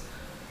nicely.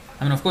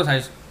 I mean, of course,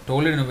 I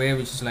told it in a way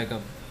which is like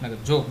a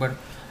joke, but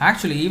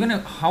actually, even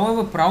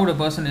however proud a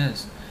person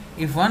is,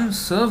 if one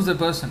serves the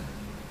person,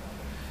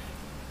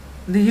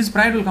 his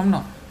pride will come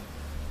down.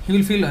 He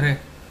will feel,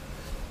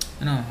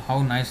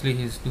 how nicely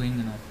he is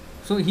doing,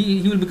 So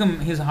he will become,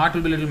 his heart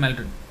will be a little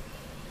melted.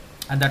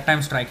 At that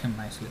time, strike him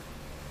nicely.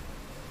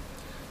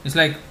 It's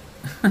like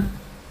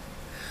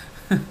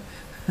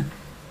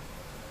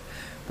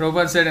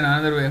Prabhupada said in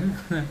another way,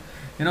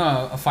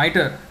 a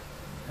fighter,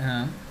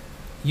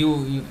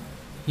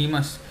 he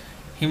must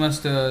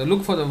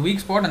look for the weak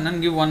spot and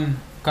then give one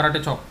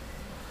karate chop.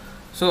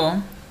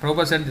 So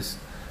Prabhupada said this.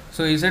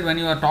 So he said, when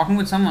you are talking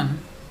with someone,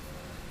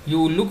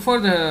 you look for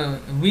the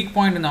weak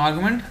point in the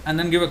argument and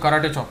then give a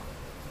karate chop.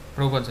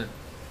 Prabhupada said.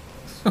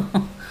 So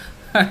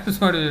that is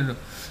what you do.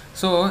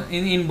 So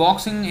in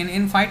boxing,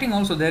 in fighting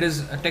also, there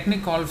is a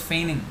technique called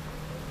feigning.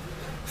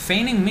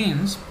 Feigning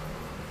means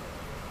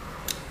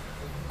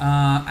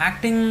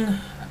acting.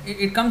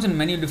 It comes in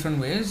many different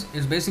ways.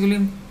 It's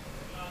basically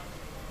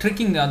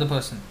tricking the other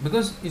person.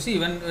 Because you see,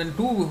 when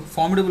two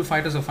formidable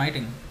fighters are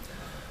fighting,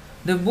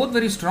 they're both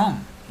very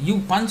strong. You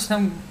punch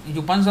the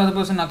other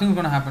person, nothing is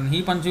going to happen.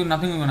 He punches you,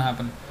 nothing is going to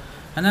happen.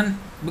 And then,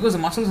 because the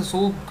muscles are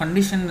so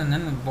conditioned and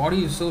then the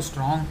body is so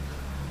strong,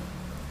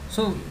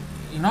 so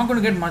you're not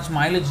going to get much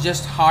mileage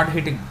just hard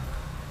hitting.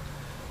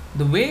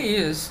 The way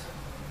is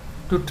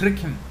to trick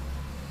him.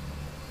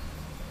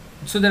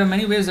 So there are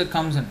many ways that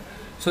comes in.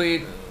 So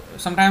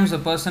sometimes the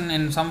person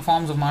in some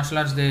forms of martial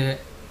arts, they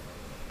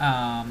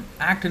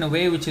act in a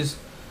way which is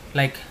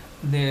like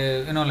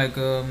they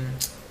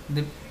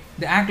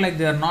act like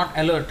they are not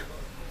alert,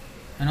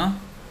 and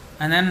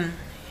then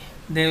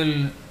they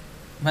will,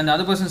 when the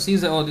other person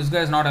sees that, oh, this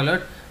guy is not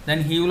alert,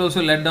 then he will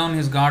also let down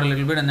his guard a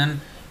little bit, and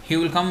then he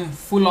will come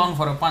full on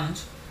for a punch.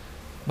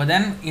 But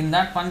then in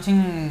that punching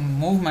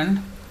movement,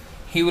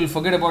 he will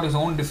forget about his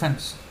own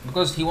defense,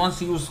 because he wants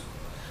to use,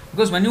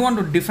 because when you want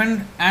to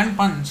defend and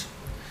punch,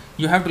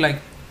 you have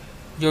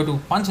to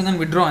punch and then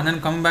withdraw and then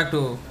come back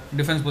to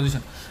defense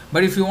position.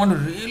 But if you want to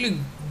really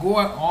go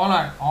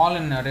all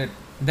in at it,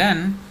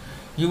 then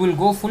you will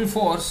go full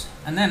force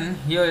and then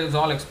here is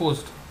all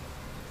exposed.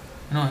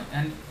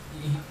 And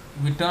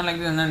we turn like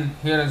this, and then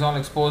here is all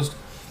exposed.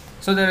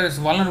 So there is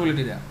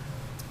vulnerability there.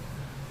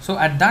 So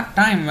at that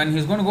time, when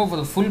he's going to go for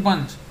the full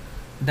punch,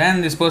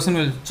 then this person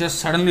will just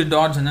suddenly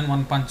dodge and then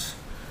one punch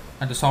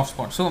at the soft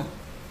spot. So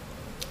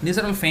these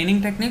are all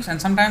feigning techniques,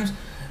 and sometimes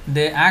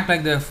they act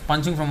like they're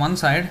punching from one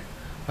side,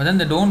 but then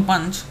they don't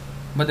punch,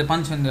 but they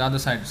punch in the other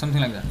side,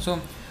 something like that. So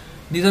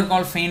these are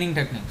called feigning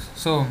techniques.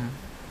 So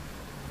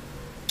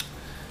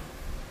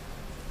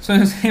in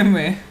the same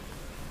way,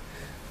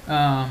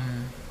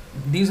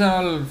 these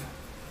are all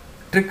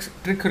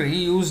trickery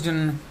used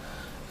in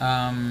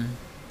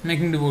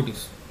making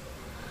devotees.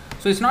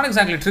 So it's not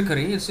exactly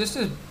trickery, it's just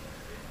a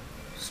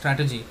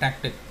strategy,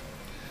 tactic.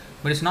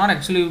 But it's not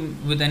actually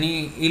with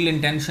any ill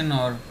intention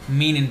or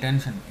mean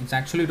intention. It's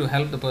actually to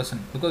help the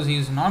person, because he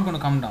is not going to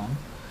come down.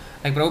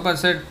 Like Prabhupada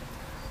said,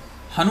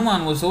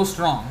 Hanuman was so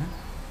strong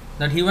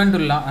that he went to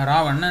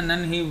Ravan and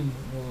then he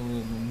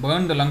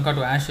burned the Lanka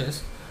to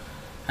ashes,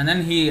 and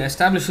then he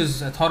established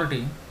his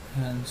authority,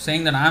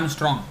 saying that I am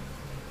strong,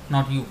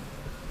 not you.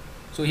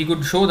 So he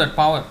could show that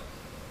power.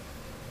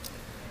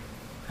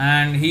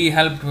 And he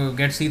helped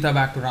get Sita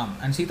back to Ram.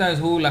 And Sita is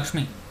who?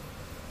 Lakshmi,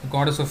 the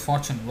goddess of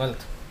fortune,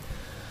 wealth.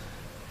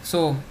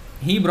 So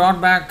he brought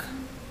back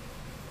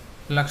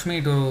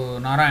Lakshmi to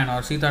Narayan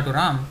or Sita to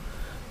Ram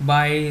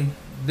by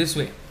this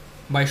way,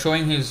 by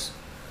showing his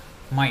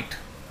might.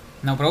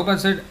 Now Prabhupada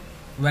said,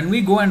 when we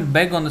go and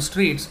beg on the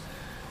streets,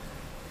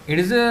 it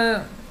is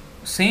the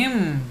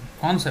same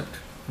concept.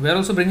 We are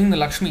also bringing the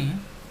Lakshmi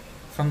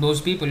from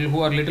those people who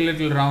are little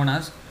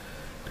Ravanas,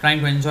 trying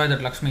to enjoy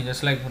that Lakshmi,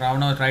 just like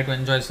Ravana tried to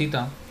enjoy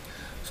Sita.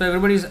 So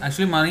everybody's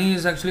actually, money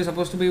is actually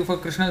supposed to be for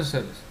Krishna's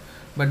service,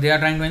 but they are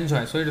trying to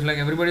enjoy. So it is like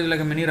everybody is like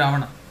a mini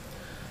Ravana.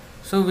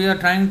 So we are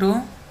trying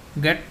to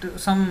get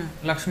some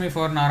Lakshmi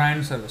for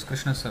Narayan's service,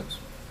 Krishna's service.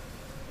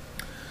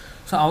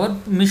 So our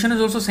mission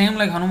is also same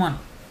like Hanuman,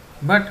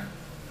 but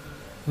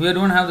we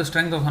don't have the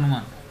strength of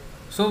Hanuman.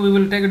 So we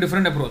will take a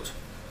different approach.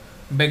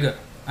 Beggar,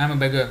 I am a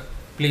beggar,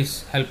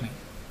 please help me.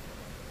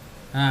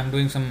 I am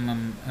doing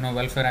some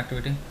welfare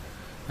activity,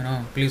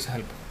 please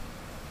help.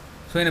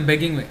 So in a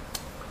begging way.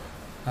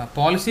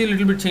 Policy a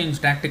little bit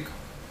changed, tactic,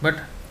 but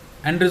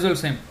end result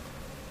same.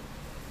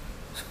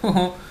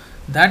 So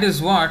that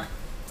is what,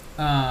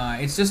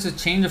 it's just a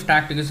change of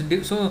tactic.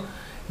 So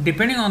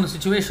depending on the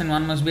situation,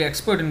 one must be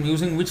expert in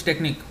using which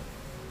technique.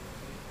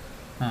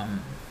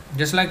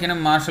 Just like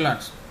martial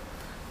arts,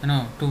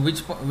 to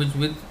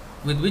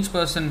with which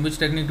person which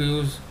technique to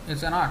use,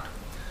 it's an art.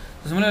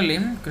 So similarly,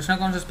 Krishna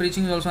conscious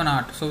preaching is also an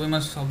art. So we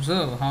must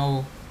observe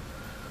how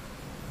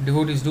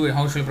devotees do it,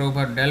 how Srila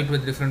Prabhupada dealt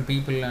with different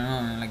people,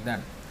 like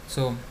that.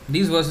 So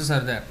these verses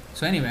are there.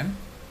 So anyway,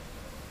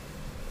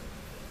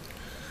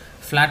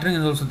 flattering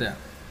is also there.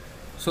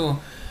 So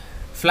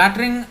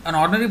flattering an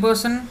ordinary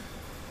person,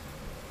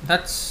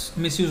 that's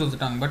misuse of the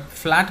tongue. But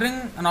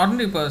flattering an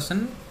ordinary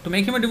person to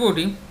make him a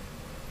devotee,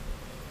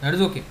 that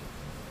is okay.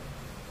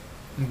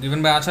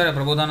 Given by Acharya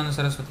Prabodhananda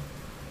Saraswati.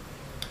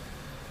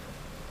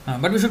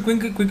 But we should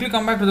quickly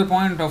come back to the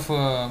point of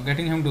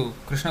getting him to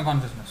Krishna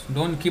consciousness.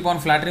 Don't keep on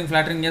flattering.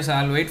 Yes,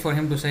 I'll wait for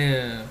him to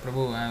say,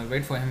 Prabhu, I'll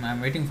wait for him, I'm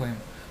waiting for him.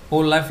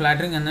 Whole life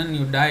flattering, and then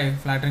you die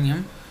flattering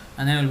him,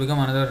 and then you'll become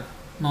another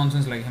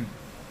nonsense like him.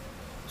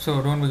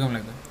 So don't become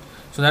like that.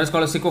 So that is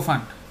called a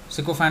sycophant.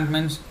 Sycophant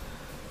means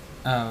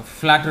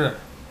flatterer,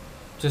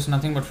 just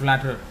nothing but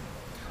flatterer,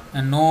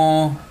 and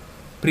no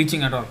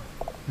preaching at all.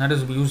 That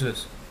is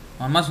useless.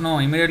 One must know,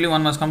 immediately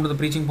one must come to the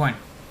preaching point.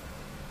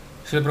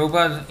 Srila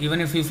Prabhupada, even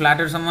if he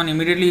flattered someone,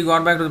 immediately he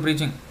got back to the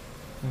preaching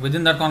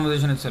within that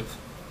conversation itself.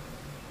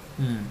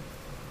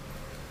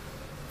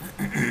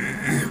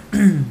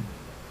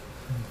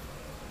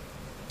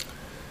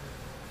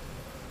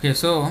 Okay,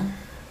 so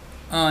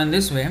in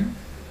this way,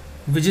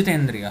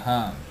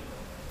 Vijitendriya.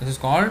 This is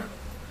called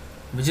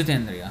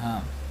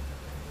Vijitendriya.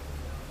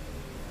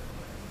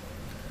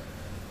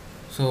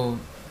 So,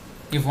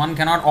 if one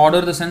cannot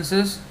order the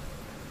senses,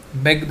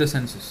 beg the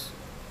senses.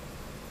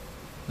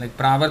 Like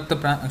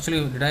Pravarta,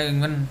 actually, did I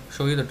even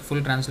show you the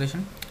full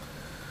translation?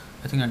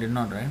 I think I did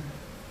not, right?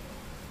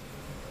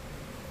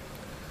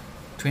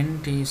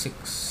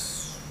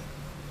 26.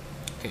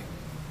 Okay.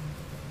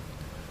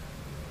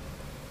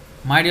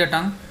 My dear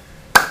tongue.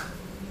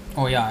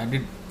 Oh yeah, I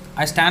did.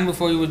 I stand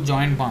before you with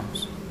joined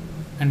palms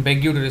and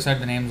beg you to recite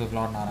the names of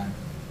Lord Narayan.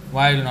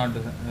 Why are you not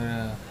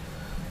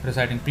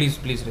reciting? Please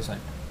recite.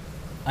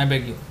 I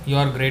beg you. You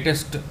are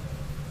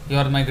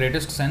my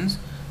greatest sense.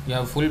 You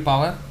have full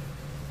power.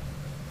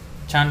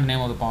 Chant the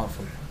name of the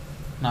powerful,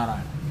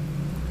 Narayana.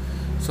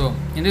 So,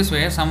 in this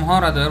way, somehow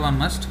or other, one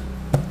must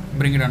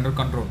bring it under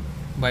control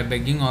by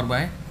begging or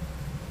by.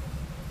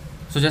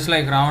 So, just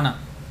like Ravana,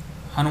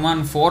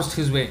 Hanuman forced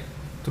his way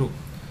through,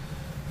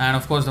 and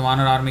of course, the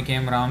Vanar army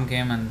came, Ram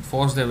came, and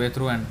forced their way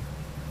through and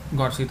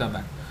got Sita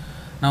back.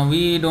 Now,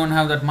 we don't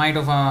have that might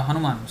of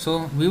Hanuman,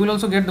 so we will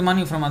also get the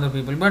money from other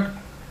people, but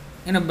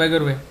in a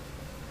beggar way.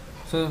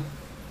 So,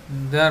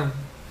 they'll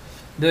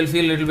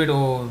feel a little bit,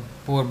 oh,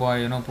 poor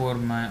boy,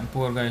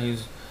 poor guy,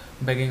 he's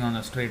begging on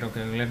the street,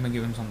 okay, let me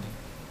give him something.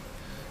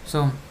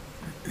 So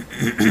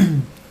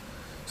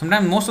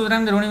Sometimes, most of the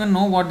time, they don't even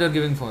know what they're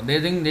giving for. They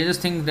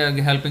just think they're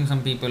helping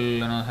some people,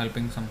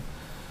 helping some.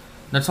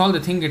 That's all they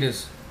think it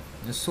is.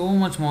 There's so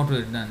much more to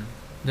it than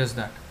just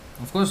that.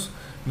 Of course,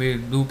 we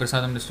do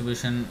prasadam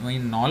distribution,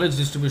 knowledge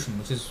distribution,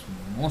 which is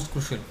most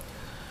crucial.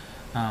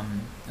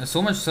 There's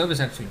so much service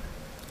actually.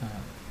 Uh,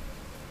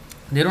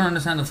 they don't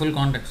understand the full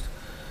context,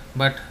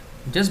 but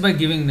just by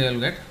giving, they'll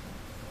get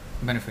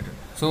benefited.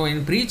 So,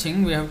 in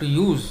preaching, we have to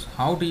use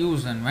how to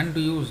use and when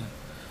to use.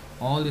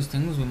 All these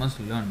things we must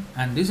learn,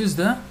 and this is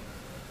the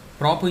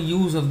proper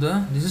use of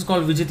the. This is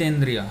called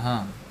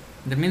Vijitendriya.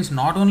 That means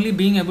not only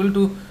being able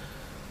to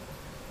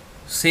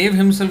save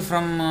himself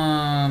from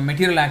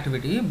material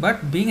activity,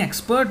 but being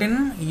expert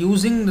in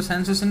using the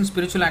senses in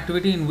spiritual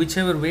activity in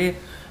whichever way,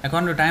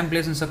 according to time,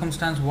 place, and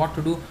circumstance, what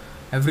to do,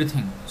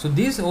 everything. So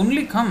this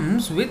only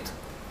comes with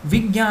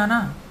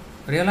Vijnana,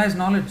 realized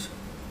knowledge.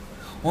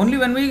 Only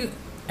when we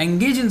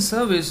engage in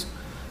service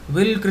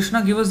will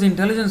Krishna give us the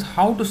intelligence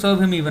how to serve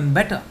him even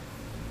better.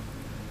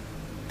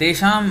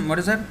 Tesham, what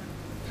is that?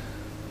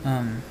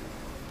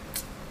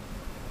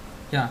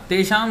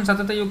 Tesham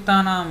satata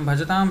yuktanam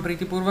bhajatam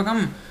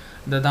pritipurvakam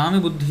dadami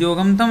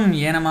buddhiyogam tam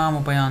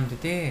yenamam upayanti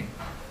te.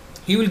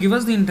 He will give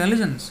us the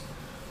intelligence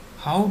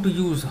how to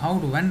use,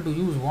 when to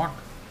use what,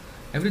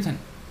 everything.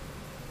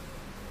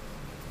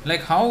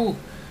 Like how,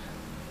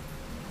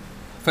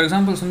 for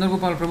example, Sundar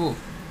Gopal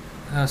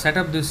Prabhu set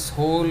up this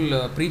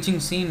whole preaching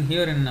scene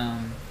here in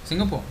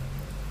Singapore.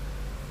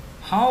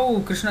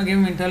 How Krishna gave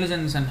him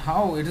intelligence and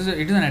how it is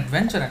an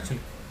adventure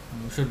actually.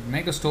 You should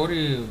make a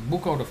story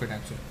book out of it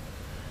actually.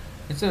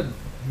 It's a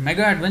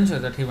mega adventure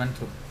that he went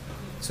through.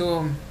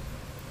 So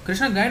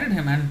Krishna guided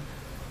him, and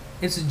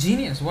it's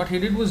genius. What he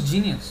did was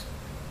genius.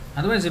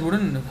 Otherwise it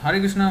wouldn't, Hare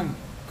Krishna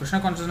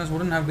consciousness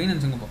wouldn't have been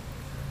in Singapore.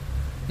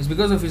 It's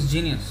because of his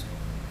genius.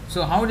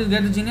 So how did he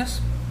get the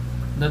genius?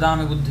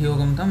 Dadami buddhi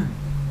yogam tam.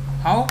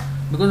 How?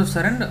 Because of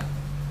surrender.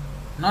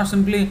 Not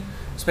simply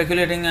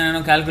speculating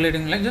and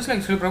calculating, just like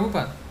Srila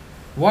Prabhupada.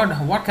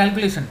 What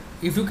calculation?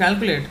 If you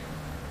calculate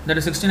that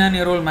a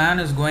 69-year-old man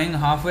is going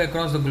halfway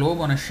across the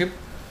globe on a ship,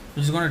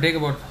 which is going to take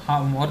about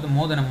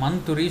more than a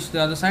month to reach the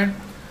other side,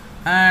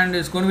 and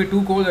it's going to be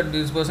too cold that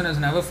this person has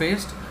never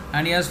faced,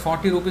 and he has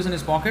 40 rupees in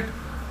his pocket,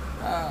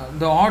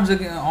 the odds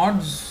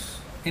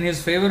in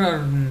his favor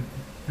are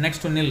next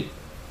to nil.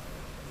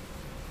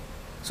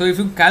 So if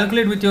you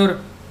calculate with your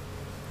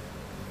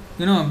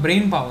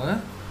brain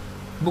power,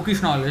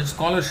 bookish knowledge,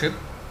 scholarship,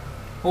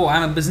 I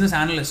am a business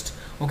analyst,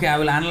 okay, I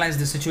will analyze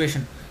this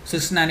situation.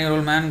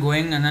 69-year-old man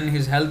going, and then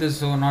his health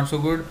is not so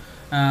good,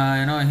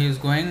 he is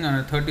going on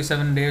a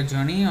 37-day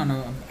journey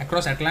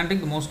across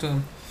Atlantic, the most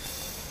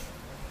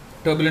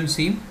turbulent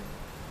sea,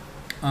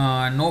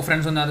 no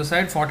friends on the other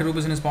side, 40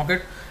 rupees in his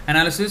pocket,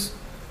 analysis,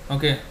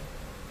 okay,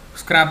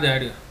 scrap the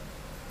idea.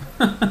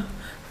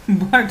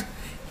 But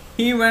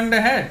he went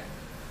ahead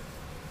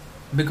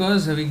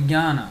because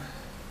Vijnana,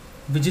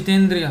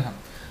 Vijitendriya,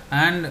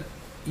 and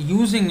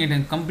using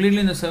it completely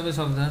in the service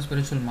of the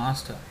spiritual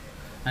master.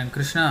 And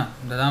Krishna,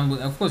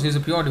 of course, he is a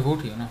pure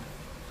devotee,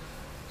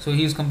 so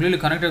he is completely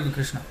connected with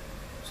Krishna.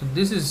 So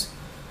this is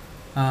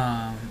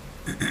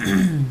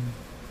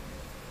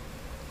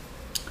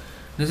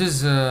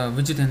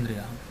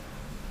Vijitendriya,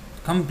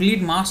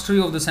 complete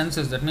mastery of the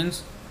senses. That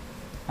means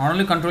not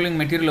only controlling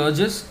material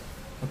urges,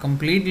 but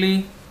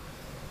completely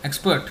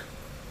expert.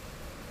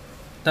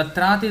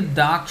 Tatrati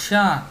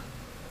dakshat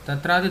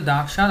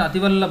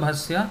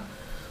ativallabhasya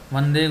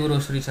vande guru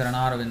Sri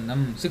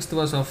Charanarvindam. 6th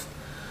verse of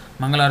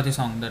Mangalarti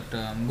song, that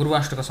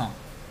Gurvashtaka song.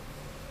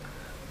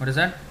 What is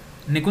that?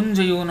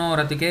 Nikunjayuno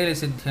ratikeli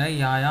siddhya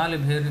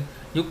yayalibhir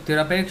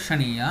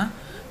yuktirapekshaniya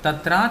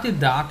tatrati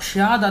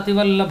dakshyad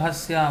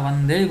ativallabhasya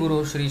vande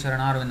guru Sri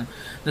Charanarvindam.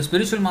 The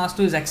spiritual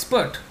master is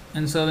expert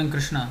in serving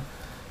Krishna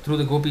through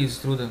the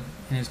gopis, in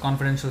his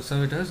confidential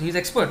servitors. He is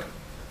expert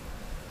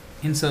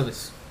in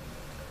service.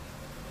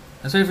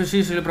 That's why if you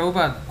see Srila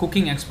Prabhupada,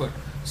 cooking expert,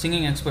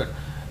 singing expert,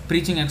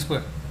 preaching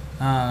expert,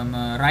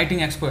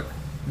 writing expert,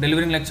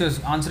 delivering lectures,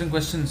 answering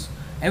questions,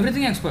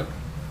 everything expert.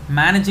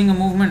 Managing a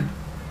movement,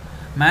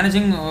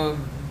 managing,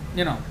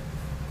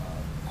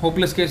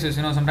 hopeless cases.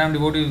 Sometimes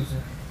devotees,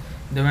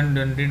 they went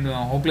and did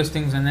hopeless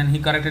things and then he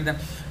corrected them.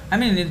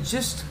 It's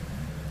just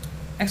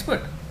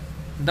expert.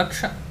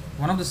 Daksha.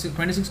 One of the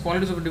 26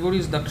 qualities of a devotee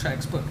is Daksha,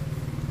 expert.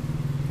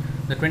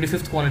 The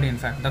 25th quality, in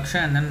fact.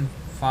 Daksha, and then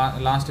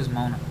last is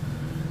Mauna,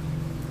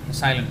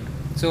 silent.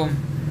 So,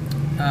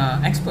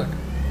 expert.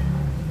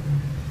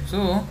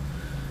 So,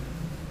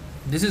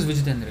 this is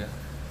Vijitendriya.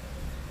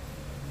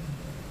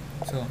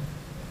 So,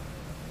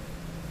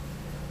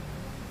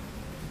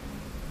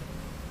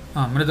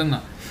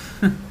 Mridanga.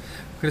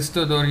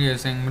 Christo Dori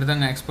is saying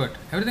Mridanga expert.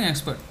 Everything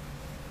expert.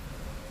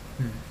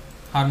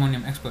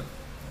 Harmonium expert.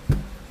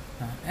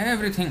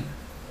 Everything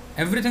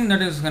that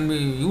can be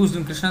used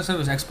in Krishna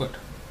service, expert.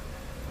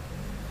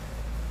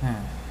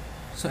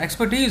 So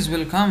expertise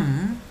will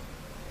come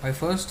by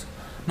first.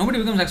 Nobody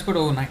becomes expert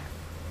overnight,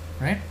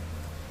 right?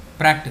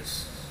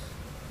 Practice.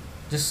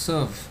 Just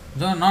serve.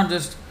 Not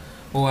just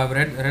I've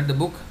read the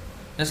book.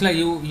 Just like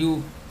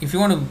you if you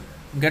want to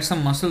get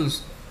some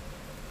muscles,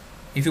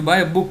 if you buy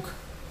a book,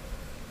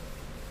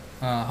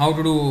 how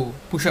to do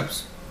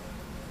push-ups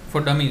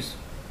for dummies,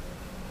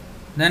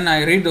 then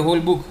I read the whole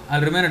book,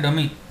 I'll remain a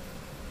dummy.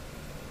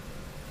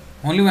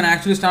 Only when I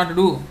actually start to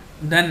do,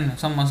 then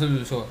some muscle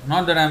will show.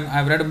 Not that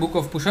I've read a book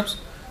of push-ups,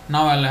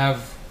 now I'll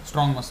have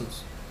strong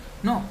muscles.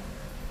 No,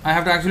 I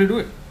have to actually do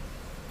it.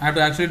 I have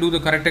to actually do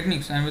the correct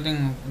techniques and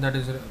everything that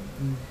is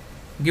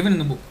given in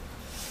the book.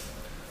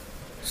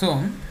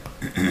 So,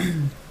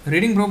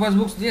 reading Prabhupada's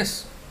books,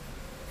 yes.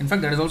 In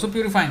fact, that is also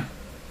purifying.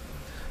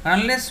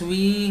 Unless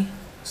we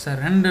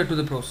surrender to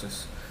the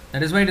process.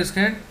 That is why it is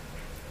said,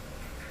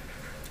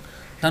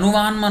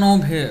 Tanuvan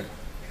manobhir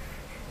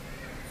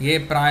ye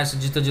prayas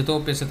jita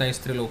jitopyasata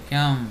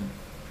istrilokyam.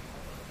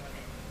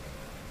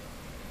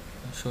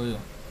 I'll show you.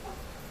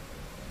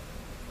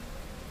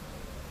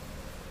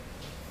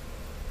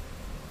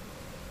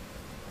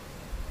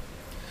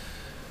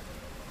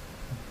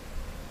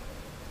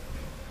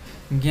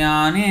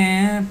 ज्ञाने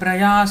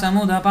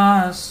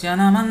प्रयासमुदपास्य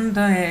नमन्त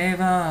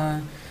एव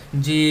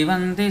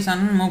जीवन्ति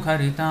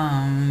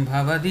सन्मुखरितां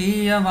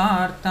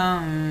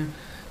भवदीयवार्तां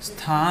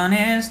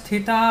स्थाने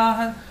स्थिताः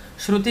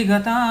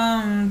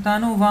श्रुतिगतां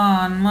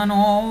तनुवान्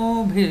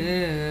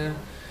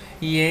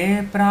मनोभिर्ये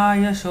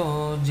प्रायशो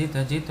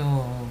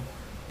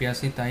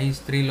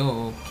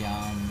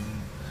जितजितोऽप्यसितैस्त्रिलोक्याम्.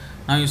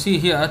 Now you see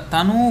here,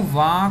 Tanu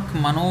Vak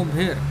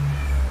Manobhir.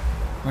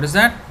 What is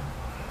that?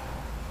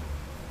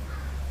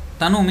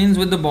 Tanu means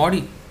with the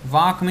body,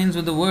 Vak means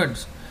with the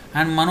words,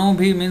 and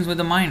Manobhi means with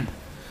the mind.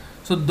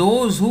 So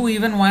those who,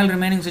 even while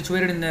remaining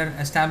situated in their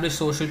established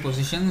social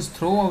positions,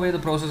 throw away the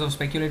process of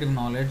speculative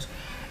knowledge,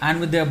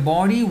 and with their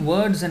body,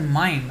 words and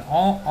mind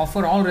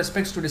offer all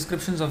respects to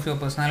descriptions of your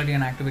personality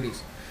and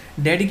activities,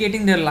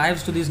 dedicating their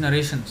lives to these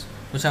narrations,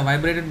 which are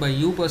vibrated by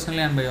you personally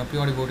and by your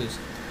pure devotees,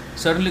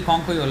 certainly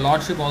conquer your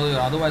lordship, although you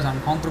are otherwise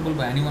unconquerable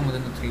by anyone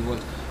within the three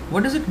worlds.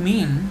 What does it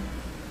mean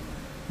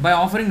by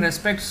offering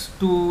respects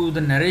to the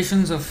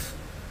narrations of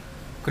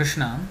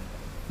Krishna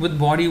with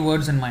body,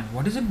 words and mind?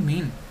 What does it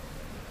mean?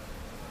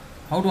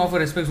 How to offer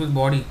respects with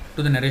body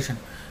to the narration?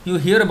 You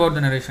hear about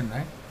the narration,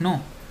 right?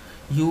 No.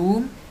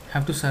 You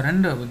have to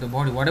surrender with the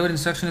body. Whatever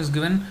instruction is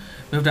given,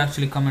 you have to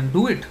actually come and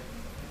do it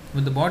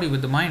with the body,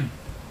 with the mind.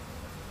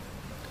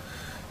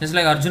 Just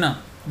like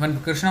Arjuna, when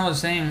Krishna was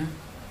saying,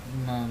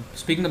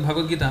 speaking the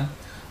Bhagavad Gita,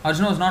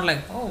 Arjuna was not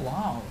like, oh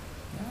wow,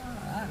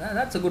 yeah,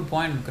 that's a good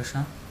point,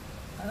 Krishna.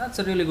 That's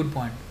a really good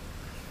point.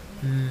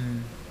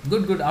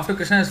 Good. After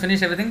Krishna has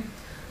finished everything,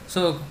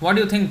 so what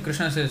do you think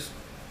Krishna says?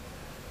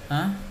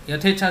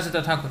 Yathechasi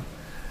tatha kur.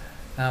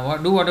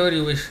 Do whatever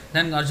you wish.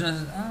 Then Arjuna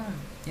says,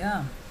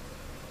 yeah,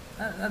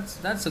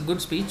 that's a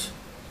good speech.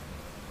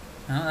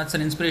 That's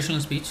an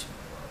inspirational speech.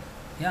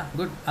 Yeah,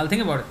 good. I'll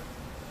think about it.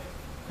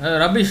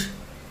 Rubbish.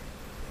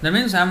 That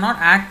means I'm not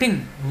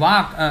acting.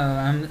 Vak.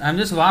 I'm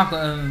just vak.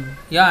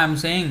 I'm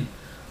saying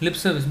lip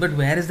service. But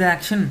where is the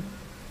action?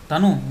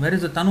 Tanu, where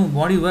is the Tanu?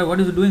 Body, what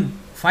is it doing?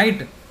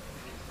 Fight.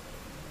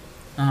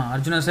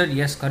 Arjuna said,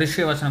 yes,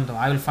 Karishye Vachanam Tava,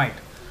 I will fight.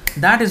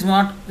 That is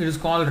what it is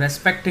called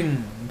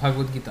respecting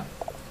Bhagavad Gita.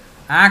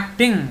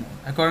 Acting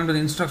according to the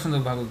instructions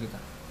of Bhagavad Gita.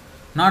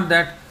 Not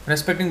that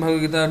respecting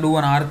Bhagavad Gita, do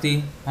an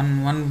arti.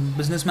 One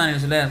businessman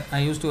is there.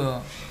 I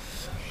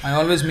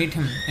always meet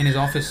him in his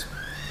office.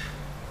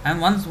 And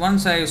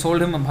once I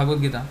sold him a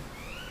Bhagavad Gita.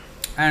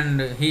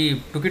 And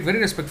he took it very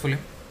respectfully.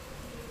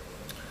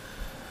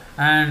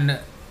 And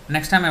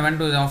next time I went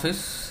to his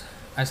office,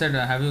 I said,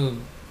 have you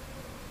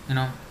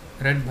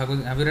read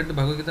the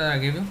Bhagavad Gita I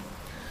gave you?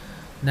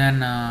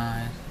 Then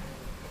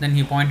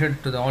he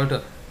pointed to the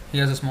altar. He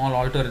has a small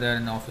altar there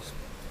in the office.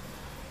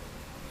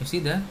 You see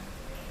there?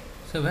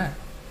 I say, where?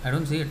 I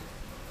don't see it.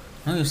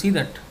 No, you see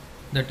that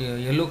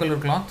yellow color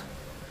cloth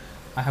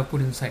I have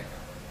put inside.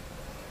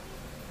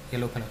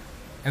 Yellow color.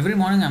 Every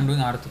morning I am doing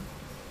arati.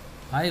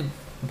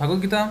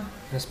 Bhagavad Gita,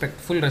 respect,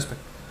 full respect.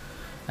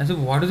 I said,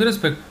 what is the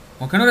respect?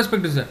 What kind of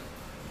respect is that?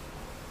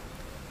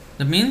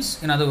 That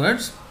means, in other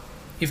words,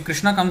 if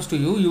Krishna comes to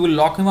you, you will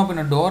lock him up in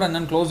a door and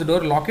then close the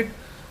door, lock it.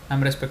 I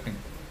am respecting.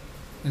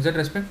 Is that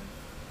respect?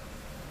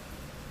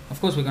 Of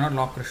course, we cannot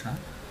lock Krishna.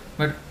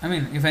 But,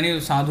 if any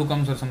sadhu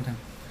comes or something,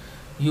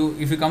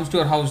 if he comes to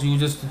your house, you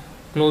just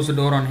close the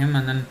door on him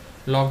and then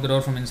lock the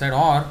door from inside,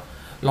 or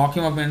lock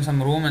him up in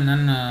some room and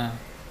then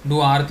do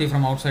arati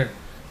from outside.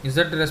 Is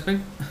that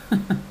respect?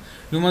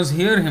 You must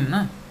hear him,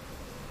 na?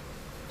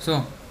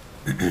 So,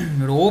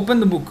 you open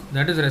the book,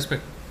 that is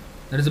respect.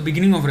 That is the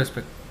beginning of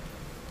respect.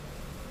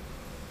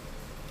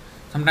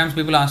 Sometimes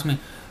people ask me,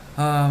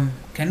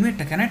 can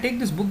I take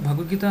this book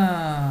Bhagavad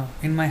Gita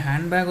in my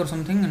handbag or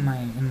something, in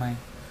my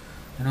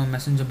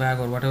messenger bag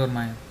or whatever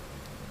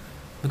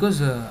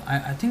because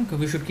I think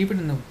we should keep it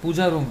in the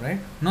puja room, right?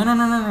 No,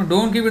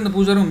 don't keep it in the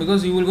puja room,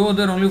 because you will go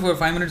there only for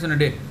 5 minutes in a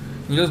day.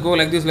 You just go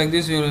like this,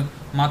 you will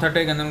matha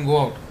take and then go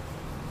out.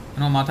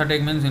 Matha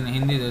take means in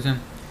Hindi the same.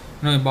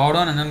 You bow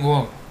down and then go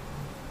out.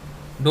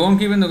 Don't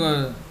keep in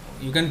the,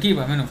 you can keep,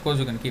 of course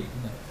you can keep.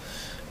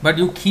 But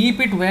you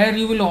keep it where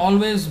you will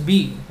always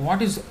be.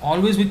 What is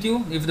always with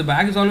you? If the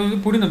bag is always with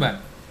you, put in the bag.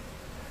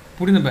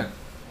 put in the bag.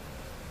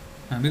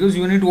 Because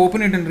you need to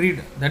open it and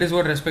read. That is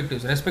what respect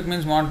is. Respect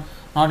means not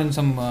in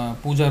some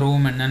puja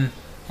room and then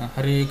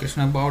Hare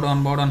Krishna, bow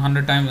down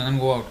 100 times and then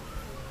go out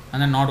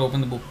and then not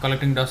open the book,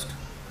 collecting dust.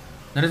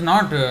 That is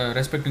not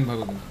respecting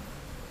Bhagavad Gita.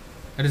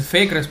 That is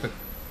fake respect.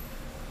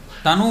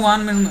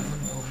 Tanuvan means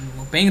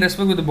paying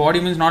respect with the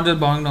body means not just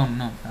bowing down.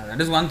 No, that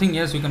is one thing.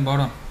 Yes, you can bow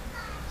down.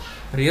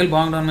 Real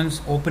bowing down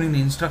means opening the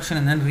instruction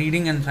and then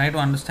reading and try to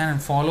understand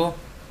and follow.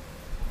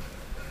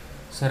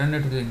 Surrender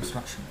to the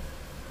instruction.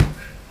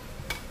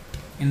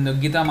 In the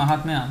Gita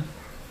Mahatmya,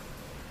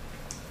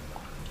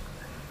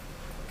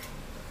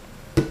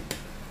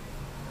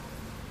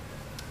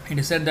 it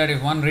is said that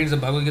if one reads the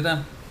Bhagavad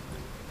Gita,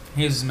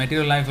 his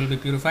material life will be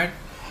purified,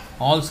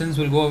 all sins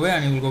will go away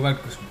and he will go back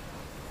to Krishna.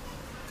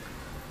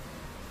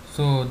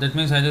 So that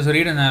means I just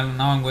read and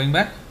now I am going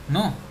back?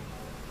 No.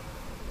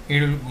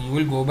 You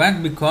will go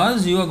back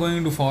because you are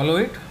going to follow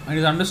it, and it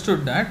is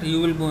understood that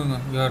you are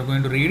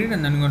going to read it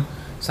and then you are going to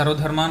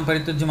Sarvadharman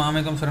Parityajya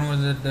Mamekam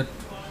Sharanam. That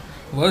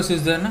verse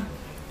is there, na?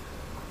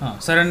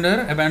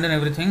 Surrender, abandon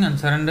everything and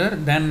surrender,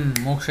 then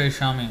moksha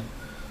shami,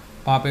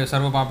 pape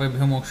sarva pape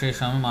bhyo moksha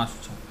shami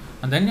masucha.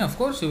 And then of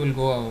course you will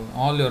go,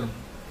 all your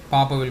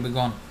papa will be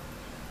gone.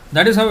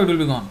 That is how it will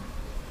be gone.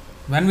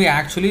 When we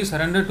actually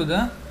surrender to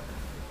the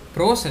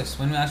process,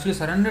 when we actually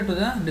surrender to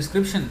the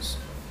descriptions,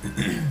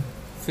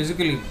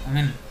 physically,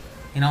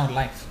 in our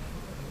life.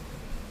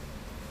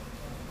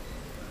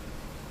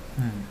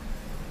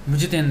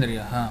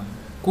 Vijitendriya,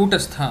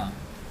 Kutastha,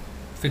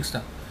 fixed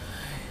up.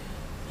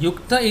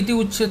 Yukta iti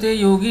uchyate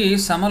yogi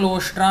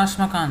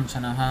samaloshrashma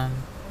kanchanaha.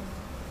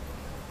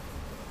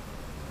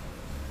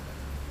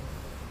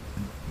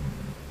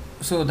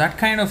 So that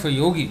kind of a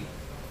yogi,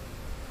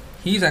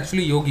 he is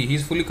actually yogi, he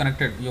is fully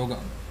connected. Yoga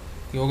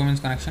means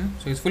connection,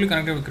 so he is fully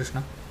connected with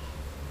Krishna.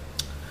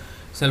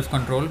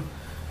 Self-control.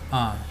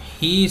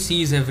 He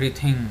sees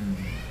everything,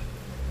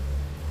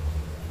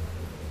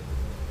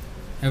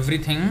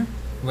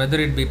 whether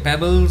it be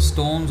pebbles,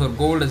 stones or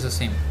gold, is the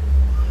same.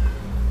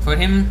 For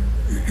him,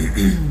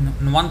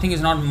 one thing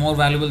is not more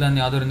valuable than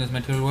the other in this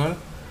material world.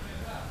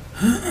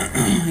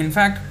 In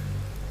fact,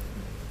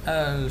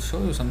 I'll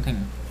show you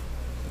something.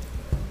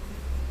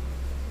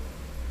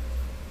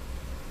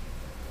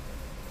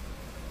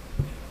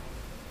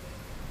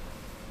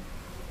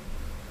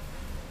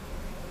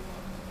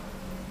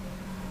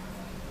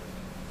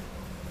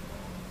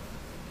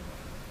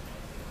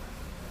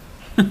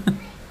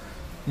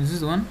 This is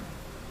the one.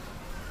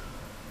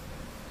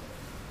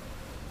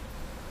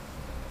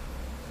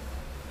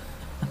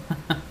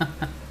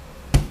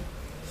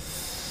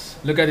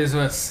 Look at this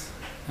verse.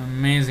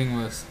 Amazing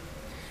verse.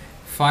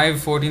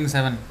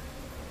 5:14:7.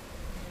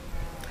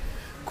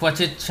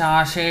 Kvachit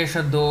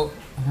chashesha do.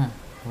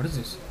 What is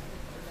this?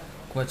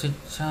 Kvachit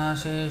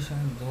chashesha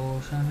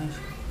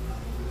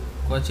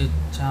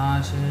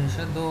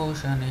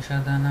dosha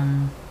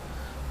nishadanam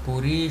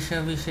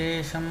purisha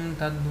vishesham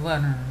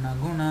tadvarna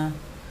guna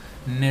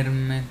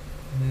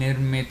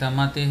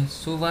nirmitamati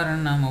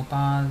suvarnam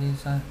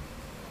upadisa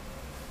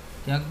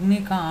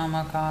Yagni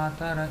kama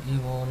katara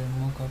ivol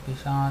mukha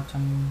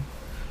pishacham.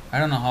 I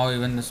don't know how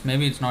even this,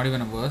 maybe it's not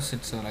even a verse,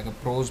 it's like a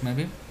prose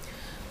maybe.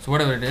 So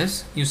whatever it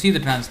is, you see the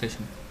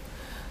translation.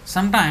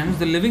 Sometimes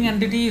the living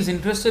entity is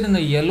interested in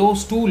the yellow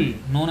stool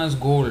known as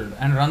gold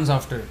and runs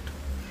after it.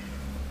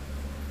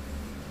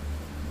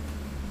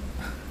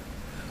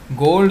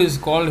 Gold is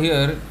called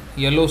here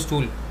yellow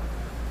stool.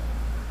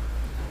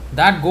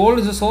 That gold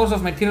is a source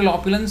of material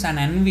opulence and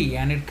envy,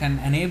 and it can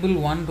enable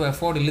one to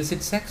afford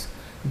illicit sex,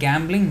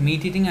 gambling,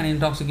 meat eating and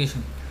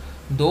intoxication.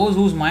 Those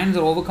whose minds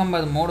are overcome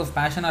by the mode of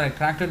passion are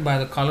attracted by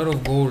the color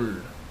of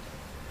gold.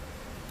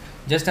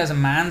 Just as a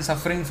man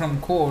suffering from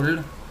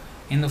cold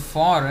in the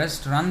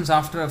forest runs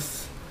after a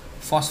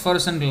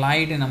phosphorescent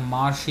light in a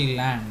marshy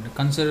land,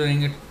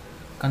 considering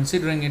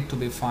it to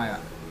be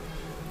fire.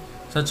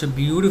 Such a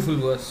beautiful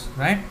verse,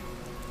 right?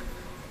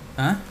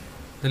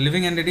 The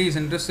living entity is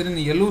interested in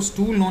the yellow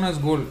stool known as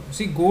gold.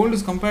 See, gold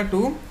is compared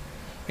to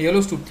a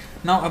yellow stool.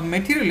 Now, a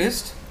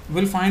materialist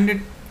will find it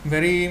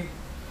very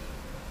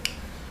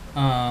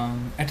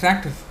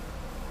attractive,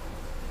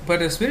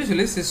 but a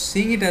spiritualist is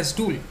seeing it as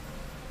stool.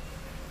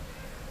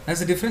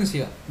 That's the difference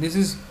here. This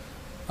is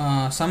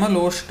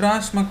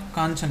samaloshrashma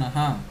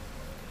kanchana.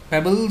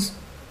 Pebbles,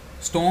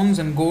 stones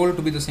and gold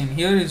to be the same.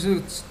 Here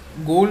is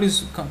gold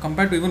is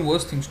compared to even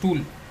worse thing, stool.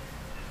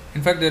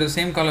 In fact, they are the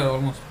same color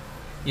almost.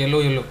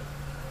 Yellow.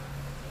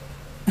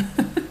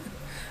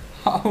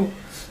 How?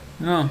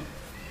 No.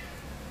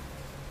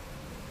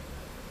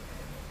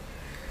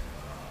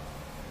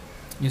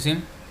 You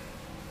see,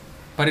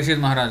 Parishit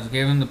Maharaj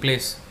gave him the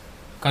place,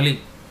 Kali,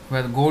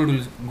 where the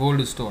gold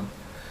is stored.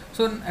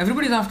 So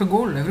everybody is after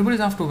gold, everybody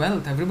is after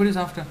wealth, everybody is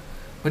after.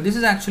 But this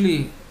is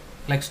actually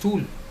like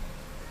stool.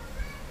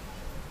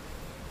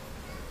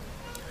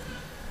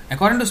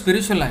 According to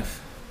spiritual life,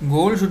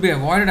 gold should be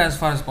avoided as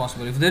far as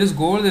possible. If there is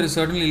gold, there is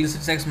certainly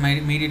illicit sex,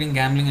 meat eating,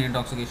 gambling and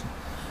intoxication.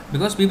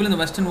 Because people in the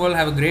Western world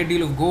have a great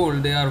deal of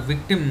gold, they are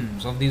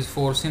victims of these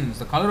four sins.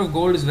 The color of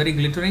gold is very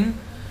glittering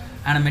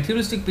and a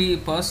materialistic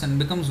person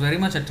becomes very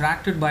much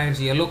attracted by its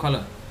yellow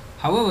color.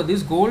 However,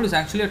 this gold is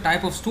actually a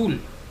type of stool.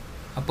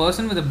 A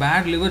person with a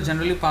bad liver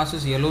generally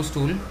passes yellow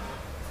stool.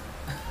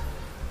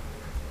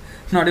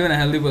 Not even a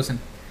healthy person.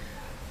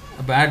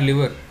 A bad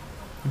liver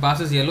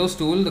passes yellow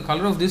stool. The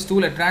color of this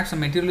stool attracts a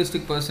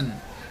materialistic person,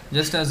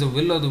 just as the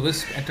will of the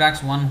wisp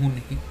attracts one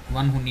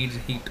who needs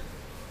heat.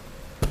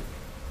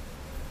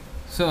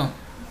 So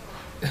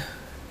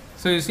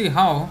you see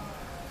how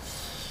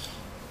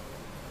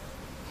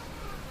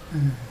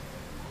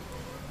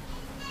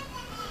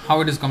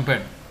it is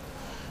compared.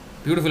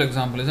 Beautiful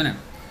example, isn't it?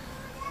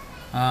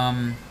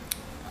 Another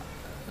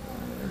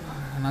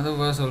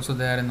verse also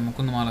there in the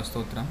Mukundamala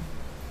Stotra,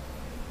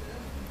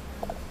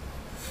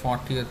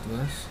 40th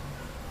verse.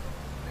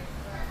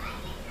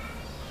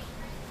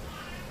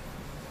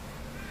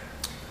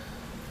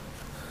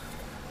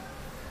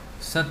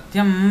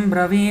 Satyam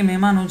bravimi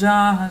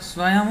manujaha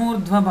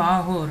swayamurdhva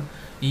bahur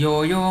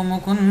yo yo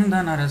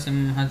mukunda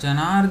narasimha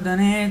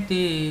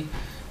janardaneti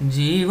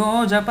जीवो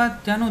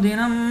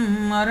जपत्यनुदिनं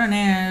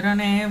मरणे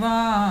रनेवा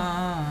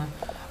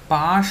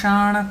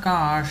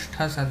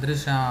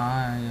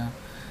पाषाणकाष्ठसदृशाय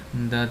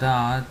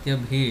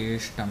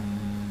ददात्यभीष्टम्.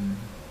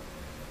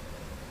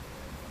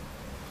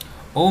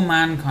 O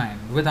mankind,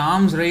 with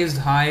arms raised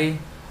high,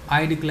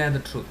 I declare the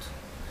truth.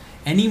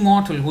 Any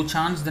mortal who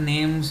chants the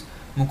names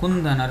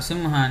Mukunda,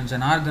 Narasimha and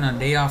Janardana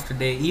day after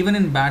day, even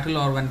in battle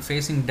or when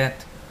facing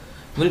death,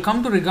 will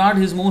come to regard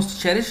his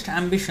most cherished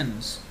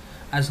ambitions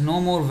as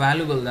no more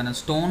valuable than a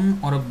stone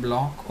or a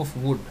block of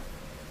wood.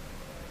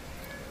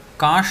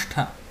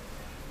 Kashtha,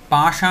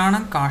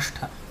 Pashana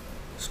Kashtha,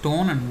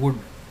 stone and wood.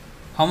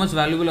 How much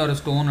valuable are a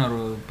stone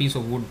or a piece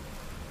of wood?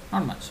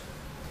 Not much.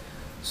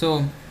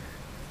 So,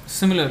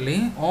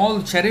 similarly,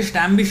 all cherished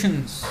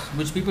ambitions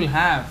which people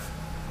have,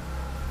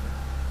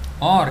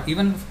 or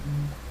even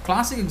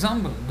classic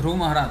example, Dhruva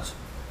Maharaj,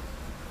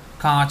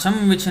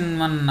 Kacham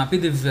Vichinman Api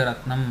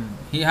Divyaratnam.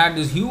 He had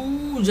this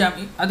huge,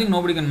 I think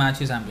nobody can match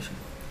his ambition.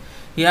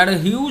 He had a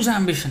huge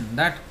ambition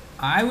that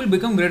I will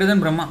become greater than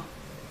Brahma.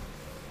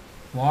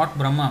 What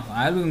Brahma?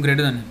 I will become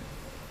greater than him.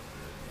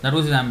 That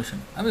was his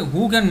ambition. I mean,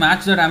 who can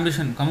match that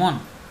ambition? Come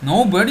on.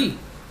 Nobody.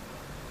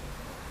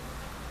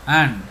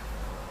 And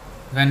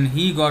when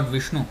he got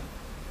Vishnu,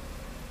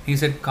 he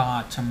said,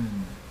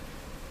 Kacham,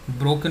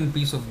 broken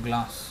piece of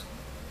glass.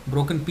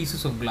 Broken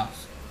pieces of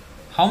glass.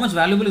 How much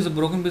valuable is a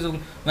broken piece of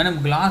glass? When a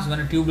glass, when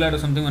a tube light or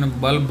something, when a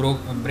bulb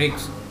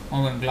breaks,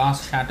 or when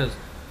glass shatters,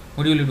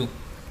 what will you do?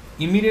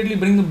 Immediately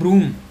bring the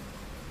broom,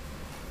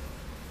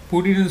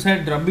 put it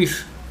inside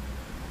rubbish.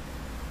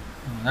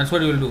 That's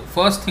what you will do.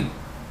 First thing.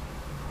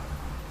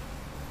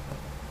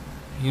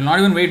 You will not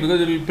even wait because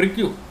it will prick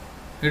you.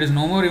 It is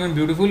no more even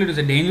beautiful, it is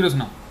dangerous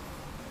now.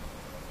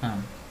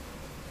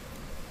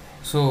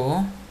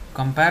 So,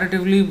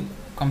 comparatively,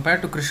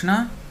 compared to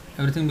Krishna,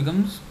 everything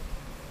becomes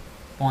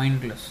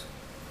pointless,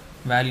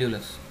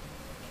 valueless.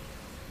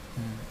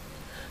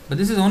 But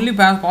this is only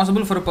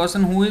possible for a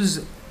person who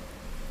is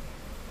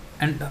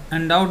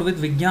endowed with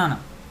Vijnana.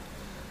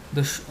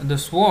 The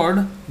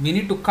sword, we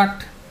need to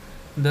cut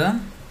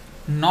the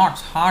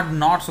knots, hard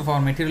knots of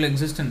our material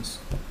existence.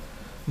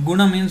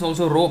 Guna means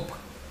also rope.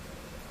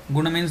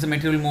 Guna means the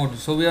material mode.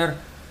 So we are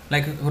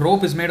like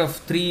rope is made of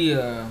 3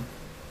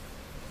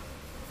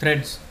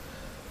 threads,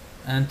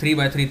 and 3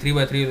 by 3,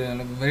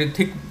 very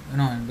thick,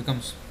 it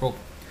becomes rope.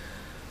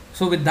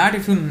 So with that,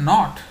 if you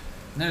knot,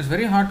 then it's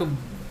very hard to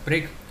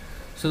break.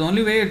 So the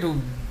only way to,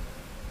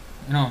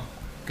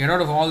 get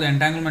out of all the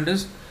entanglement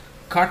is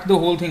cut the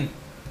whole thing.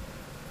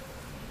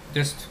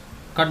 Just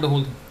cut the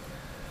whole thing.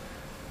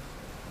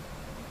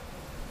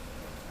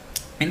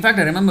 In fact,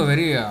 I remember a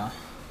very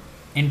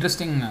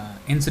interesting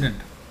incident.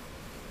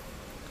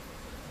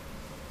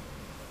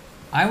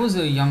 I was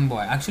a young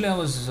boy. Actually, I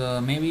was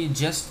maybe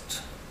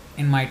just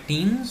in my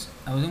teens.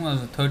 I was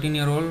a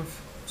 13-year-old,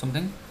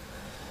 something.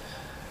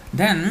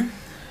 Then,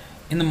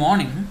 in the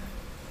morning,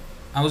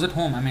 I was at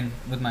home,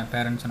 with my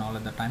parents and all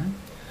at that time.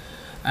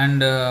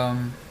 And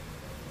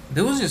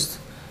there was just,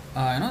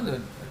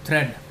 the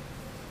thread.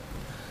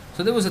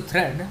 So there was a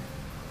thread,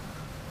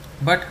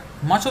 but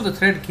much of the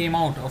thread came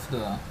out of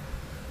the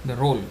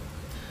roll.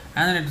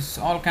 And then it's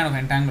all kind of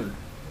entangled.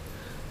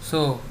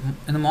 So,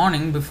 in the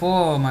morning,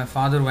 before my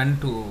father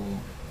went to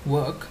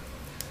work,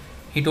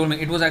 he told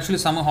me, it was actually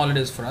summer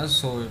holidays for us,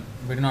 so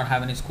we did not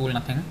have any school,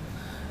 nothing.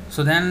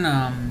 So then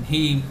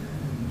he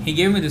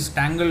gave me this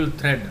tangled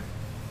thread,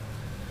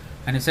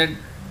 and he said,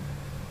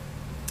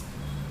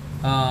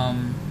 by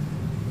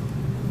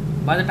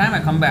the time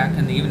I come back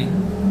in the evening,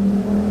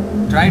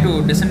 try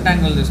to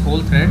disentangle this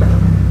whole thread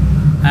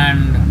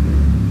and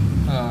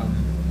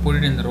put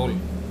it in the roll.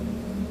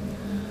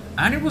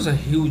 And it was a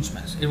huge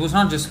mess. It was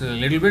not just a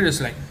little bit, it's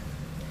like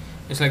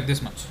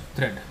this much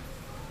thread,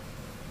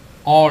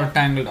 all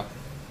tangled up,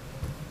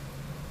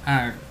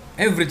 and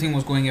everything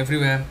was going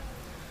everywhere.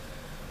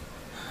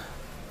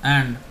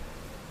 And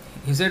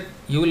he said,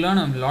 you will learn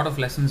a lot of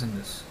lessons in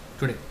this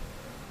today,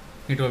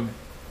 he told me.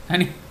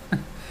 And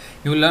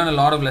you will learn a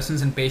lot of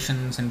lessons in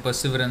patience and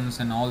perseverance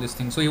and all these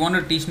things. So he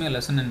wanted to teach me a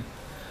lesson in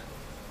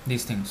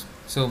these things.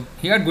 So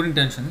he had good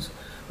intentions,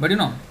 but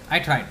I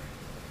tried.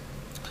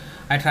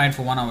 I tried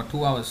for 1 hour,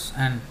 2 hours,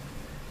 and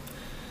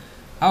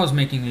I was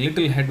making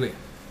little headway.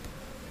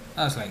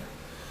 I was like,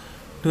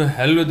 to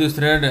hell with this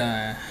thread,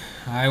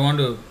 I want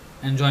to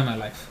enjoy my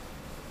life.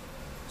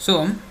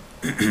 So,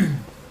 and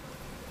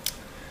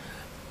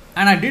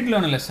I did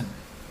learn a lesson.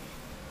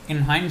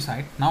 In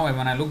hindsight, now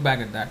when I look back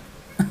at that,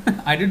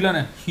 I did learn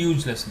a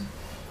huge lesson.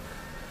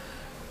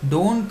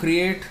 Don't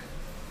create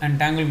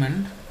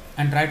entanglement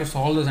and try to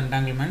solve this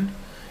entanglement.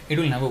 It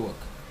will never work.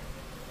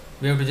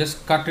 We have to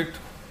just cut it,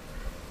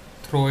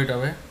 throw it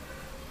away,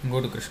 and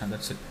go to Krishna.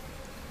 That's it.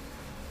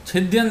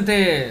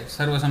 Chhidyante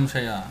sarva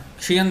samshaya,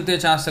 kshiyante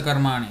chasya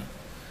karmani,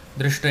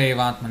 drishta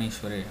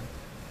evatmanishvare.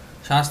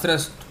 Shastra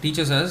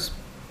teaches us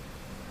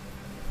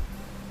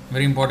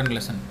very important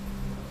lesson.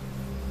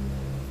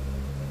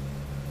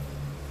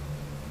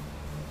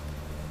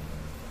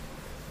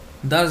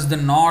 Thus the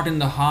knot in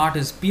the heart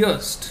is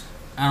pierced,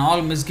 and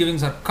all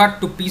misgivings are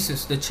cut to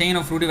pieces. The chain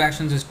of fruitive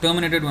actions is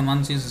terminated when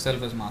one sees the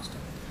self as master.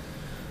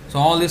 So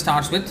all this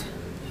starts with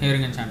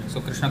hearing and chanting. So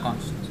Krishna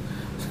consciousness.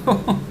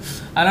 So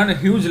I learned a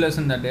huge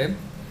lesson that day,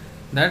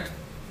 that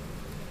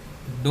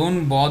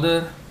don't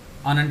bother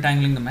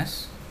untangling the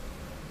mess.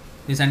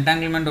 This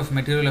entanglement of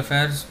material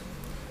affairs,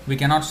 we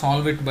cannot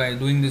solve it by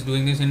doing this.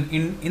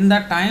 In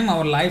that time,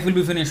 our life will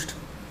be finished.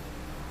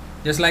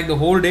 Just like the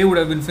whole day would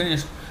have been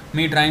finished,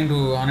 me trying to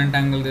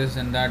unentangle this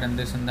and that and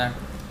this and that.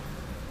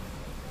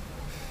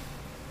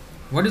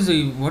 What is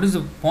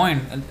the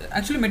point?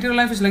 Actually, material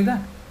life is like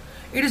that.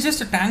 It is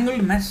just a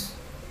tangled mess,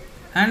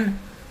 and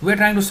we are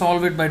trying to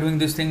solve it by doing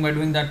this thing, by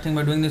doing that thing,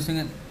 by doing this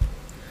thing.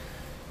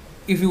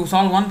 If you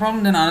solve one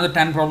problem, then another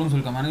 10 problems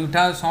will come, and you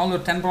solve the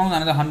 10 problems,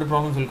 another 100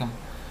 problems will come.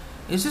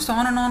 It's just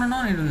on and on and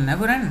on. It will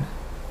never end.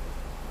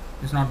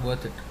 It's not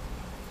worth it.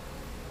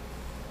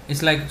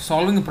 It's like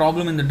solving a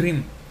problem in the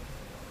dream.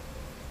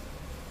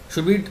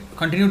 Should we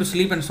continue to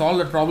sleep and solve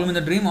that problem in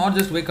the dream, or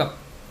just wake up,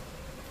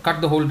 cut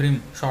the whole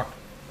dream short?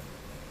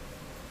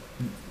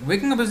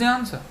 Waking up is the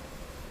answer,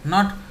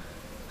 not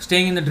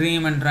staying in the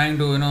dream and trying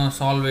to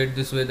solve it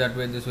this way, that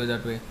way, this way,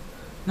 that way.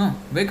 No,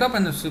 wake up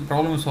and the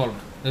problem is solved.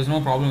 There is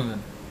no problem with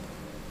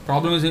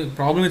it.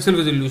 Problem itself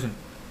is illusion.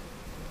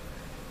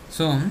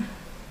 So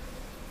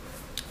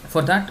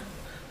for that,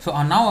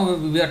 now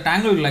we are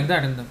tangled like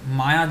that in the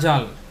Maya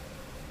Jal.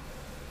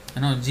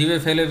 Jive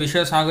phele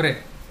Vishaya Sagare.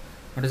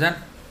 What is that?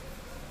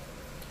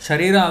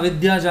 Sharira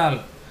Avidya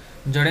Jal.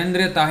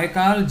 Jadendre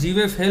Tahekal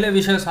Jive phele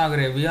Vishaya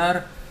Sagare. We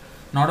are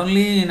not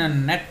only in a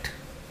net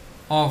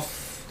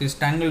of this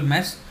tangled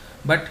mess,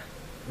 but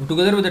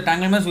together with the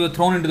tangled mess, we are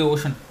thrown into the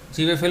ocean.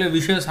 Jive phele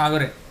Vishaya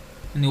Sagare.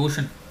 In the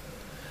ocean.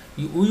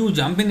 You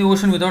jump in the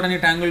ocean without any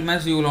tangled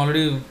mess, you are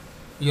already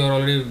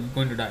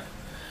going to die.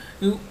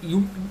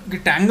 You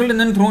get tangled and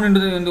then thrown into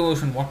the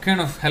ocean. What kind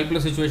of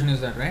helpless situation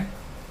is that, right?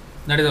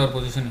 That is our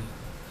position here.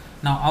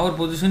 Now our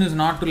position is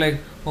not to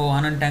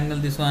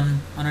unentangle this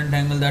one,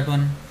 unentangle that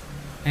one,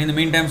 and in the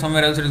meantime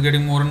somewhere else it is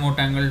getting more and more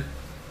tangled.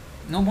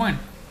 No point.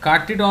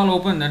 Cut it all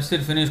open, that's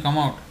it, finish, come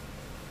out.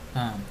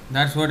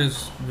 That's what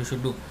we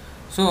should do.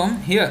 So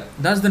here,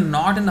 thus the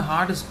knot in the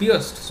heart is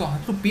pierced. So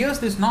to pierce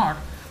this knot,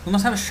 you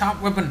must have a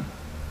sharp weapon,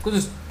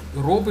 because this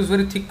rope is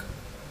very thick,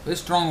 very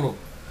strong rope.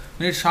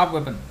 You need sharp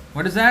weapon.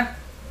 What is that?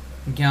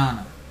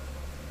 Jnana.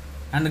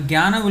 And the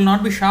jnana will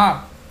not be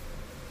sharp.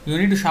 You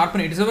need to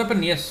sharpen it. It is a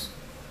weapon, yes.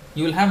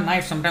 You will have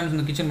knife sometimes in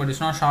the kitchen, but it's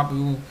not sharp.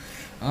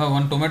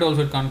 One tomato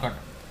also it can't cut.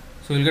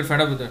 So you'll get fed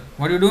up with it.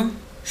 What do?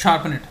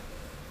 Sharpen it.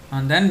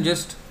 And then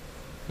just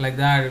like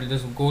that, it will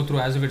just go through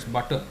as if it's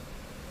butter.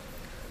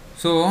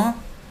 So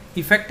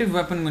effective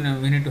weapon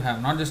we need to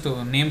have, not just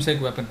a namesake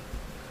weapon.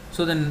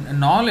 So the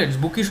knowledge,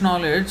 bookish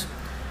knowledge,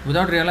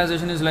 without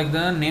realization is like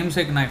the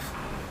namesake knife.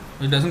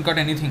 It doesn't cut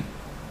anything.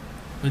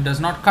 It does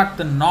not cut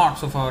the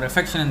knots of our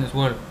affection in this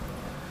world.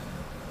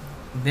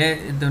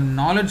 The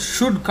knowledge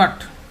should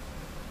cut.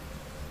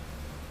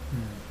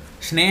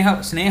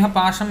 Sneha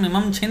pasham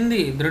imam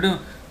chindi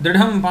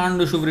dridham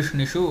pandushu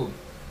vrishnishu.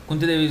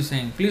 Kunti Devi is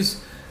saying,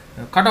 please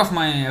cut off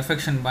my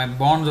affection, my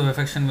bonds of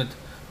affection with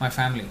my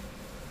family,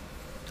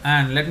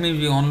 and let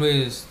me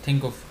always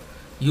think of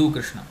you,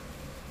 Krishna.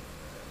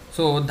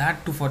 So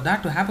for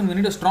that to happen, we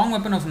need a strong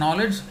weapon of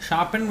knowledge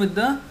sharpened with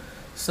the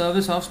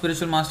service of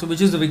spiritual master,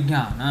 which is the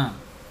Vijnana.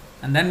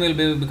 And then we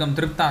will become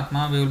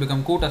Triptatma, we will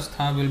become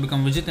Kutastha, we will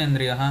become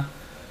Vijitendriyaha.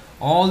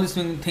 All these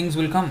things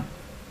will come.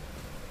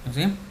 You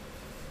see?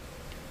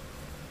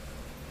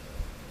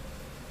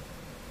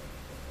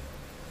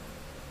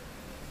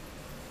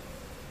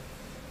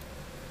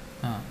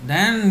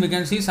 Then we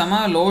can see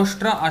Sama,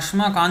 Loshtra,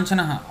 Ashma,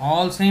 Kanchanaha,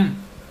 all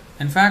same.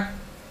 In fact,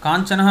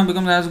 Kanchanaha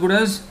becomes as good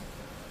as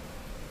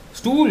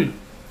stool.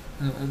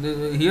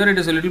 Here it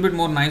is a little bit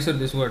more nicer,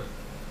 this word.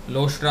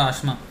 Loshtra,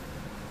 Ashma,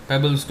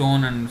 pebble,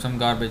 stone and some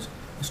garbage.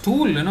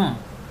 Stool, In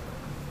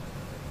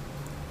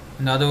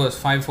the other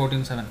verse,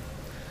 5:14:7.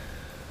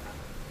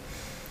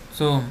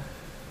 So,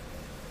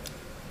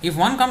 if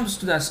one comes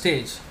to that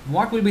stage,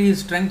 what will be his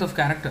strength of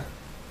character?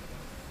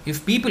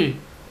 If people,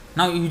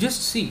 now you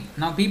just see,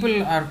 now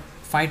people are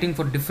fighting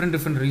for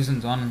different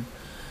reasons on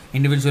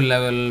individual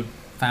level,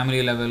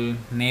 family level,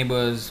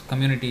 neighbors,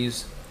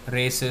 communities,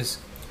 races,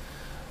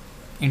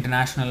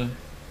 international.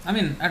 I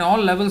mean, at all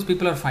levels,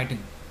 people are fighting.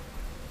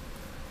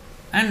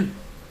 And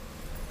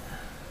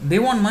they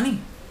want money.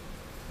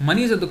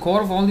 Money is at the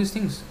core of all these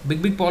things.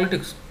 Big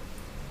politics.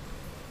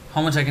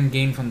 How much I can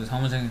gain from this? How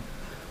much I can...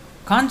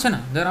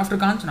 Kanchana. They're after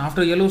Kanchana,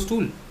 after yellow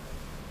stool.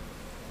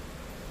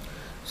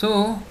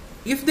 So,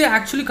 if they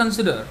actually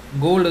consider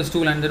gold as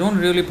tool and they don't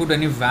really put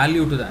any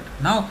value to that.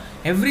 Now,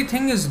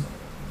 everything is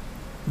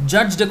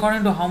judged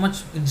according to how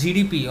much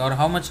GDP or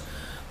how much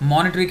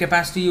monetary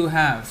capacity you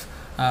have.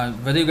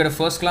 Whether you get a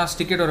first class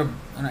ticket or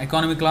an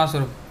economy class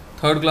or a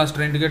third class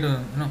train ticket.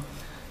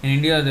 In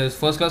India, there's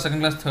first class, second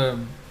class,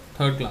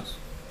 third class.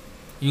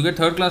 You get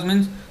third class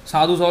means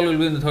sadhus all will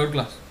be in the third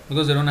class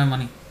because they don't have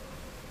money.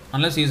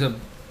 Unless he is a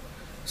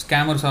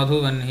scammer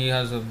sadhu and he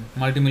has a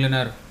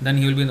multimillionaire, then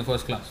he will be in the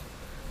first class.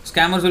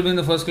 Scammers will be in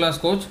the first class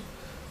coach,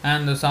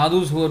 and the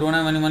sadhus who don't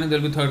have any money,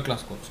 they'll be third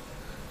class coach.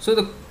 So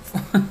the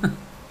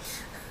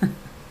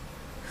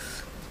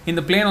in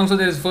the plane also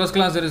there is first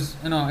class, there is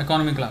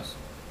economy class.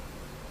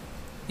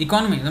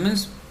 Economy, that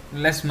means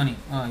less money.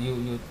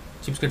 You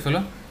cheapskate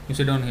fellow, you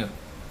sit down here.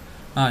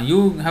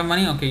 You have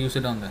money, okay, you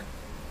sit down there.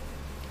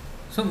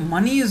 So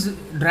money is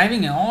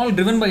driving, all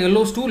driven by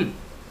yellow stool.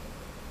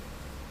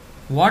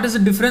 What is the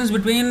difference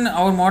between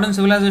our modern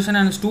civilization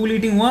and stool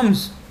eating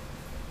worms?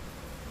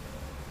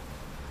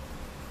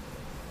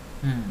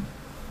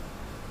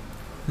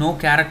 No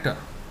character.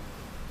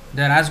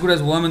 They are as good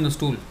as worm in the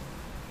stool.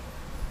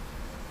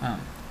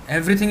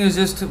 Everything is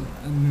just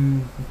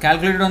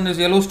calculated on this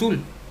yellow stool.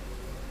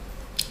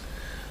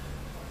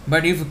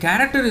 But if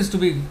character is to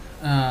be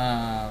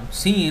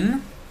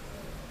seen,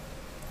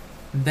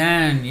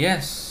 then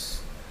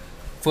yes,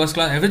 first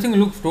class, everything will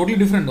look totally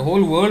different. The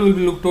whole world will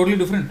look totally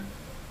different.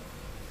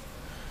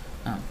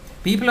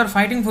 People are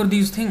fighting for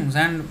these things,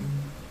 and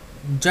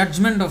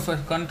judgment of a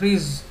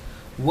country's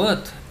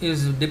worth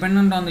is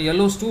dependent on the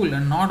yellow stool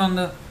and not on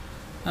the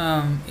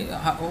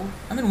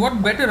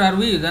what better are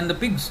we than the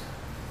pigs?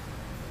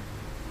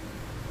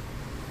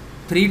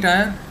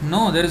 3-tier?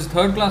 No, there is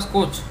third class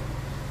coach.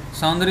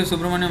 Soundari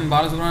Subramaniam,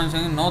 Balasubramaniam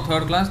saying no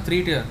third class,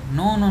 3-tier.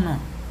 No.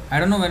 I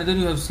don't know whether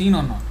you have seen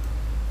or not.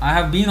 I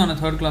have been on a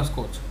third class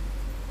coach.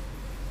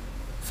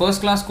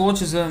 First class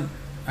coach is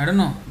I don't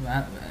know.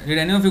 Did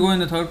any of you go in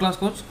the third class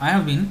coach? I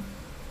have been.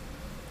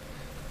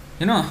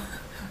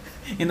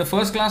 In the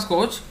first class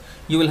coach,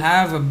 you will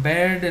have a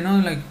bed,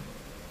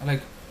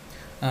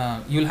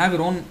 you will have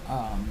your own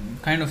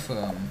kind of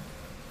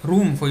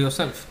room for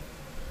yourself.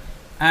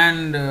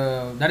 And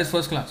that is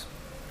first class.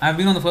 I have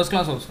been on the first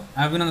class also.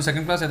 I have been on the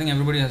second class. I think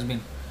everybody has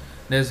been.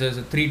 There's a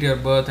 3-tier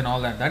berth and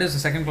all that. That is the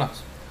second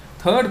class.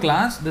 Third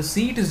class, the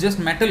seat is just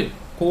metal,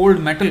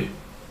 cold metal.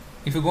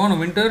 If you go on a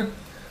winter,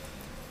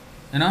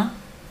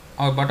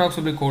 our buttocks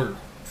will be cold,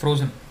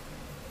 frozen.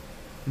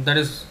 That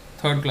is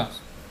third class.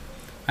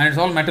 And it's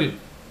all metal.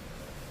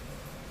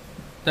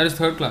 That is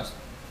third class.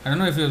 I don't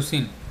know if you have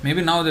seen.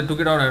 Maybe now they took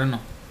it out, I don't know.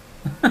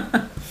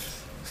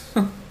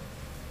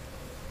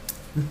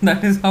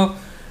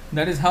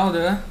 That is how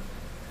the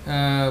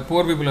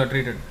poor people are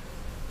treated.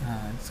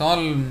 It's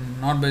all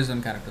not based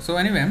on character. So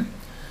anyway,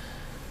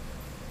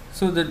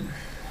 the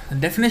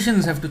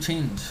definitions have to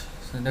change.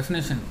 So the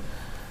definition,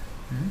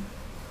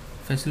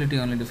 facility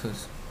only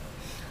differs.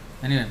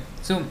 Anyway,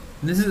 so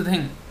this is the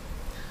thing.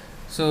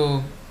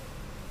 So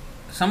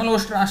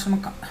Samaloshtra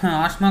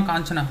Ashma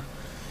Kanchana.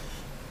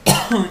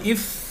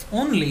 If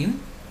only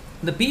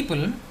the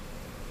people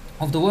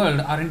of the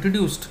world are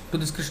introduced to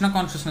this Krishna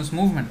consciousness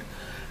movement,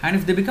 and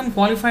if they become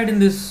qualified in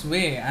this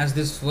way, as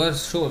this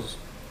verse shows,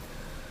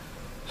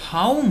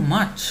 how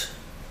much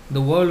the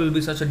world will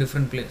be such a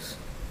different place.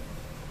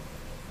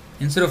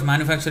 Instead of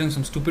manufacturing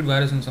some stupid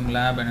virus in some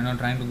lab and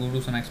trying to go do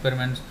some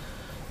experiments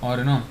or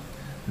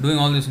doing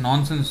all this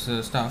nonsense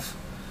stuff,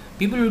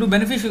 people will do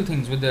beneficial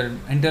things with their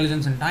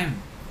intelligence and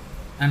time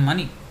and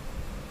money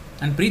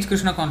and preach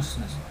Krishna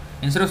consciousness.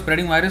 Instead of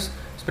spreading virus,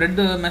 spread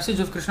the message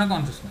of Krishna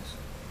consciousness.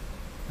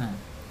 So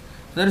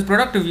there is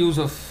productive use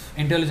of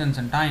intelligence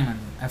and time and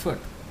effort.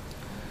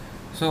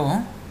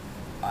 So,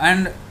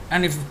 and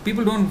if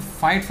people don't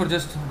fight for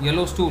just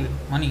yellow stool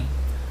money,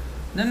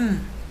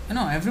 then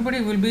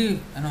everybody will be,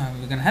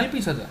 we can help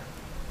each other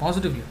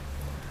positively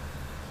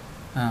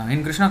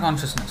in Krishna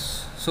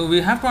consciousness. So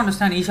we have to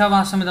understand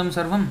Ishavasamidam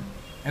Sarvam.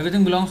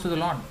 Everything belongs to the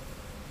Lord.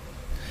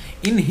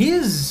 In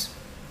His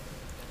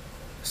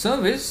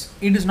service,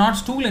 it is not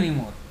stool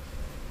anymore,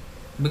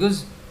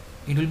 because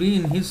it will be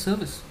in His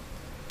service.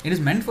 It is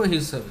meant for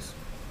His service.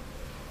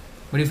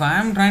 But if I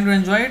am trying to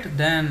enjoy it,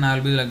 then I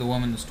will be like the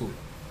worm in the stool.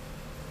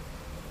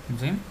 You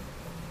see?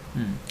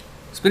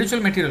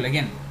 Spiritual material,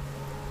 again,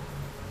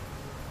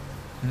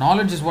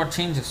 knowledge is what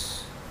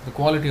changes the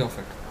quality of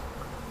it.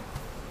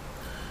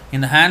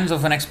 In the hands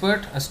of an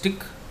expert, a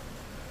stick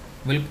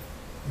will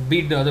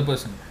beat the other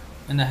person.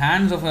 In the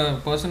hands of a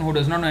person who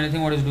does not know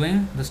anything what he is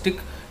doing, the stick,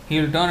 he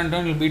will turn and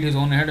turn, he will beat his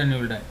own head and he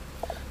will die.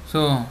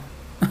 So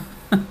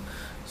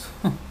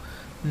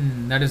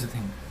That is the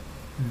thing.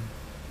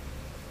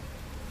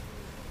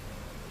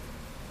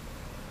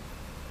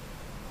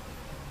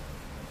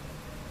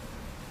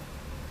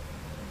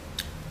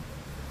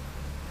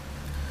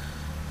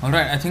 All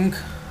right, I think,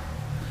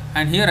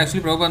 and here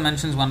actually Prabhupada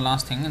mentions one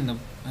last thing in the,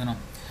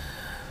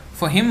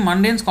 for him,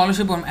 mundane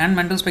scholarship and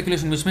mental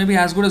speculation, which may be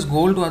as good as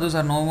gold to others,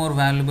 are no more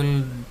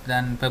valuable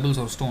than pebbles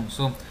or stones.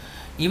 So,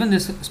 even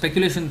this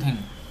speculation thing,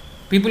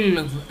 people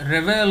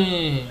revel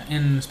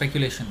in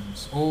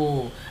speculations.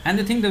 Oh, and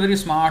they think they're very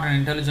smart and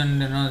intelligent.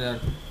 They're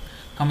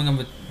coming up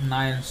with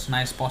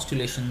nice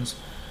postulations,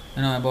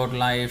 about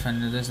life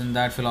and this and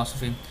that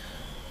philosophy.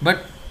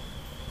 But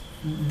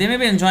they may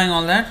be enjoying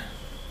all that,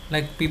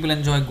 like people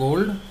enjoy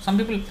gold. Some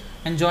people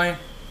enjoy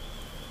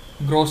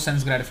gross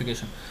sense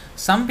gratification.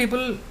 Some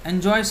people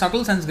enjoy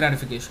subtle sense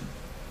gratification.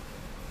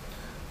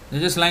 They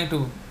just like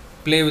to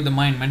play with the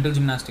mind, mental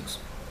gymnastics.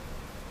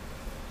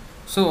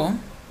 So,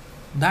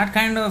 that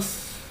kind of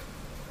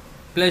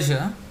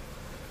pleasure,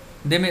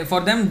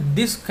 for them,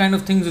 this kind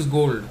of things is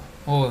gold.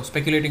 Oh,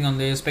 speculating on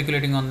this,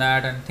 speculating on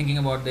that, and thinking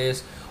about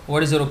this.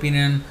 What is your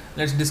opinion?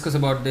 Let's discuss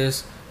about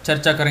this.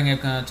 Charcha karenge,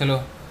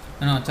 chalo.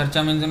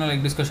 Charcha means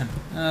like discussion.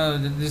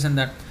 This and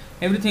that.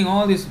 Everything,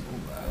 all this.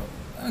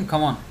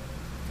 Come on.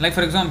 Like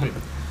for example,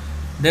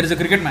 there is a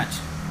cricket match.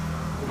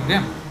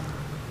 Okay,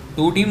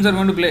 two teams are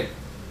going to play,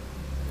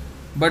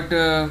 but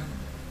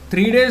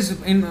 3 days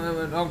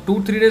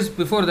 2-3 days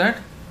before that,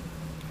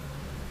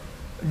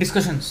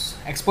 discussions,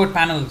 expert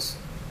panels,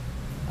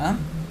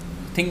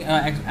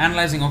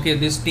 analyzing. Okay,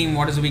 this team,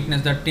 what is the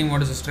weakness? That team,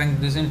 what is the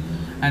strength?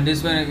 And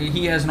this one,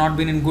 he has not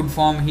been in good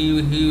form.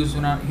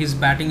 His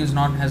batting has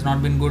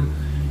not been good.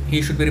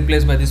 He should be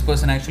replaced by this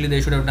person. Actually,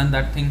 they should have done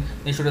that thing.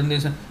 They should have done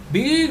this.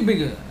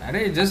 Big.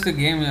 Just a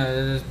game.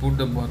 Just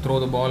throw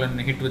the ball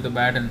and hit with the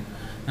bat and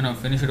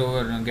finish it over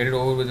and get it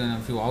over within a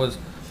few hours.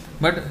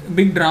 But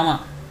big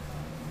drama,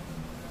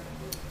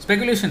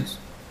 speculations,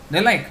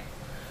 they like.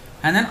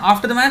 And then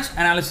after the match,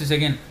 analysis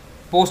again,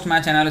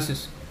 post-match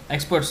analysis.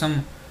 Experts,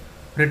 some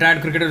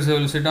retired cricketers, they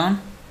will sit down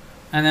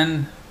and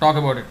then talk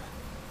about it.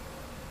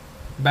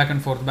 Back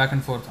and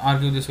forth,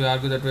 argue this way,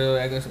 argue that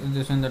way. I guess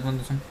this one, that one,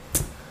 this one.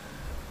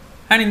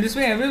 And in this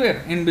way,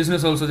 everywhere. In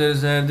business also, there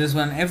is this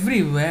one.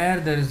 Everywhere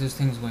there is these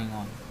things going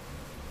on.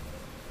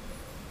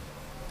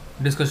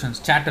 Discussions,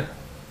 chatter,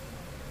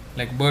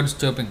 like birds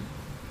chirping.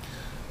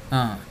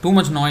 Too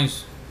much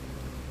noise.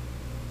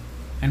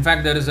 In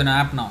fact, there is an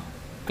app now,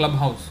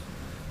 Clubhouse.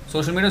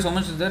 Social media so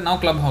much is there now.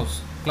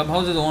 Clubhouse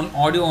is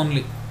audio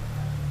only.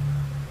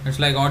 It's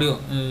like audio.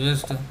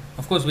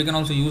 Of course, we can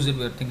also use it.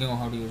 We're thinking of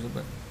how to use it,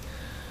 but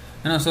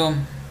so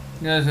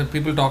yes,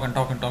 people talk and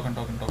talk.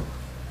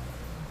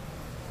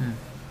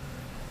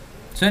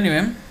 So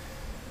anyway,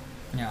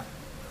 yeah.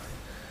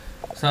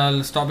 So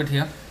I'll stop it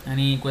here.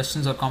 Any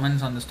questions or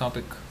comments on this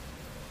topic?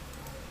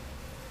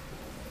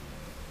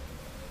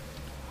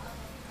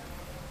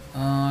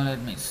 Let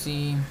me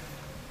see.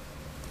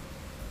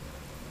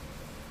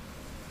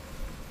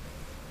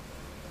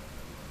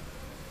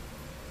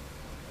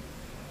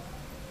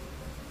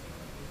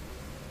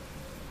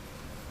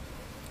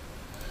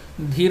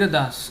 Dheera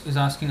Das is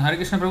asking, Hare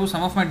Krishna Prabhu,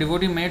 some of my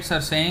devotee mates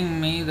are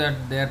saying me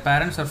that their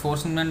parents are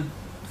forcing them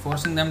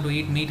to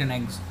eat meat and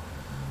eggs.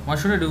 What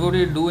should a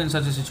devotee do in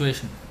such a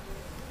situation?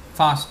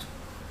 Fast.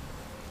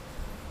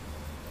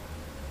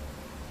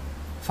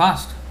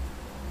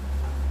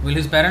 Will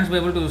his parents be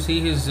able to see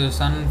his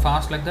son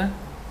fast like that?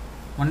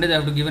 One day they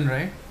have to give in,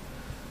 right?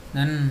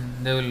 Then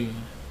they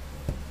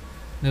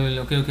will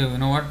okay, you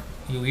know what?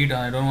 You eat,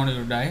 I don't want you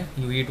to die.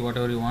 You eat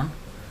whatever you want.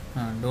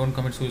 Don't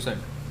commit suicide.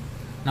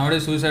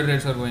 Nowadays suicide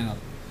rates are going up.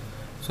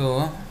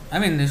 So,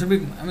 they should be,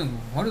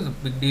 what is the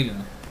big deal,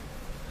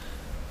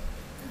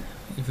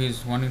 if he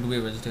is wanting to be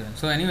a vegetarian?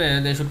 So anyway,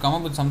 they should come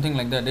up with something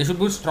like that. They should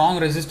put strong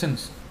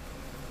resistance.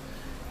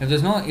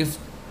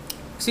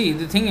 See,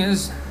 the thing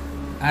is,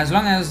 as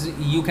long as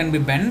you can be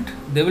bent,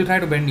 they will try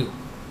to bend you.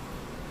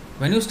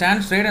 When you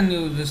stand straight and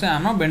you say,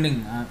 I'm not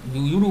bending,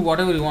 you do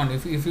whatever you want.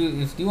 If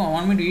you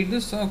want me to eat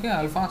this, okay,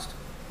 I'll fast.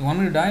 You want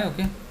me to die,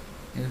 okay.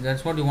 If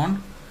that's what you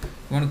want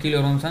to kill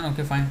your own son,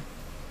 okay, fine.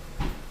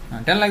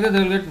 Tell like that,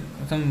 they will get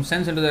some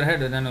sense into their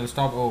head and then they will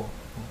stop. Oh,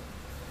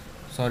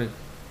 sorry.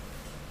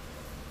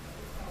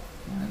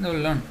 And they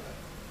will learn.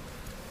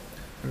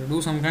 To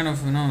do some kind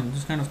of,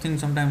 this kind of thing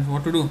sometimes,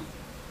 what to do.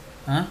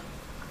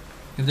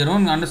 If they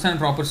don't understand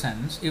proper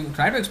sense,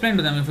 try to explain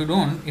to them. If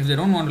they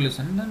don't want to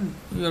listen, then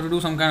you have to do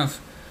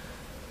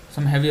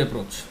some heavy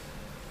approach.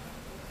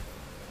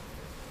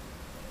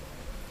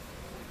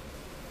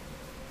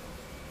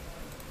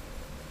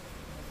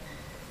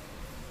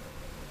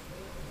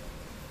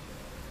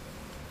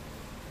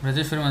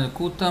 Rajeshwari,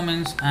 Kuta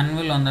means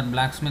anvil on that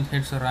blacksmith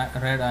hits a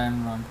red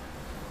iron rod.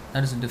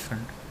 That is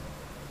different.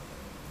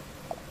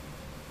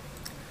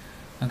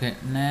 Okay,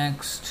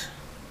 next.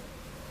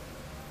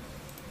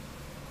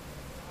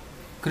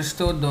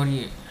 Christo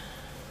Dorie.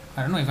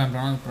 I don't know if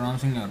I'm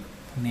pronouncing your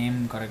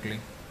name correctly.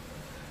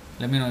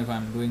 Let me know if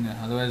I'm doing it.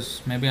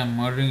 Otherwise, maybe I'm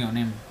murdering your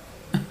name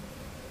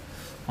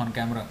on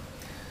camera.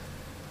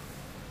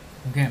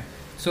 Okay,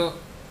 so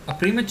A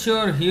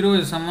premature hero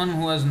is someone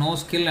who has no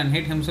skill and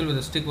hit himself with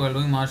a stick while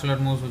doing martial art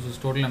moves, which is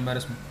total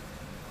embarrassment.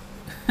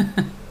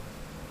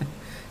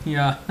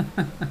 Yeah,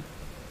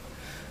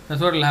 that's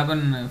what will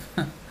happen if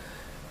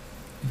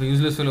a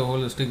useless fellow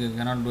holds a stick, he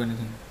cannot do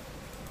anything.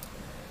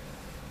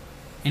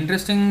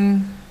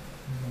 Interesting,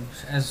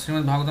 as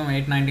Srimad Bhagavatam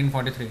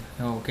 8:19:43.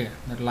 Oh, okay,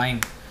 that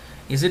line.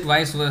 Is it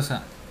vice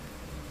versa?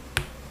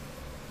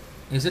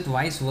 Is it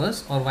vice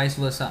versa or vice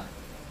versa?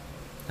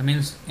 That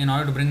means in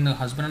order to bring the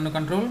husband under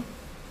control?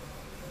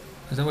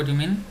 Is that what you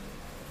mean?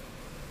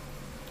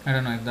 I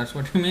don't know if that's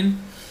what you mean.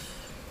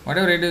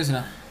 Whatever it is,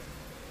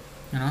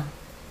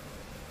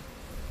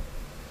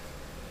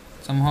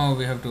 somehow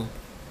we have to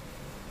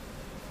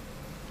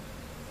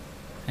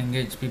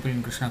engage people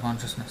in Krishna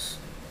consciousness.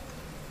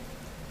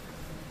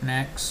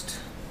 Next,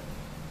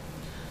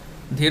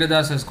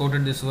 Dhiradas has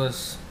quoted this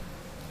verse.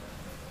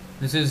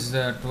 This is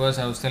that verse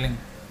I was telling.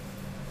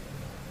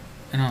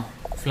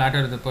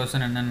 Flatter the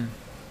person and then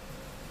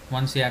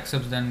once he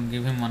accepts, then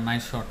give him one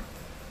nice shot.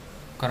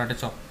 Karate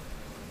chop.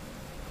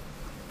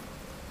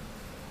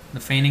 The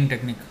feigning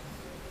technique.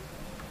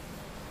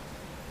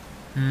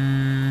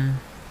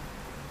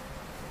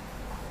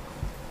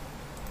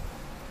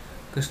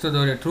 Krishna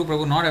Dorya, true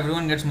Prabhu, not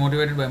everyone gets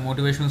motivated by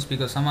motivational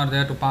speakers. Some are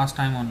there to pass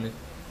time only.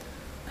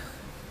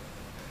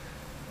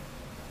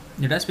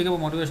 Did I speak about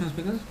motivational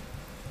speakers?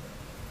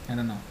 I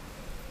don't know.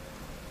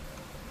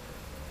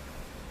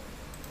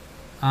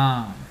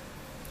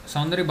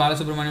 Saundari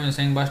Balasubramaniam is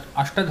saying, but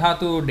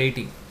Ashtadhatu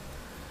deity.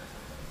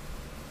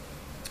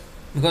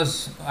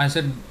 Because I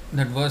said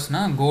that verse,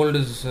 gold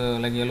is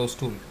like yellow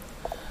stool.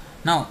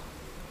 Now,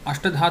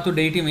 Ashtadhatu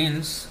deity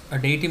means a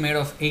deity made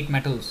of 8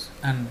 metals,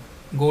 and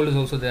gold is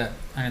also there,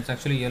 and it's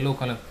actually yellow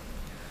color.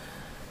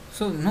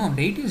 So, no,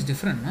 deity is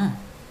different. No?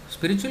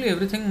 Spiritually,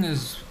 everything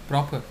is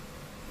proper.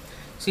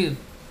 See,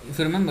 if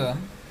you remember,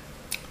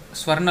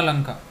 Swarna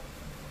Lanka,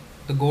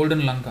 the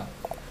golden Lanka.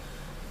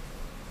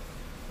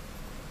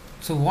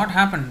 So, what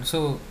happened?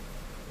 So,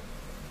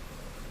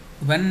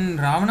 when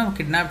Ravana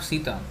kidnapped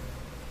Sita,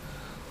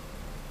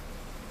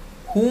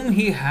 whom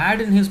he had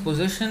in his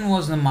possession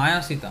was the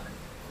Maya Sita.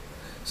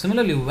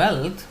 Similarly,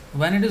 wealth,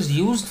 when it is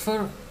used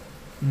for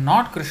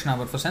not Krishna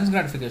but for sense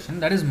gratification,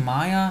 that is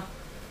Maya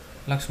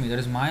Lakshmi, that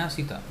is Maya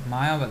Sita,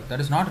 Maya wealth,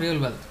 that is not real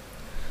wealth.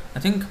 I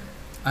think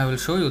I will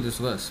show you this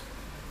verse.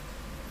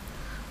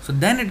 So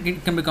then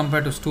it can be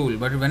compared to stool,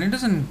 but when it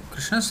is in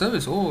Krishna's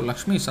service, oh,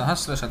 Lakshmi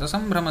Sahasra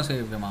Shatasambhrama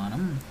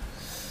Sevyamanam.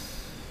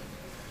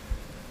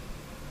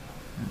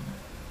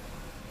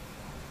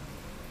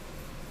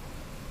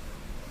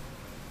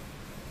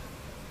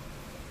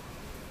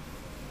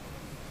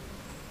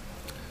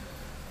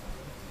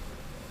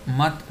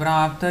 मत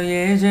प्राप्त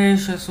ये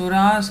जेष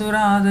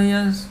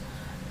सुरासुरादयस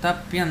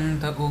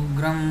तप्यंत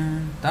उग्रम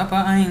तप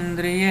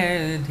ऐन्द्रिये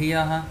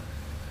धियः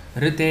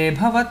ऋते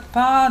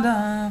भवत्पाद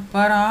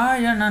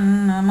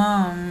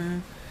परायणन्नमां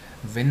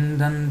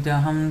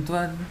विन्दन्त्यहं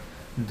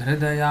त्वद्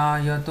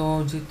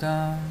हृदयायतोजिता.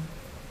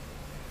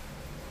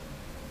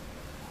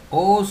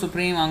 O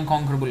Supreme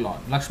Unconquerable Lord.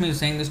 Lakshmi is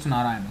saying this to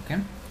Narayan,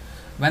 okay?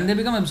 When they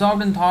become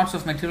absorbed in thoughts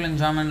of material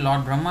enjoyment,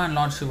 Lord Brahma and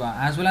Lord Shiva,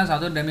 as well as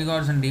other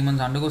demigods and demons,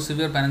 undergo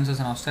severe penances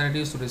and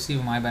austerities to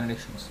receive my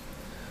benedictions.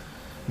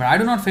 But I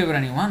do not favor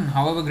anyone,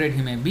 however great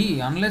he may be,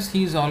 unless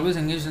he is always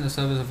engaged in the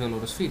service of your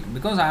lotus feet.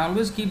 Because I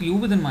always keep you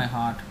within my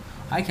heart,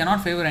 I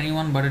cannot favor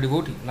anyone but a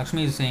devotee.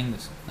 Lakshmi is saying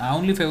this. I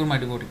only favor my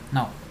devotee.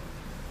 Now,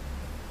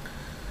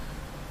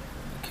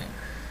 okay.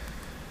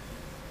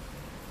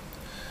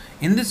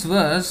 In this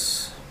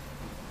verse,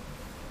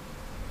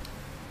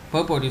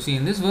 purport, you see,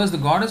 in this verse, the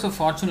goddess of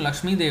fortune,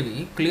 Lakshmi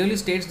Devi, clearly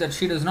states that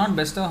she does not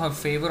bestow her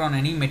favor on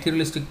any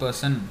materialistic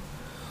person.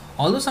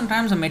 Although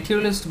sometimes a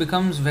materialist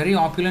becomes very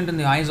opulent in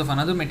the eyes of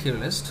another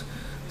materialist,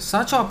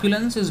 such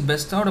opulence is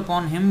bestowed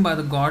upon him by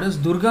the goddess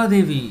Durga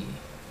Devi,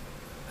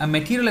 a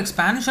material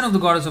expansion of the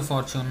goddess of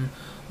fortune,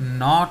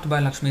 not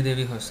by Lakshmi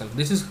Devi herself.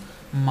 This is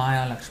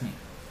Maya Lakshmi,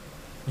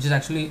 which is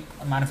actually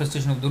a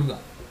manifestation of Durga.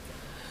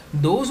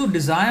 Those who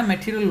desire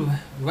material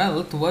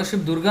wealth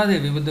worship Durga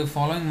Devi with the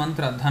following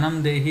mantra: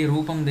 Dhanam Dehi,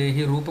 Rupam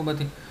Dehi,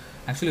 Rupavati.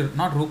 Actually,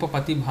 not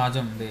Rupapati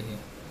Bhajam Dehi.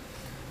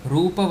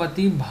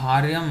 Rupavati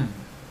Bharyam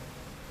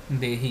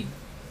Dehi.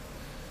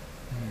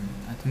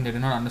 I think they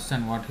did not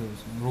understand what he was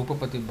saying.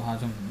 Rupapati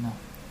Bhajam. No.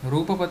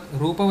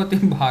 Rupavati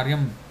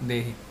Bharyam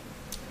Dehi.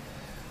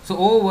 So,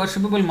 O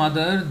worshipable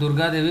Mother,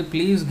 Durga Devi,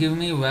 please give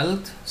me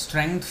wealth,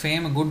 strength,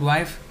 fame, a good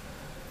wife,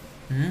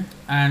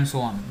 and so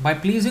on. By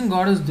pleasing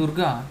Goddess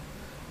Durga,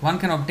 one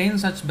can obtain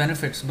such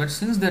benefits, but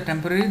since they are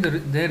temporary,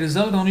 they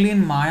result only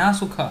in Maya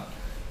Sukha,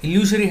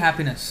 illusory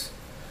happiness.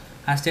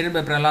 As stated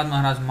by Prahlad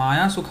Maharaj,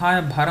 Maya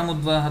Sukhaya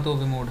Bharamudvahato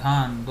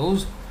Vimudhan.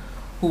 Those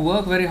who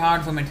work very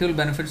hard for material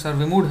benefits are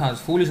Vimudhas,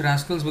 foolish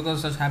rascals,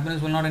 because such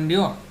happiness will not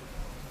endure.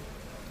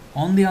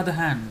 On the other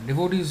hand,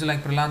 devotees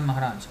like Prahlad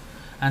Maharaj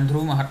and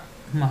Dhruv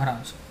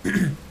Maharaj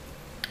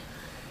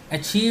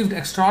achieved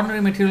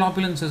extraordinary material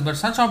opulences, but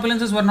such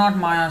opulences were not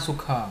Maya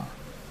Sukha.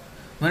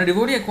 When a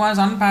devotee acquires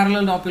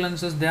unparalleled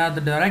opulences, they are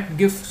the direct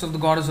gifts of the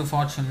goddess of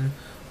fortune,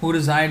 who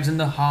resides in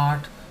the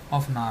heart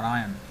of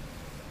Narayan.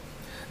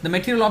 The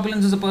material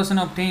opulences a person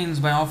obtains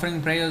by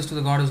offering prayers to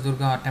the goddess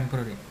Durga are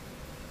temporary.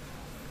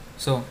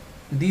 So,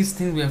 these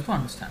things we have to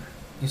understand.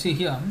 You see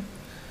here,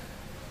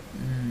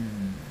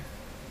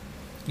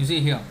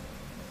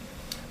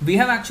 we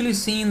have actually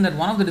seen that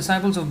one of the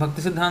disciples of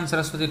Bhaktisiddhanta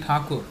Saraswati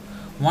Thakur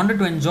wanted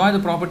to enjoy the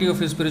property of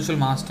his spiritual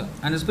master,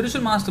 and the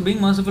spiritual master, being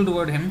merciful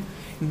toward him,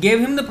 gave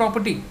him the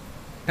property,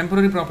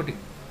 temporary property,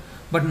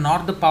 but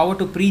not the power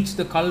to preach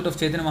the cult of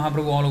Chaitanya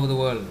Mahaprabhu all over the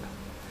world.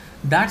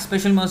 That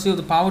special mercy of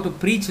the power to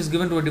preach is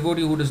given to a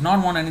devotee who does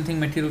not want anything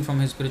material from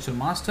his spiritual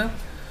master,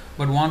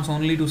 but wants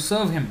only to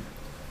serve him.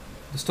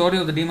 The story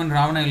of the demon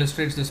Ravana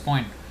illustrates this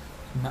point.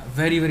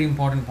 Very, very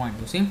important point,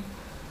 you see.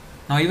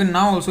 Now, even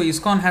now also,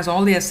 ISKCON has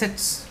all the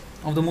assets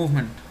of the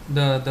movement.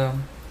 The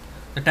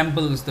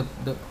temples, the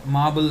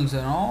marbles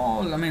and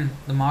all,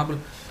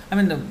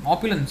 the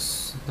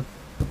opulence.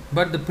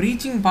 But the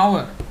preaching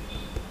power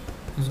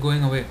is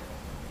going away.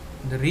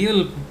 The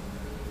real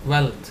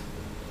wealth,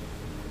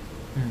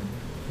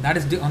 that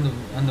is on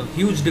the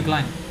huge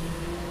decline.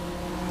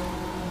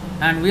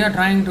 And we are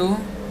trying to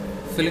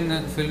fill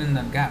in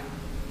that gap.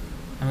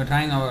 And we are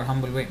trying our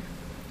humble way,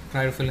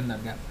 try to fill in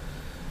that gap.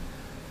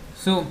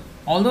 So,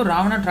 although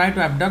Ravana tried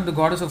to abduct the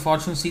goddess of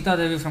fortune Sita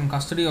Devi from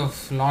custody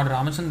of Lord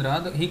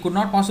Ramachandra, he could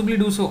not possibly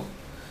do so.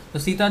 The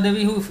Sita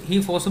Devi who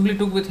he forcibly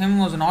took with him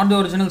was not the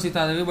original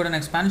Sita Devi, but an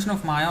expansion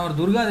of Maya or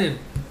Durga Devi.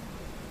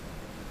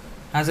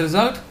 As a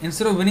result,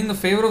 instead of winning the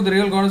favor of the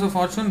real goddess of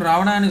fortune,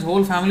 Ravana and his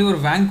whole family were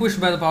vanquished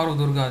by the power of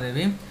Durga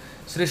Devi.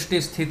 Srishti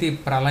Sthiti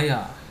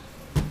Pralaya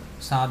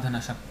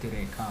Sadhana Shakti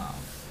Rekha.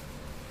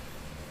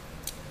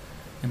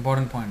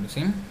 Important point, you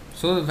see.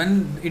 So,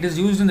 when it is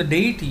used in the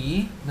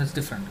deity, that's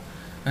different.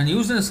 When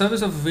used in the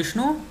service of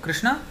Vishnu,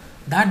 Krishna,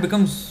 that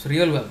becomes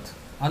real wealth.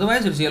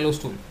 Otherwise, it's yellow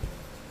stool.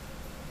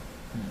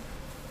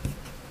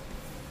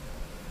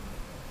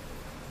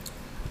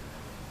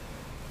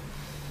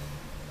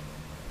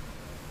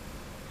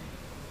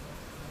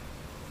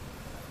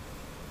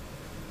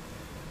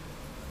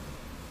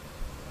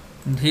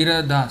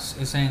 Dhira Das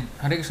is saying,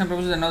 Hare Krishna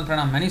Prabhu is another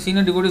pranam. Many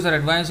senior devotees are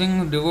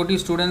advising devotee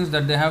students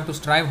that they have to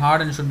strive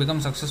hard and should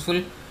become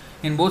successful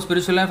in both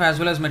spiritual life as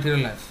well as material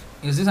life.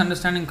 Is this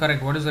understanding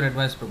correct? What is your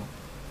advice, Prabhu?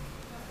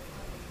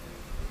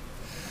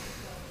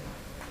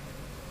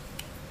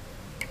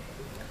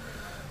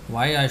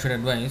 Why I should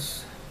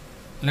advise?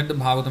 Let the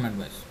Bhagavatam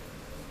advise.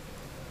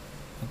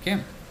 Okay?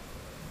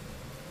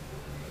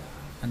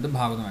 Let the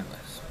Bhagavatam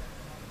advise.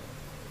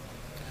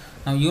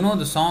 Now, you know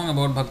the song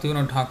about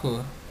Bhaktivinoda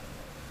Thakur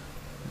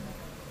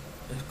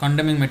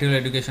condemning material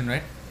education,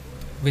 right?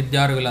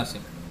 Vidyar Vilasi.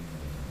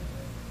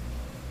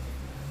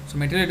 So,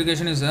 material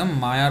education is a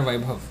Mayar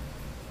Vaibhav.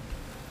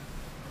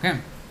 Okay.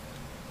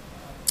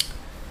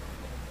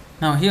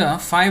 Now, here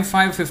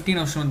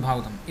 5.5.15 of Srimad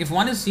Bhagavatam. If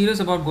one is serious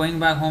about going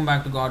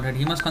back to Godhead,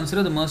 he must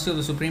consider the mercy of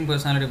the Supreme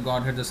Personality of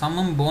Godhead, the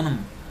summum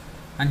bonum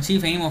and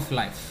chief aim of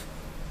life.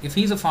 If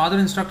he is a father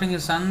instructing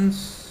his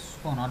sons,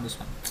 not this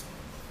one.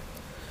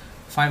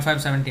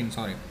 5.5.17,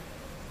 sorry.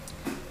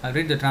 I'll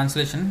read the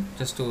translation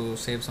just to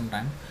save some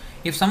time.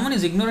 If someone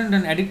is ignorant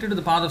and addicted to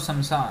the path of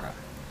samsara,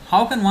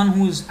 how can one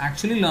who is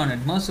actually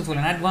learned, merciful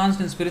and advanced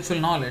in spiritual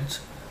knowledge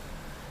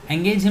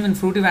engage him in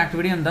fruitive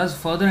activity and thus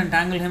further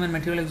entangle him in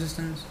material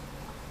existence?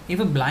 If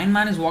a blind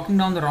man is walking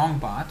down the wrong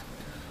path,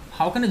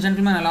 how can a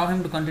gentleman allow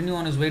him to continue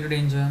on his way to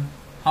danger?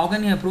 How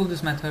can he approve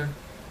this method?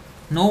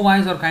 No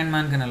wise or kind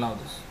man can allow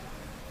this.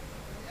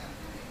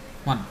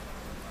 1.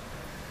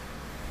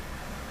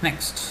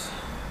 Next.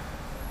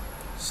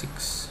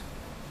 6.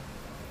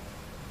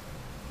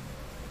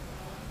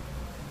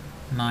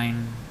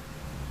 9.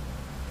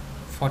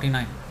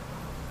 49.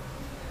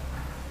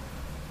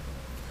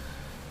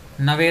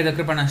 Naveda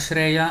kripana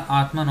shreya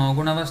atmano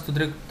gunavastu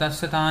drik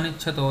tasya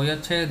tanichchato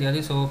yached yadi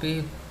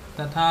sopi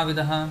tatha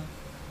vidaha.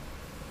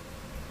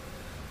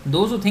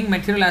 Those who think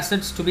material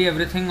assets to be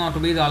everything or to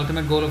be the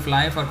ultimate goal of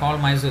life are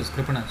called misers,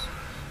 kripanas.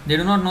 They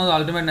do not know the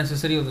ultimate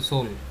necessity of the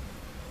soul.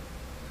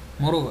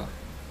 Moreover,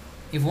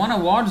 if one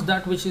awards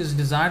that which is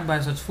desired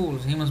by such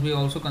fools, he must be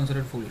also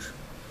considered foolish.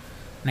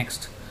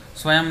 Next.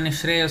 Swayam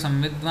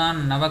nishreyasam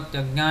vidvan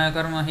navatyajnaya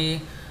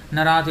karmahi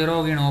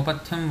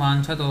naratiroginopathyam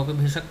vanchatopi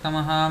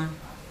bhishaktamaha.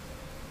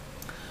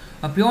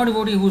 A pure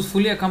devotee who is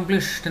fully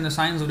accomplished in the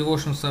science of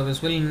devotional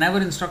service will never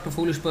instruct a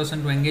foolish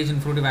person to engage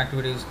in fruitive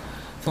activities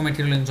for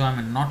material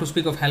enjoyment, not to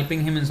speak of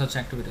helping him in such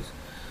activities.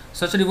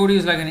 Such a devotee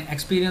is like an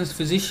experienced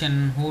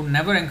physician who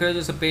never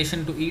encourages a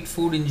patient to eat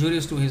food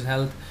injurious to his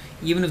health,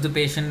 even if the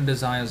patient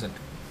desires it.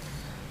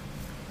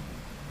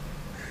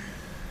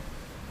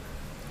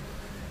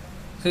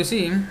 So you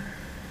see,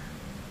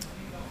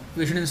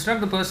 we should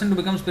instruct the person to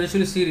become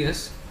spiritually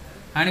serious,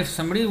 and if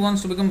somebody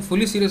wants to become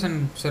fully serious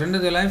and surrender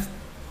their life,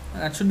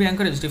 that should be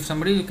encouraged. If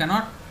somebody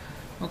cannot,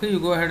 okay, you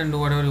go ahead and do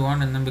whatever you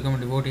want and then become a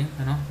devotee,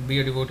 be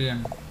a devotee.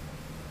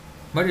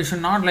 But it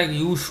should not like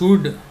you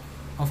should.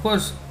 Of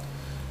course,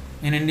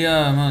 in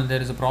India,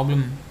 there is a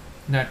problem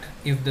that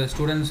if the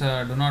students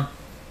do not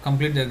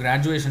complete their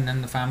graduation,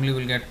 then the family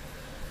will get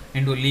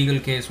into a legal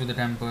case with the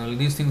temple.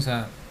 These things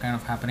are kind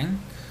of happening.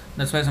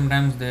 That's why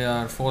sometimes they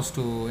are forced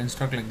to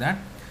instruct like that.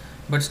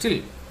 But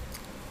still,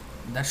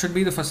 that should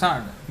be the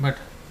facade. But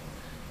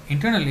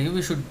internally,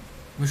 we should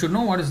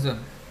know what is the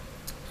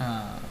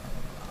uh,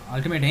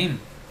 ultimate aim.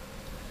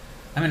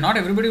 I mean, not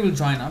everybody will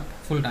join up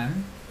full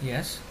time,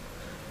 yes,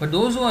 but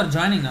those who are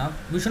joining up,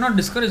 we should not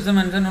discourage them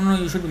and say, no, no,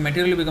 you should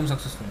materially become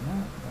successful. No,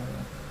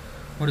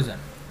 what is that?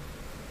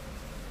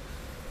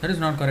 That is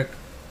not correct.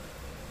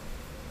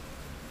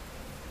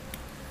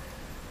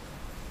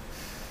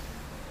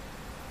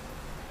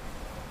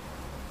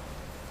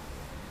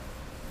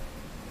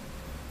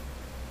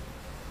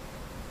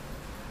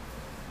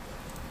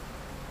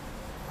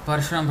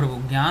 Parshuram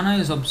Prabhu, Jnana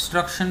is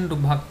obstruction to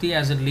bhakti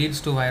as it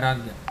leads to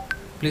Vairagya.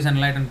 Please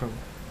enlighten Prabhu.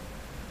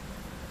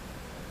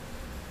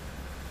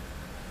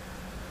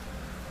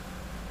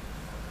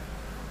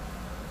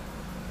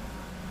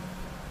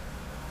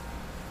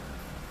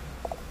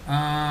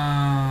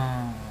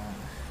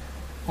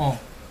 Oh,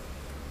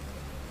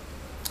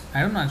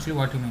 I don't know actually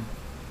what you mean.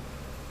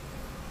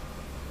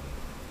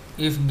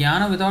 If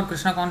Jnana without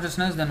Krishna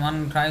consciousness, then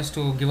one tries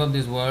to give up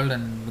this world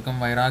and become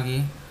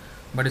Vairagi,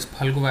 but it's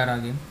Phalgu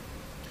Vairagi.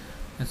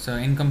 It's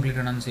an incomplete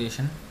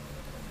renunciation.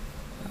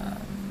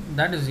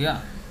 That is,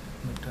 yeah.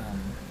 But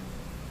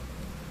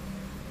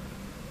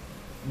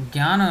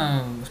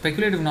Jnana,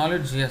 speculative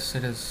knowledge, yes,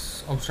 it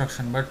is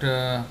obstruction, but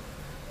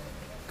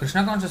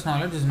Krishna conscious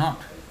knowledge is not.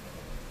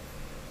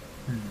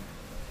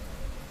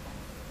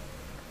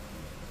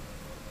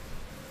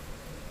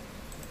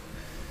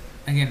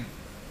 Again,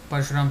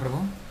 Parshuram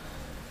Prabhu,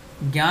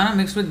 Jnana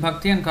mixed with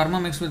bhakti and karma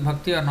mixed with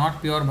bhakti are not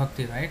pure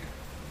bhakti, right?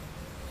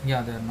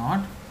 Yeah, they are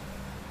not.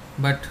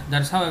 But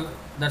that's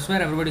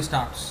where everybody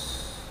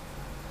starts,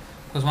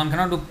 because one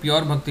cannot do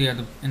pure bhakti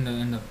in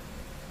the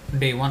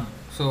day one.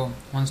 So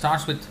one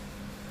starts with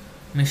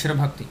Mishra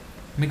Bhakti,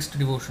 mixed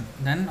devotion.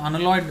 Then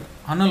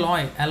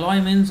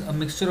alloy means a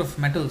mixture of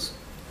metals.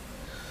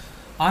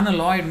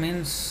 Unalloyed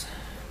means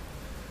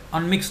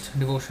unmixed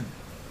devotion.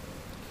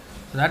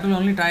 So that will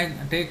only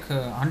take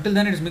until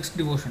then it is mixed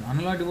devotion.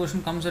 Unalloyed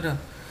devotion comes at a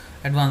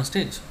advanced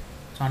stage.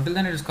 So until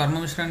then it is Karma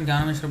Mishra and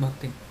Jnana Mishra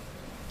Bhakti.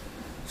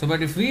 So,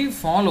 but if we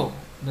follow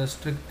the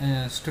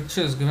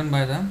strictures given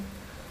by the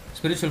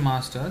spiritual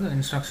master, the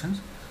instructions,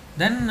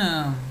 then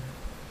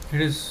it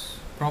is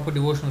proper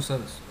devotional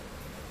service.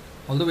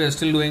 Although we are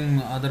still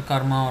doing other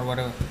karma or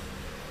whatever,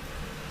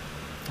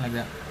 like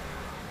that.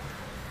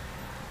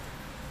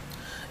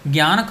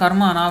 Jnana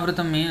karma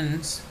anavritam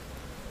means,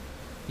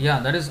 yeah,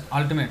 that is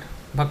ultimate.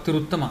 Bhakti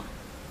Ruttama,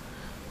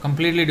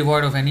 completely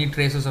devoid of any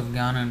traces of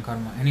jnana and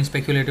karma, any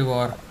speculative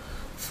or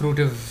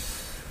fruitive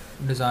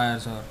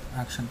desires or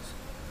actions.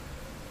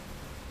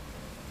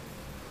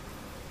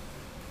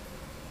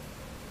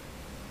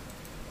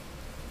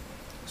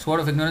 Sword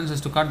of ignorance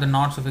is to cut the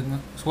knots of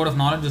sword of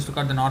knowledge is to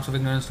cut the knots of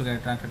ignorance to get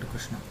attracted to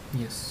Krishna.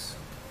 Yes.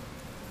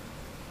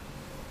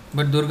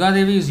 But Durga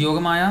Devi is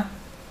Yogamaya.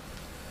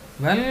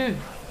 Well,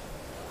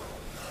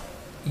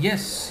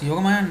 yes,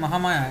 Yogamaya and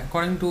Mahamaya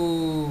according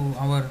to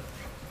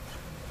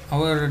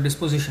our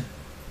disposition.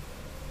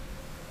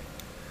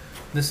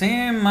 The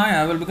same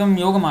Maya will become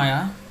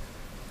Yogamaya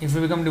if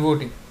we become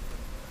devotee.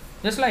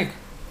 Just like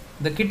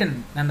the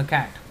kitten and the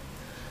cat.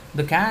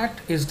 The cat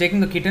is taking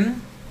the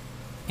kitten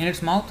in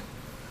its mouth,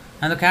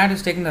 and the cat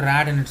is taking the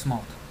rat in its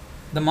mouth.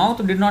 The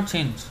mouth did not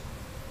change,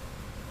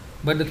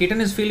 but the kitten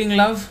is feeling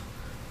love,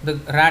 the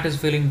rat is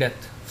feeling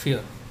death,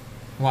 fear.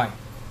 Why?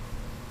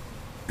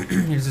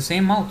 It's the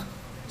same mouth,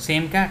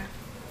 same cat.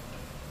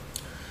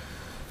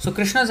 So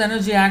Krishna's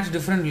energy acts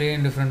differently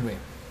in different way.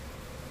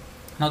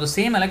 Now the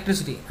same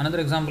electricity, another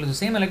example is the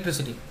same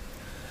electricity.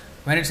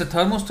 When it's a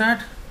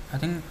thermostat, I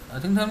think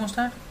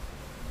thermostat,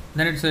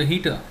 then it's a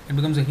heater, it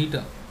becomes a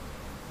heater.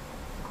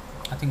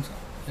 I think so.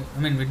 I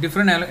mean, with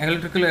different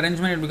electrical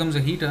arrangement, it becomes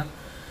a heater.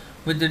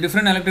 With the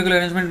different electrical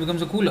arrangement, it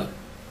becomes a cooler.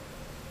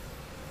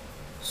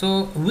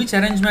 So, which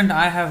arrangement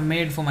I have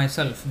made for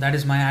myself, that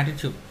is my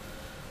attitude.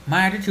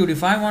 My attitude,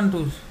 if I want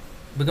to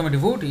become a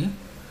devotee,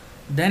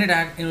 then it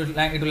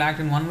will act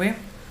in one way.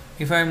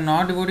 If I am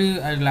not devotee,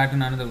 I will act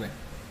in another way.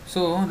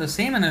 So, the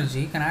same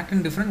energy can act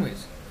in different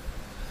ways.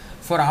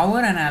 For our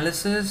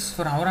analysis,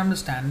 for our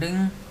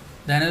understanding,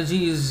 the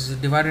energy is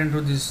divided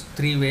into these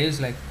three ways,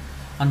 like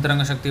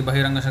Antaranga Shakti,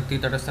 Bahiranga Shakti,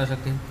 Tatastha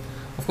Shakti.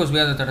 Of course, we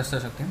are the Tatastha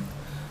Shakti.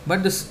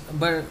 But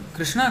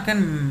Krishna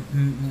can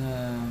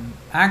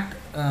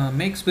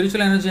make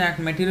spiritual energy act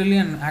materially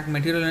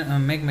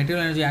and make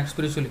material energy act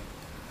spiritually.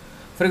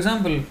 For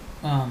example,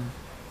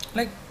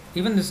 like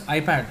even this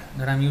iPad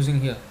that I am using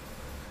here,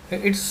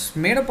 it's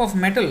made up of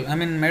metal. I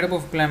mean, made up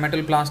of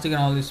metal, plastic,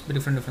 and all these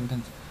different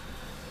things.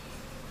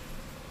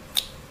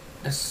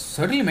 That's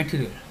certainly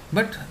material,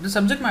 but the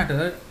subject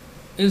matter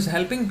is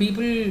helping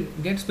people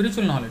get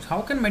spiritual knowledge.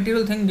 How can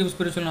material thing give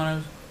spiritual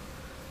knowledge?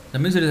 That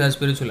means it is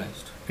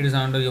spiritualized. It is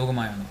under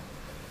Yogamaya now.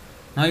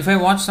 Now, if I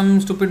watch some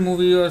stupid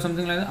movie or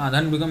something like that,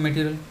 then become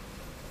material.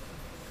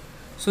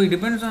 So it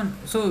depends on.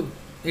 So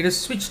it is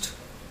switched.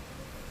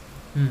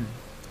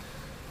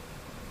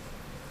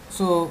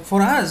 So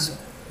for us,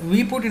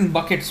 we put in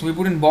buckets, we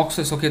put in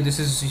boxes. Okay, this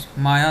is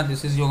Maya,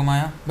 this is Yoga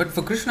Maya. But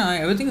for Krishna,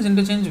 everything is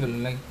interchangeable.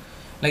 Like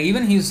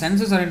even his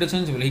senses are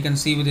interchangeable. He can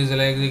see with his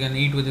legs, he can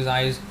eat with his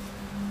eyes.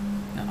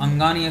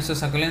 Angani yasa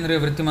sakalendriya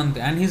vrittimante.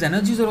 And his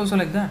energies are also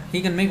like that.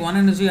 He can make one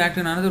energy act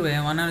in another way,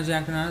 one energy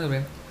act in another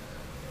way.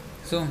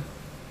 So,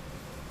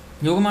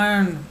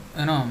 Yogamaya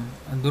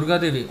and Durga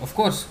Devi, of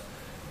course,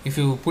 if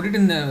you put it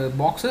in the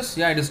boxes,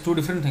 yeah, it is two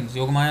different things.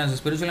 Yogamaya is a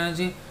spiritual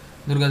energy,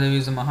 Durga Devi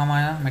is a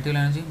Mahamaya,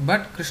 material energy.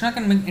 But Krishna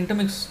can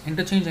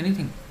interchange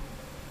anything.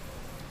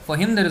 For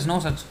him, there is no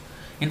such.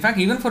 In fact,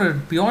 even for a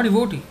pure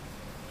devotee,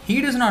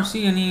 he does not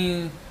see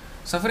any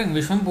suffering.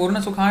 Vishwam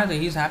Purna Sukhayate,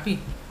 he is happy.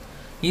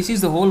 He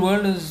sees the whole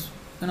world as,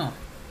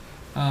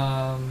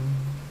 a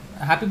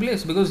happy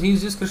place because he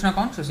is just Krishna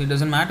conscious. It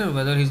doesn't matter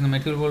whether he is in the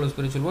material world or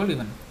spiritual world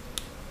even.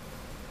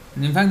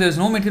 And in fact, there is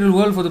no material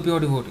world for the pure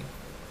devotee.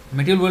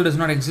 Material world does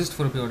not exist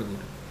for a pure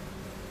devotee.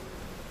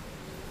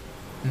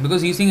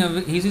 Because he sees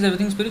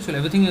everything spiritual.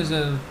 Everything is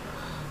a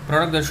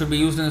product that should be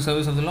used in the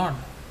service of the Lord.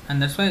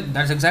 And that's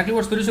exactly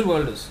what spiritual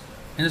world is.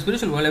 In the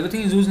spiritual world,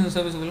 everything is used in the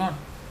service of the Lord.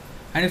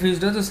 And if he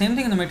does the same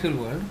thing in the material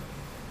world,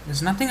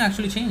 there's nothing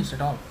actually changed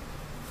at all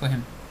for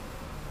him.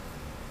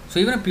 So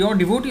even a pure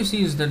devotee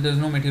sees that there is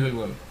no material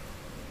world.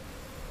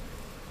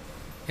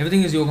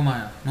 Everything is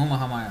Yogamaya, no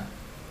Mahamaya.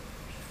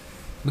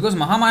 Because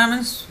Mahamaya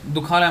means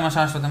Dukhalayam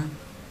Ashashvatam.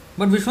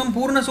 But Vishwam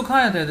Purna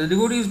Sukhayate, the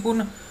devotee is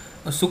Purna.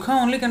 Sukha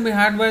only can be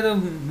had by the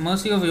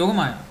mercy of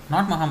Yogamaya,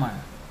 not Mahamaya.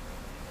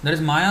 That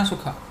is Maya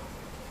Sukha.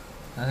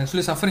 That's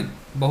actually suffering.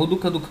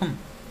 Bahudukha Dukham.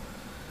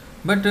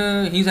 But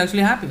he is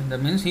actually happy.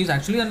 That means he is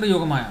actually under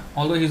Yogamaya,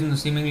 although he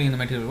is seemingly in the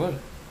material world.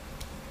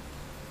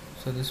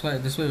 So this way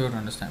we have to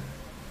understand.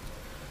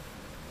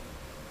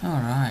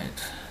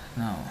 Alright.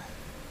 Now,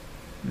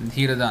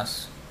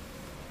 Dhiradas.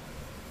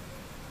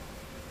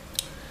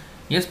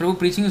 Yes, Prabhu,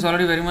 preaching is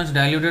already very much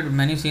diluted.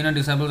 Many senior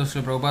disciples of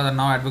Srila Prabhupada are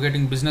now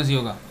advocating business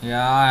yoga.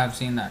 Yeah, I have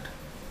seen that.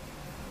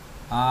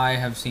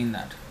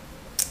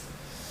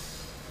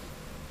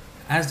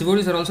 As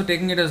devotees are also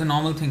taking it as a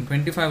normal thing.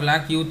 25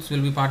 lakh youths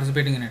will be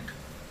participating in it.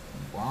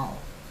 Wow.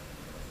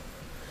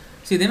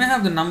 See, they may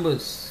have the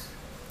numbers.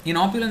 In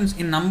opulence,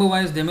 in number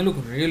wise, they may look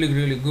really,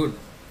 really good.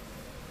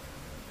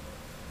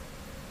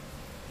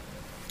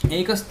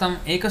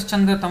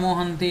 Ekaschandra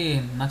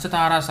tamohanti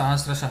nachatara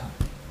sahasrasah.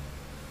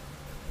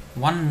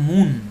 One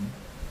moon,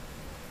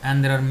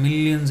 and there are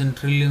millions and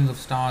trillions of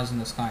stars in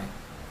the sky.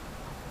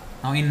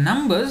 Now in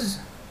numbers,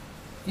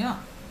 yeah,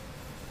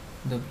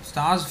 the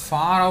stars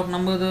far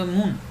outnumber the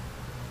moon.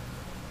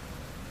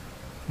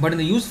 But in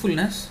the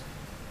usefulness,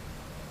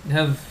 they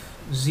have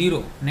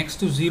zero, next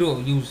to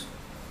zero use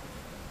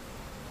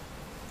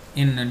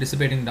in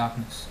dissipating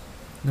darkness.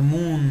 The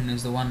moon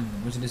is the one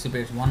which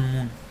dissipates, one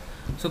moon.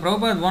 So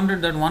Prabhupada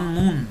wanted that one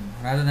moon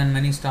rather than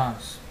many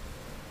stars.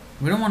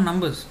 We don't want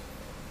numbers.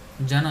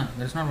 Jana,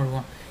 that's not what we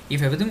want.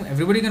 If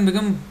everybody can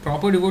become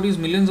proper devotees,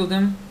 millions of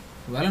them,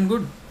 well and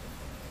good.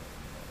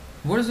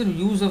 What is the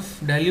use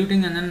of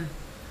diluting and then,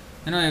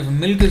 if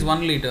milk is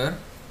 1 liter,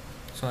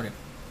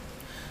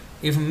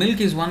 if milk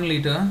is 1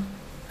 liter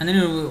and then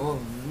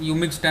you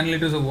mix 10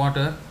 liters of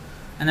water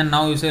and then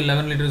now you say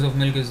 11 liters of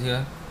milk is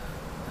here,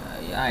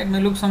 yeah, it may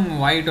look some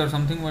white or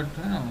something, but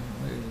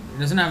it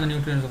doesn't have the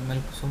nutrients of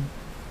milk. So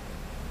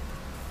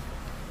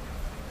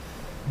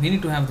we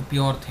need to have the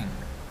pure thing.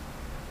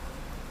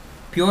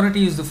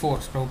 Purity is the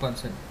force, Prabhupada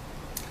said.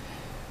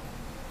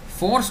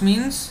 Force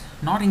means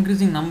not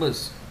increasing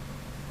numbers.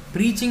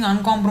 Preaching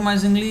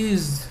uncompromisingly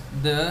is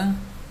the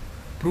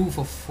proof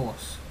of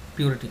force,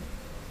 purity.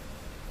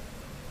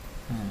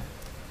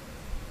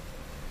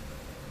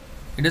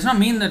 It does not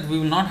mean that we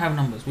will not have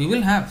numbers. We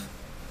will have.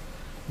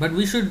 But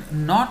we should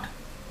not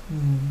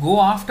go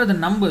after the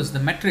numbers,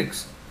 the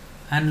metrics,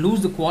 and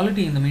lose the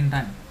quality in the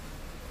meantime.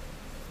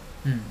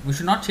 We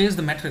should not chase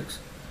the metrics.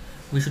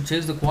 We should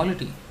chase the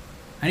quality.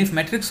 And if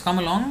metrics come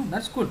along,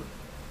 that's good.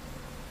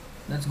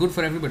 That's good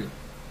for everybody.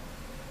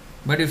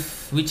 But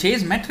if we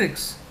chase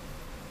metrics,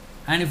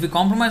 and if we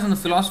compromise on the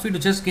philosophy to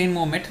just gain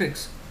more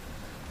metrics,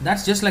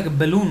 that's just like a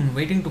balloon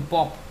waiting to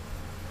pop.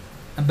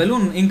 A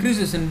balloon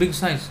increases in big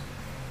size,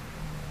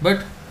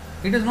 but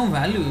it has no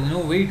value,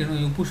 no weight.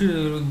 You push it,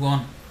 it will be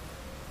gone.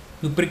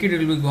 You prick it, it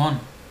will be gone.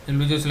 It will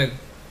be just like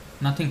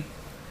nothing.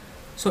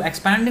 So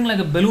expanding like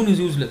a balloon is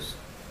useless.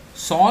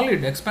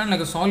 Solid, expand like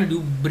a solid.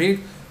 You break,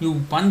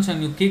 you punch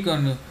and you kick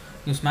and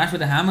you smash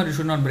with a hammer, it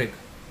should not break.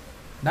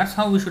 That's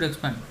how we should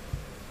expand.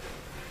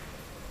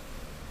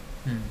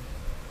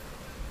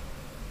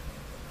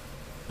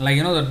 Like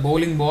that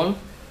bowling ball,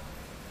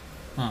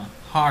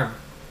 hard.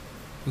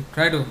 You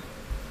try to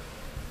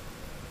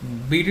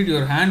beat it,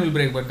 your hand will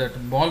break, but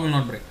that ball will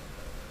not break.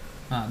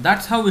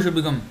 That's how we should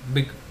become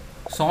big,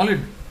 solid,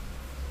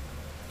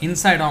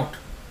 inside out,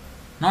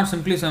 not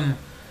simply some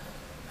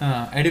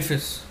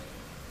edifice,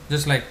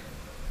 just like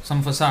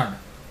some facade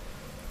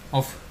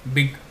of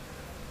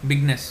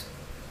bigness,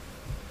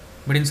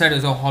 but inside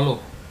is a hollow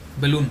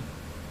balloon,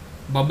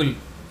 bubble,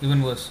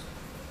 even worse.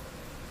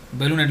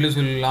 Balloon at least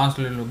will last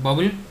a little.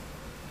 Bubble,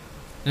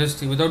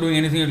 just without doing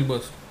anything, it will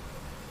burst.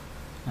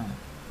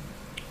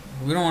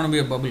 We don't want to be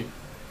a bubble.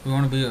 We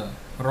want to be a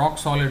rock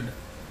solid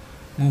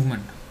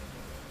movement.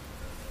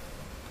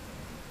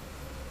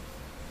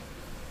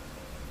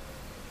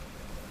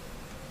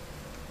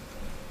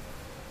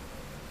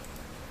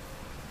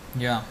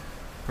 Yeah,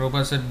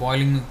 Prabhupada said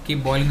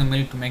keep boiling the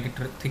milk to make it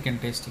thick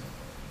and tasty.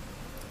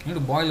 You need to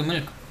boil the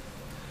milk,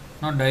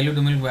 not dilute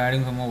the milk by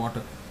adding some more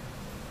water.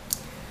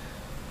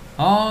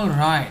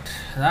 Alright,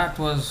 that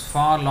was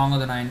far longer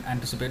than I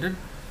anticipated.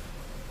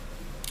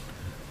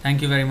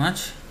 Thank you very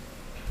much.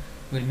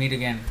 We'll meet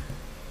again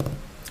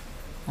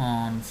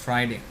on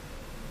Friday.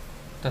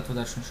 Tattva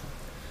Darshan Show.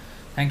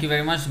 Thank you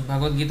very much.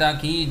 Bhagavad Gita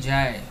ki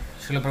jai.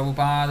 Srila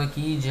Prabhupada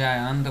ki jai.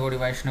 Ananta Gaudi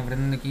Vaishnava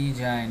Vrinda ki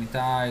jai.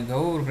 Nitai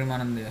Gaur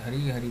Premanande.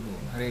 Hari Hari Bol.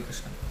 Hare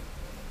Krishna.